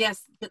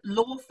 yes, the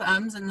law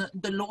firms and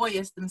the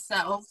lawyers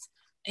themselves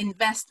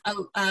invest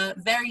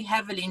very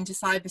heavily into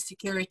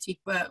cybersecurity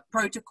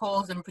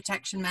protocols and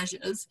protection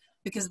measures,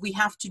 because we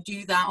have to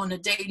do that on a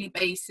daily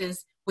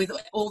basis with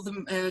all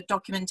the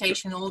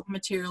documentation, all the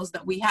materials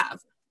that we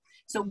have.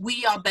 So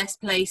we are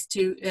best placed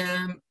to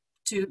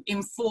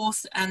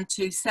enforce and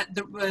to set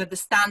the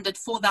standard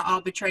for that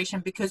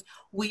arbitration, because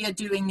we are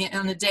doing it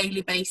on a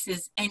daily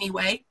basis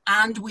anyway,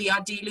 and we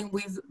are dealing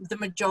with the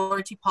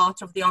majority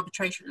part of the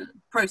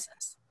arbitration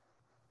process.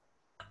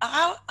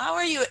 How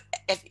are you,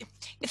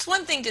 it's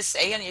one thing to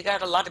say, and you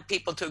got a lot of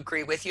people to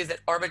agree with you, that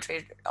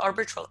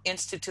arbitral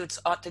institutes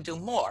ought to do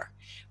more,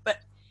 but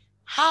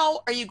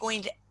how are you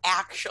going to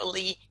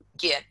actually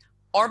get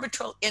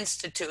arbitral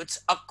institutes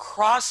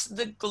across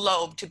the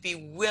globe to be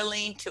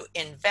willing to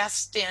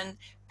invest in,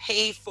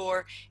 pay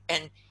for,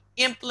 and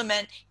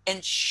implement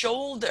and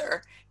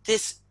shoulder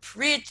this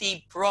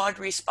pretty broad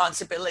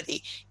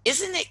responsibility?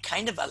 Isn't it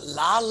kind of a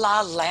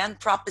la-la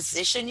land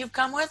proposition you've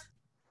come with?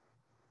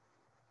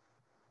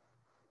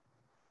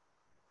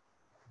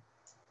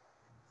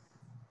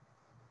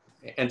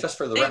 And just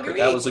for the record,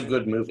 that was a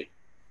good movie.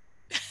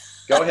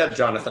 Go ahead,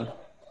 Jonathan.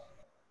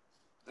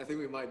 I think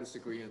we might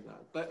disagree on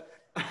that. But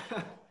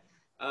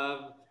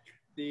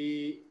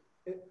the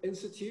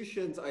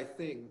institutions, I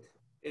think,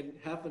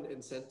 have an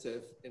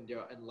incentive in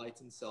their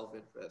enlightened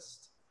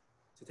self-interest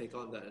to take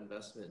on that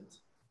investment.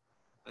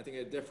 I think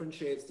it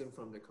differentiates them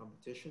from the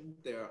competition.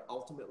 They're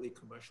ultimately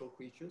commercial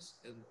creatures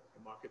in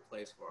the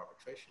marketplace for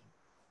arbitration.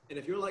 And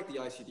if you're like the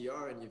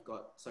ICDR and you've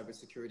got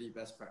cybersecurity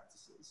best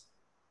practices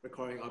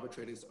requiring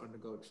arbitrators to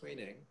undergo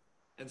training,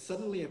 and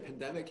suddenly a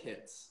pandemic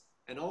hits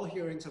and all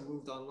hearings are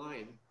moved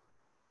online,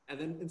 and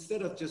then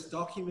instead of just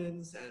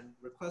documents and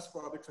requests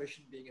for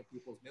arbitration being in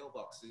people's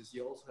mailboxes,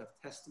 you also have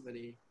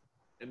testimony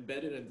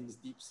embedded in these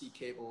deep sea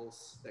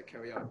cables that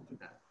carry out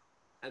internet.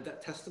 And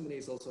that testimony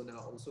is also now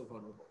also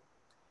vulnerable.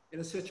 In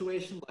a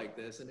situation like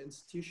this, an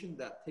institution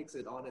that takes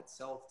it on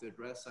itself to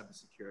address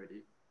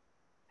cybersecurity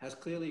has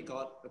clearly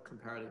got a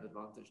comparative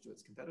advantage to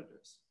its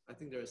competitors. I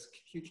think there's a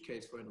huge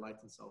case for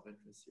enlightened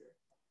self-interest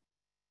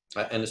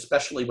here. And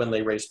especially when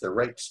they raise their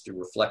rates to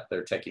reflect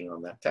their taking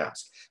on that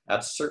task.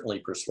 That's certainly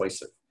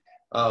persuasive.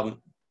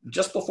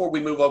 Just before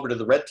we move over to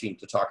the red team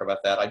to talk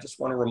about that, I just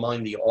want to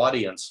remind the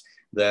audience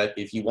that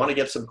if you want to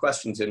get some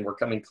questions in, we're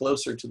coming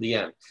closer to the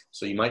end.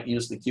 So you might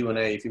use the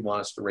Q&A if you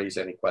want us to raise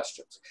any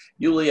questions.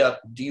 Yuliya,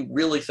 do you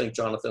really think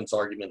Jonathan's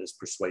argument is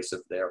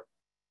persuasive there?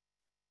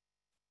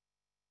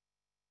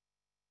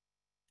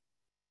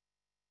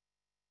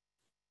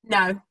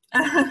 No.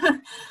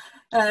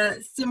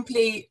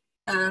 Simply,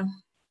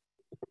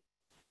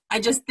 I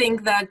just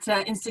think that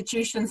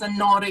institutions are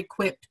not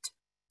equipped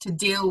to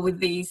deal with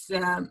these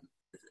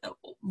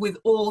with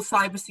all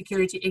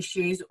cybersecurity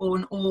issues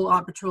on all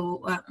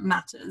arbitral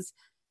matters.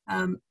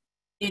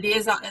 It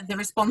is the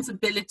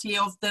responsibility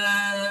of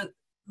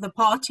the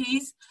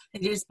parties,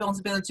 it is the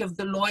responsibility of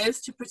the lawyers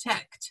to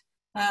protect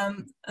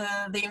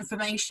the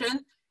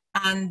information,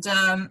 and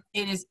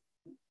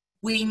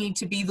we need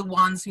to be the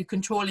ones who are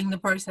controlling the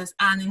process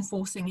and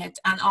enforcing it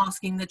and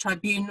asking the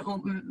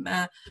tribunal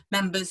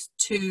members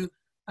to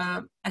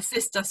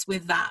assist us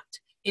with that.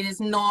 It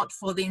is not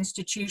for the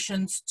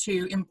institutions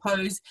to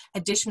impose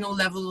additional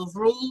level of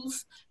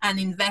rules and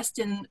invest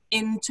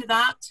into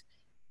that.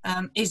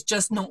 It's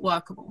just not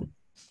workable.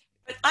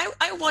 But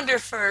I wonder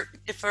for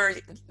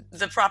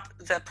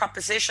the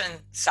proposition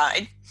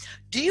side,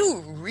 do you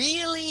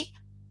really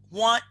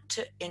want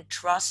to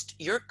entrust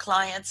your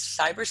client's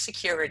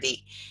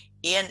cybersecurity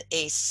in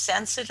a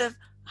sensitive,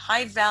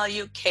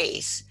 high-value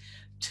case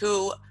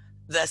to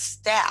the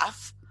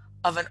staff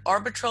of an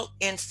arbitral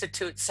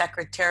institute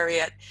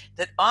secretariat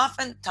that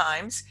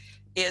oftentimes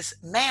is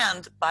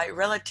manned by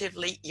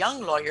relatively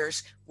young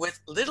lawyers with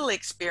little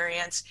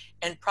experience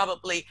and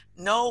probably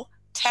no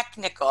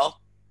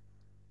technical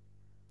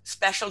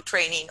special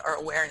training or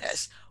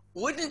awareness?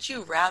 Wouldn't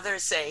you rather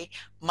say,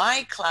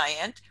 my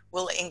client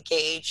will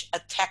engage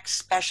a tech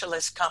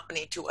specialist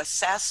company to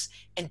assess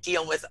and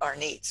deal with our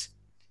needs?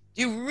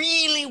 Do you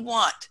really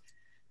want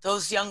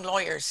those young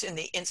lawyers in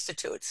the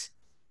institutes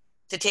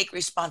to take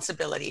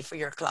responsibility for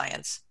your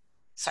client's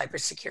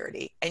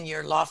cybersecurity and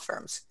your law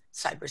firm's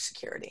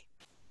cybersecurity?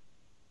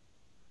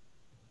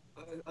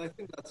 I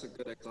think that's a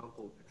good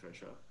example,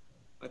 Patricia.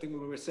 I think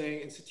when we're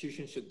saying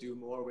institutions should do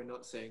more, we're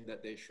not saying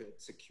that they should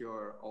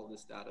secure all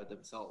this data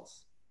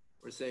themselves.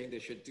 We're saying they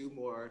should do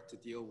more to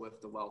deal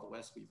with the Wild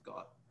West we've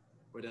got,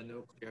 where there's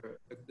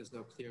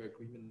no clear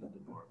agreement on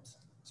the norms.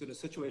 So in a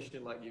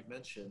situation like you've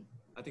mentioned,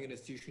 I think an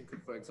institution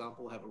could, for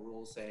example, have a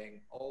rule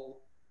saying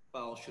all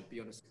files should be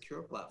on a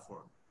secure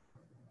platform.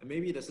 And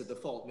maybe there's a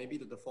default, maybe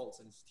the default's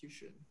an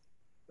institution,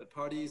 but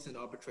parties and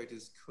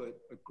arbitrators could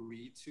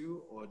agree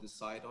to or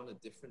decide on a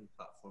different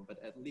platform,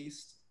 but at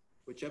least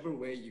whichever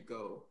way you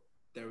go,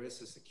 there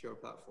is a secure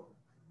platform.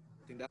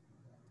 I think that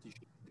you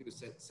should do to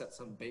set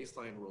some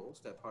baseline rules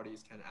that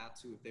parties can add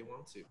to if they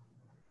want to.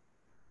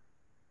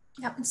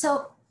 Yeah,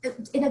 so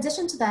in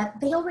addition to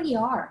that, they already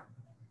are.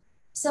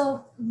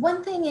 So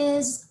one thing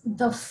is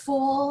the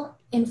full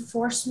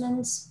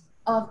enforcement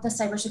of the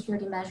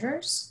cybersecurity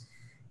measures.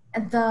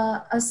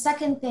 A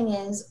second thing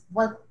is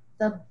what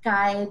the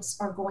guides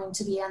are going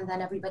to be, and then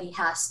everybody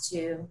has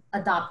to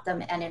adopt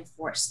them and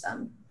enforce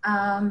them.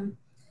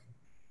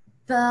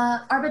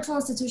 The arbitral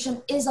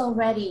institution is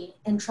already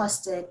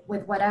entrusted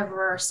with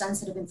whatever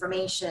sensitive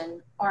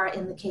information are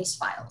in the case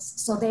files.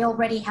 So they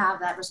already have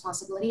that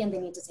responsibility and they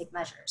need to take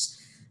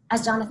measures.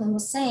 As Jonathan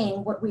was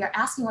saying, what we are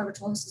asking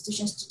arbitral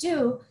institutions to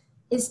do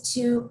is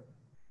to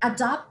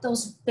adopt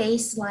those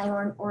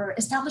baseline or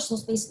establish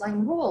those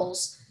baseline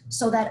rules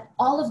so that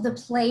all of the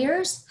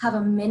players have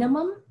a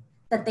minimum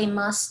that they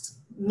must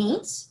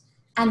meet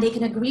and they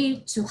can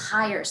agree to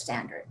higher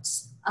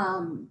standards.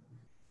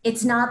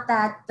 It's not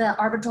that the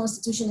arbitral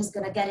institution is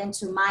going to get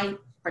into my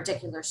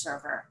particular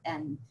server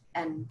and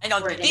I know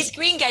these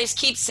green guys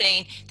keep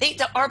saying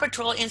the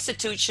arbitral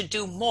institute should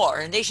do more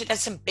and they should have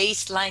some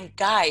baseline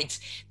guides.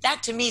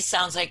 That to me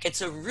sounds like it's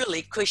a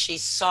really cushy,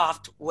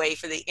 soft way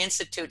for the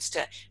institutes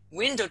to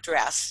window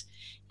dress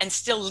and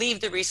still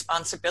leave the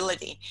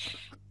responsibility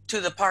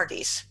to the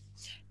parties.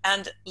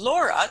 And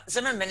Laura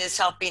Zimmerman is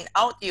helping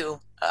out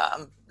you,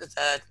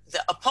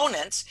 the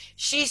opponents,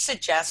 she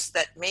suggests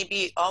that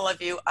maybe all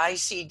of you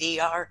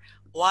ICDR,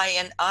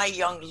 Y&I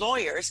young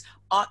lawyers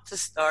ought to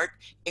start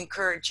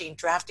encouraging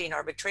drafting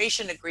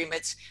arbitration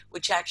agreements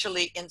which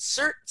actually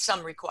insert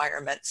some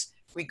requirements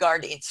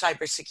regarding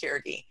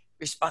cybersecurity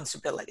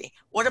responsibility.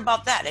 What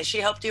about that? Has she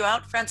helped you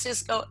out,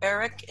 Francisco,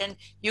 Eric, and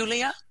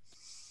Yuliya?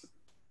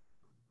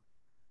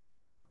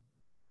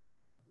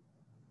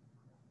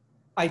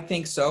 I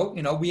think so.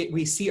 You know,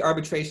 we see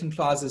arbitration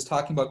clauses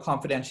talking about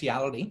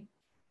confidentiality.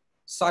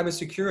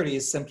 Cybersecurity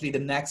is simply the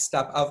next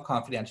step of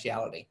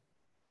confidentiality.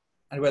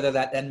 And whether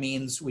that then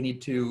means we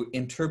need to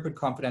interpret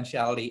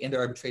confidentiality in the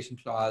arbitration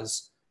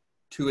clause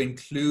to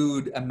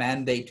include a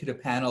mandate to the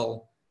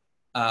panel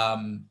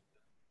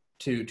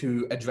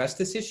to address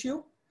this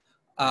issue,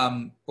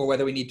 or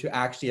whether we need to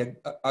actually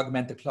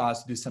augment the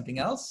clause to do something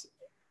else,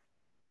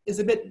 is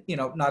a bit, you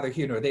know, neither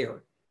here nor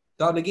there.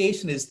 The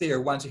obligation is there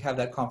once you have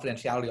that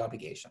confidentiality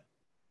obligation.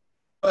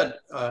 But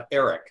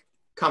Eric,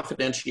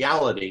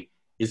 confidentiality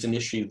is an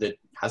issue that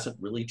hasn't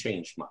really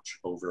changed much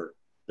over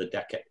the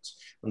decades.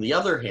 On the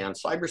other hand,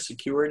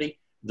 cybersecurity,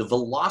 the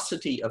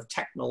velocity of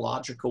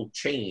technological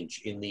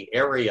change in the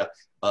area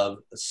of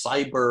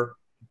cyber,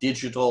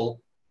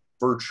 digital,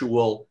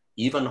 virtual,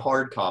 even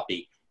hard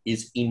copy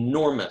is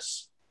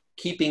enormous.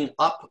 Keeping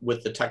up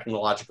with the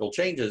technological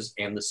changes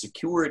and the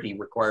security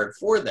required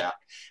for that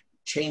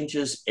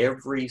changes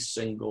every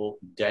single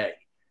day.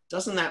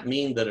 Doesn't that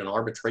mean that an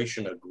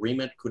arbitration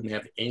agreement couldn't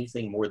have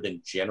anything more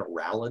than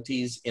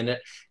generalities in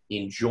it,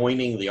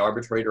 enjoining the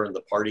arbitrator and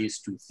the parties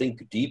to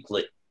think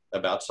deeply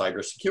about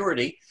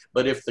cybersecurity?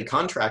 But if the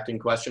contract in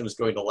question is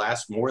going to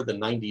last more than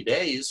 90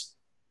 days,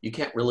 you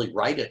can't really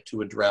write it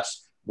to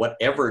address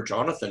whatever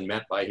Jonathan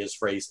meant by his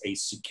phrase, a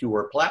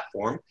secure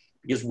platform,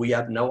 because we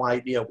have no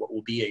idea what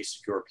will be a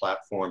secure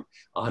platform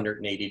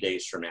 180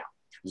 days from now.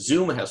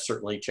 Zoom has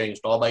certainly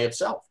changed all by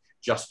itself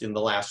just in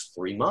the last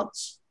 3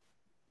 months.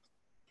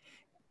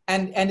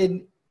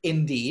 And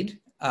indeed,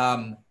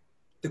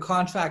 the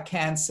contract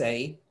can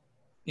say,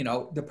 you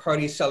know, the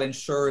parties shall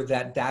ensure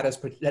that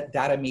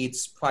data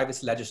meets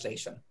privacy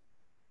legislation,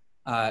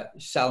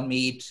 shall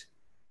meet,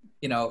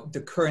 you know,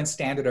 the current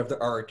standard of the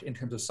art in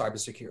terms of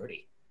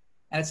cybersecurity.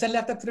 And it's then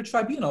left up to the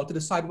tribunal to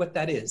decide what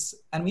that is.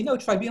 And we know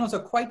tribunals are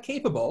quite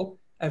capable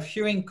of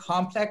hearing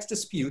complex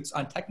disputes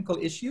on technical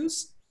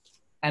issues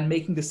and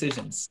making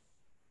decisions.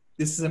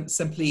 This is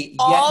simply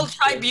all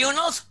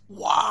tribunals?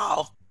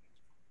 Wow.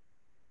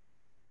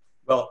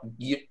 Well,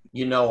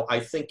 you know, I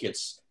think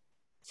it's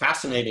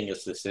fascinating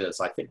as this is.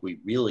 I think we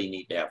really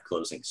need to have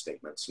closing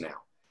statements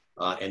now.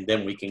 And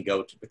then we can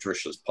go to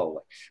Patricia's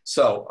polling.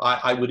 So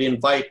I would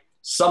invite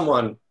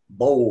someone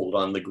bold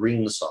on the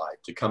green side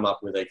to come up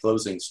with a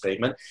closing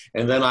statement.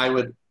 And then I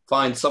would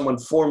find someone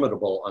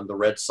formidable on the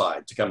red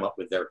side to come up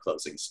with their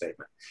closing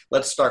statement.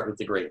 Let's start with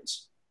the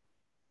Greens.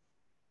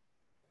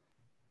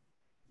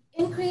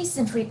 Increase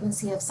in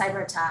frequency of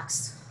cyber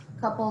attacks,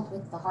 coupled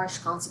with the harsh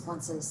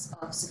consequences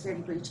of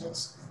security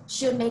breaches,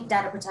 should make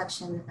data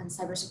protection and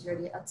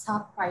cybersecurity a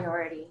top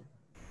priority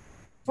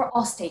for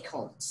all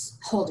stakeholders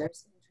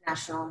in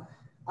international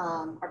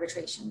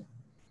arbitration.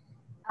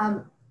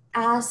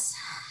 As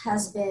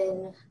has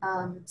been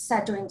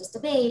said during this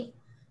debate,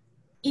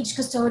 each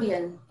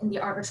custodian in the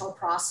arbitral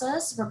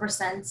process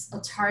represents a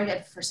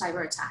target for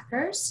cyber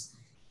attackers,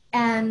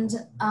 and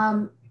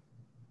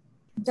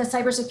the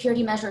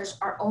cybersecurity measures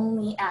are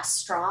only as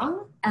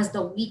strong as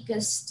the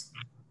weakest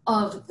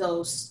of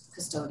those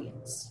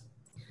custodians.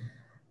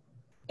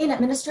 In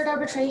administered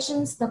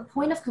arbitrations, the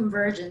point of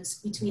convergence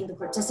between the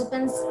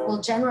participants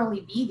will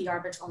generally be the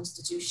arbitral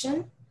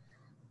institution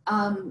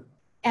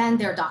and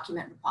their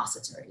document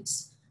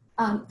repositories.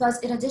 Thus,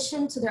 in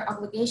addition to their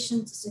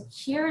obligation to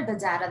secure the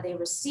data they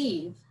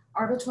receive,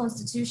 arbitral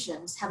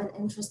institutions have an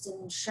interest in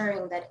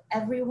ensuring that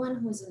everyone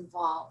who is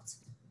involved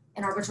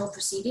in arbitral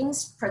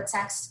proceedings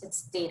protects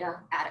its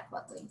data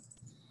adequately.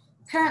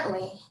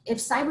 Currently, if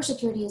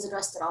cybersecurity is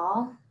addressed at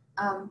all,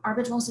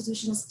 arbitral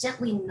institutions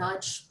gently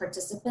nudge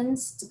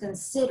participants to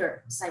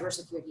consider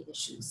cybersecurity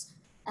issues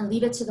and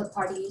leave it to the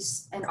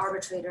parties and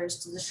arbitrators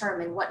to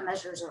determine what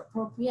measures are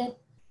appropriate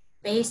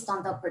based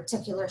on the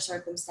particular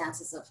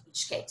circumstances of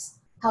each case.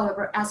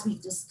 However, as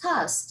we've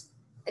discussed,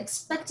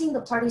 expecting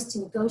the parties to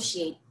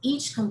negotiate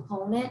each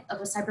component of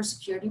a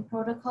cybersecurity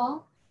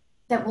protocol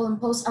that will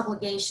impose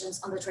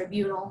obligations on the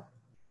tribunal,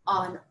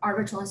 on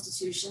arbitral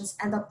institutions,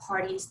 and the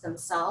parties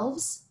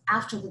themselves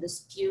after the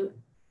dispute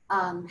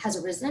has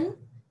arisen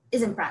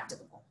is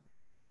impracticable.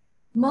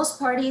 Most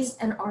parties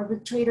and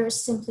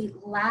arbitrators simply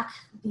lack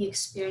the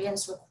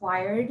experience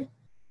required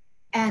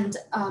and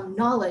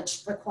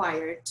knowledge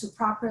required to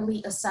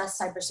properly assess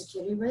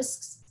cybersecurity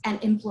risks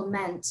and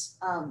implement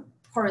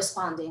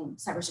corresponding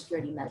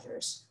cybersecurity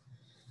measures.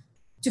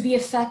 To be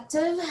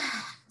effective,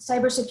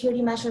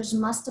 cybersecurity measures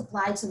must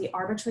apply to the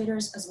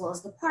arbitrators as well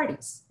as the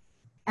parties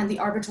and the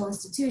arbitral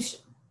institution.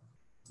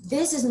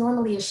 This is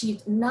normally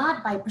achieved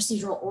not by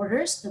procedural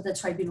orders that the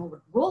tribunal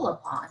would rule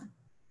upon,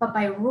 but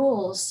by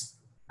rules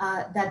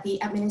that the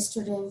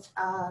administrative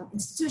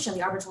institution,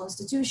 the arbitral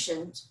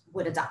institution,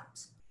 would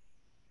adopt.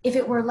 If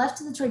it were left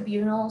to the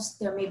tribunals,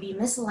 there may be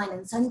misaligned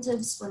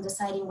incentives when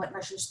deciding what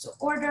measures to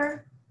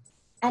order.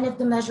 And if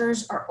the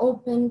measures are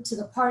open to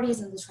the parties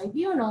and the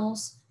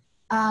tribunals,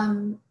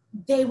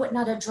 they would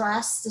not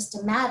address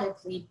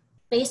systematically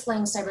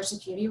baseline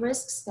cybersecurity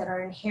risks that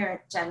are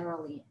inherent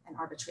generally in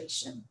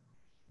arbitration.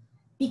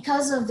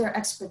 Because of their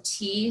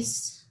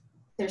expertise,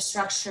 their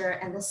structure,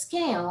 and the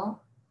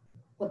scale,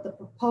 what the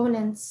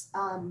proponents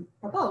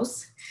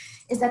propose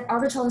is that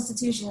arbitral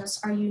institutions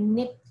are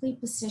uniquely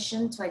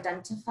positioned to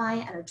identify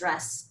and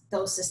address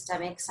those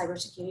systemic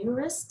cybersecurity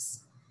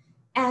risks,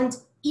 and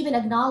even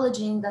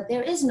acknowledging that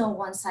there is no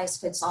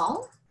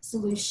one-size-fits-all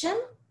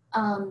solution.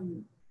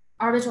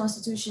 Arbitral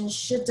institutions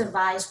should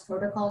devise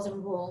protocols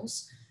and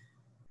rules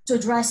to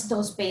address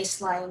those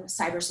baseline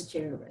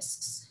cybersecurity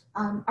risks.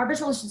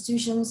 Arbitral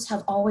institutions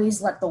have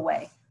always led the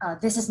way.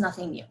 This is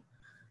nothing new.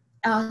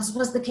 As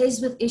was the case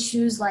with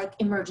issues like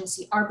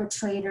emergency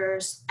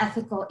arbitrators,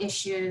 ethical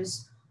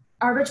issues,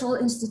 arbitral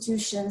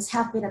institutions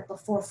have been at the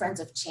forefront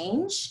of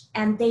change,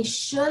 and they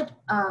should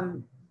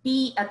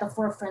be at the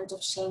forefront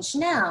of change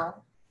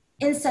now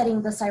in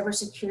setting the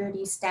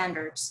cybersecurity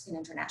standards in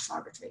international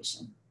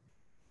arbitration.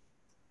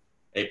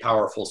 A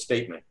powerful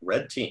statement.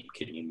 Red team,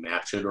 can you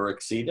match it or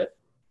exceed it?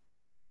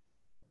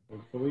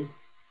 Hopefully.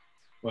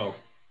 Well,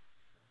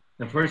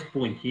 the first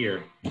point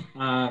here,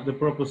 the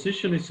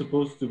proposition is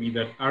supposed to be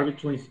that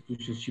arbitral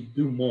institutions should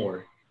do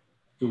more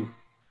to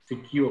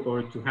secure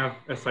or to have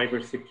a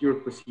cyber secure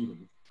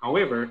proceeding.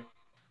 However,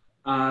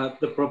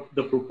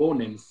 the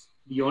proponents,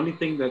 the only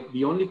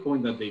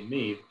point that they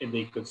made and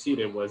they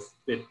considered was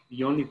that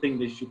the only thing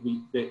they should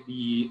be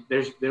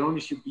there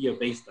only should be a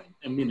baseline,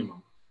 a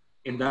minimum,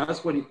 and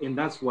that's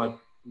what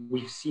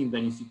we've seen that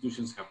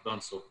institutions have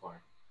done so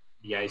far.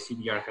 The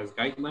ICDR has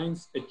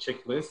guidelines, a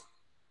checklist,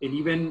 and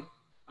even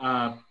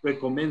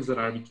recommends that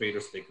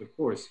arbitrators take the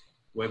course.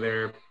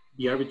 Whether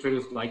the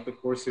arbitrators like the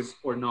courses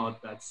or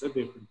not, that's a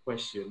different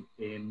question.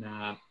 And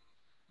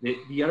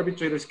the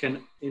arbitrators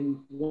can, and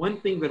one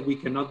thing that we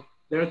cannot,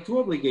 there are two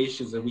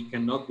obligations that we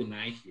cannot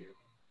deny here.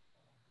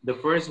 The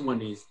first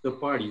one is the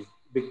parties.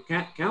 The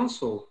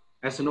counsel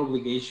has an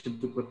obligation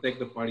to protect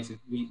the parties,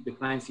 the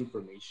client's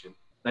information.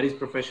 That is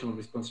professional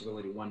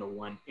responsibility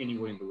 101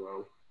 anywhere in the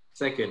world.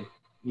 Second,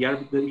 the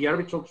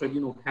arbitral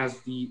tribunal has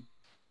the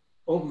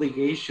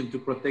obligation to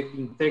protect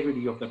the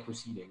integrity of the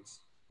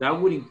proceedings. That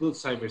would include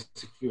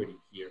cybersecurity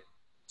here.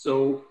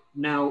 So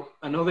now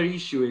another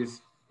issue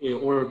is,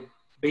 or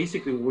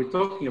basically what we're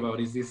talking about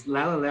is this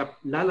La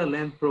La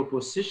Land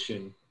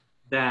proposition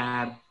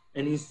that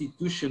an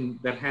institution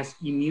that has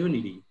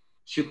immunity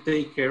should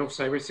take care of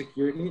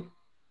cybersecurity.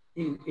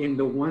 In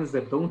the ones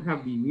that don't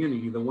have the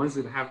immunity, the ones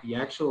that have the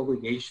actual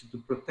obligation to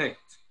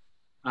protect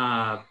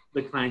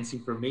the client's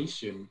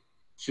information,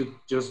 should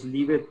just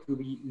leave it to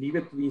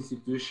the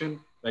institution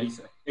that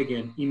is,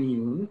 again,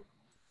 immune.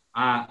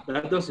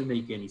 That doesn't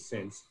make any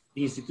sense.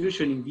 The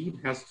institution indeed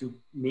has to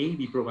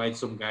maybe provide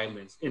some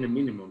guidelines in a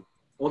minimum.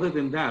 Other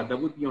than that, that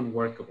would be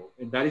unworkable,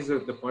 and that is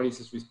the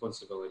parties'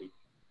 responsibility.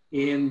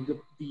 And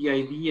the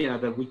idea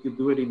that we could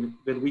do it in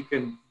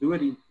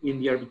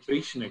the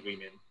arbitration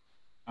agreement,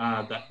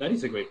 that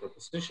is a great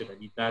proposition. I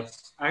mean,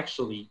 that's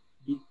actually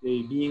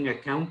being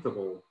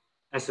accountable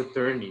as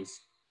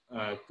attorneys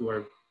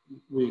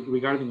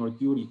regarding our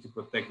duty to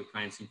protect the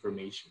client's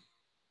information.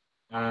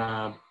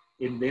 And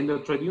then the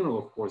tribunal,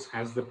 of course,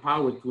 has the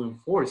power to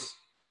enforce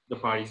the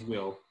party's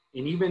will.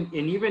 And even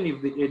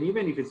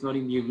if it's not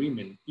in the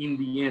agreement, in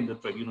the end, the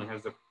tribunal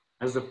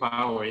has the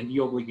power and the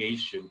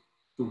obligation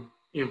to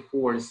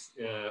enforce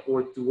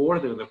or to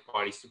order the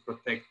parties to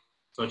protect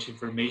such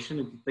information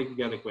and to take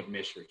the adequate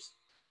measures.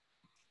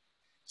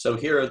 So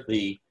here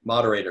the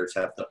moderators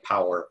have the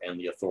power and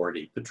the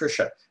authority.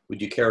 Patricia,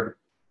 would you care to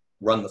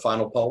run the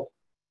final poll?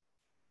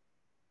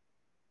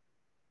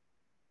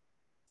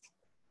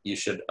 You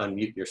should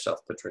unmute yourself,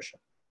 Patricia.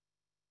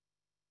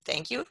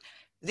 Thank you.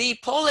 The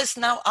poll is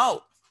now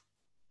out.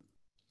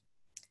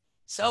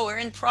 So we're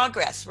in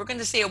progress. We're going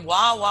to say,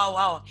 wow, wow,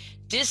 wow.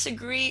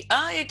 Disagree.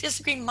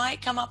 Disagree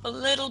might come up a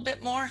little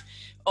bit more.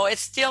 Oh,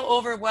 it's still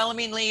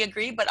overwhelmingly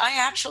agree, but I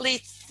actually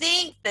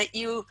think that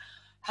you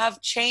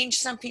have changed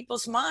some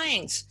people's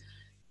minds.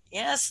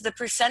 Yes, the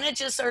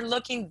percentages are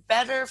looking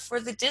better for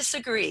the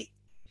disagree.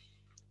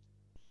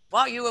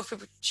 Wow, you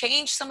have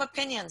changed some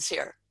opinions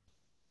here.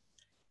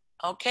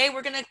 Okay,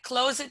 we're going to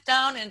close it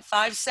down in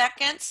 5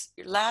 seconds.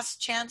 Your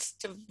last chance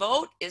to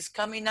vote is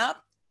coming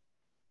up.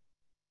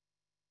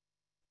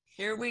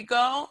 Here we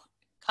go.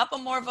 Couple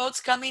more votes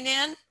coming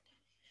in.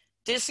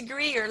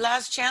 Disagree, your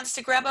last chance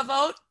to grab a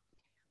vote.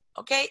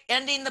 Okay,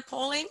 ending the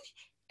polling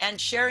and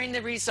sharing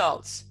the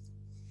results.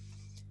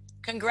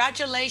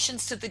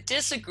 Congratulations to the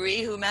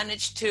disagree who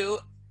managed to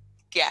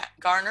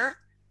garner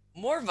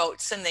more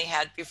votes than they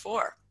had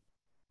before.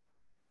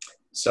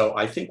 So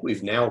I think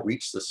we've now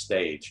reached the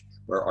stage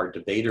where our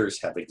debaters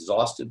have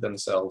exhausted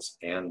themselves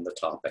and the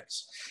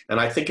topics. And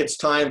I think it's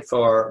time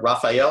for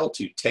Rafael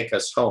to take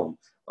us home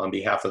on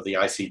behalf of the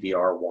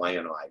ICDR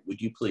Y&I.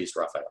 Would you please,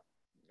 Rafael?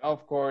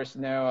 Of course,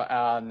 no.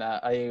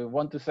 I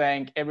want to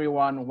thank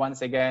everyone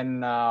once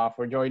again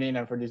for joining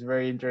and for this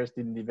very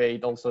interesting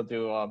debate. Also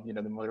to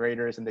the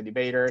moderators and the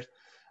debaters.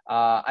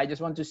 I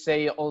just want to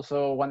say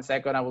also 1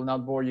 second. I will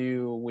not bore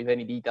you with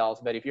any details,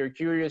 but if you're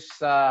curious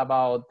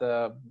about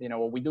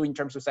what we do in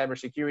terms of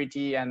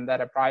cybersecurity and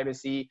data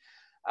privacy,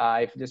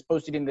 I've just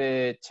posted in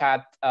the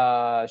chat.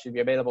 Should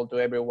be available to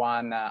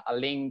everyone a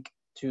link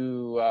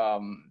to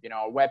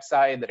our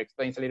website that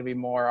explains a little bit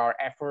more our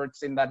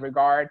efforts in that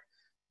regard.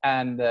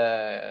 And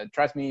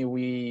trust me,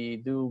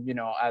 we do,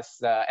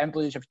 as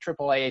employees of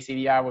AAA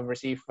ICDR, we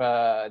receive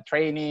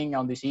training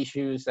on these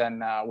issues,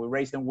 and we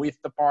raise them with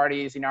the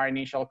parties in our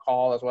initial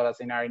call, as well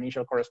as in our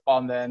initial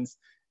correspondence.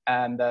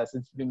 And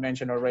since it's been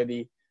mentioned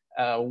already,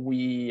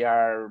 we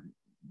are,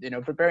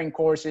 preparing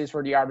courses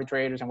for the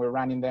arbitrators, and we're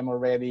running them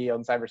already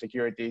on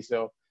cybersecurity.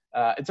 So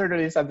it's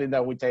certainly something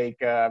that we take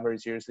very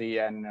seriously,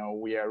 and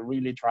we are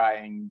really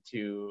trying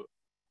to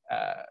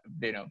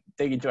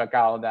take into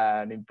account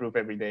and improve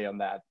every day on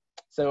that.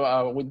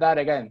 So with that,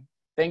 again,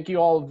 thank you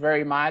all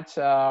very much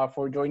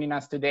for joining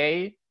us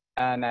today,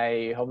 and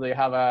I hope that you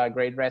have a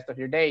great rest of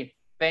your day.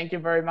 Thank you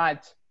very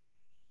much.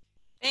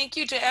 Thank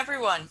you to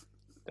everyone.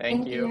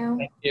 Thank you.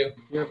 Thank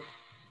you.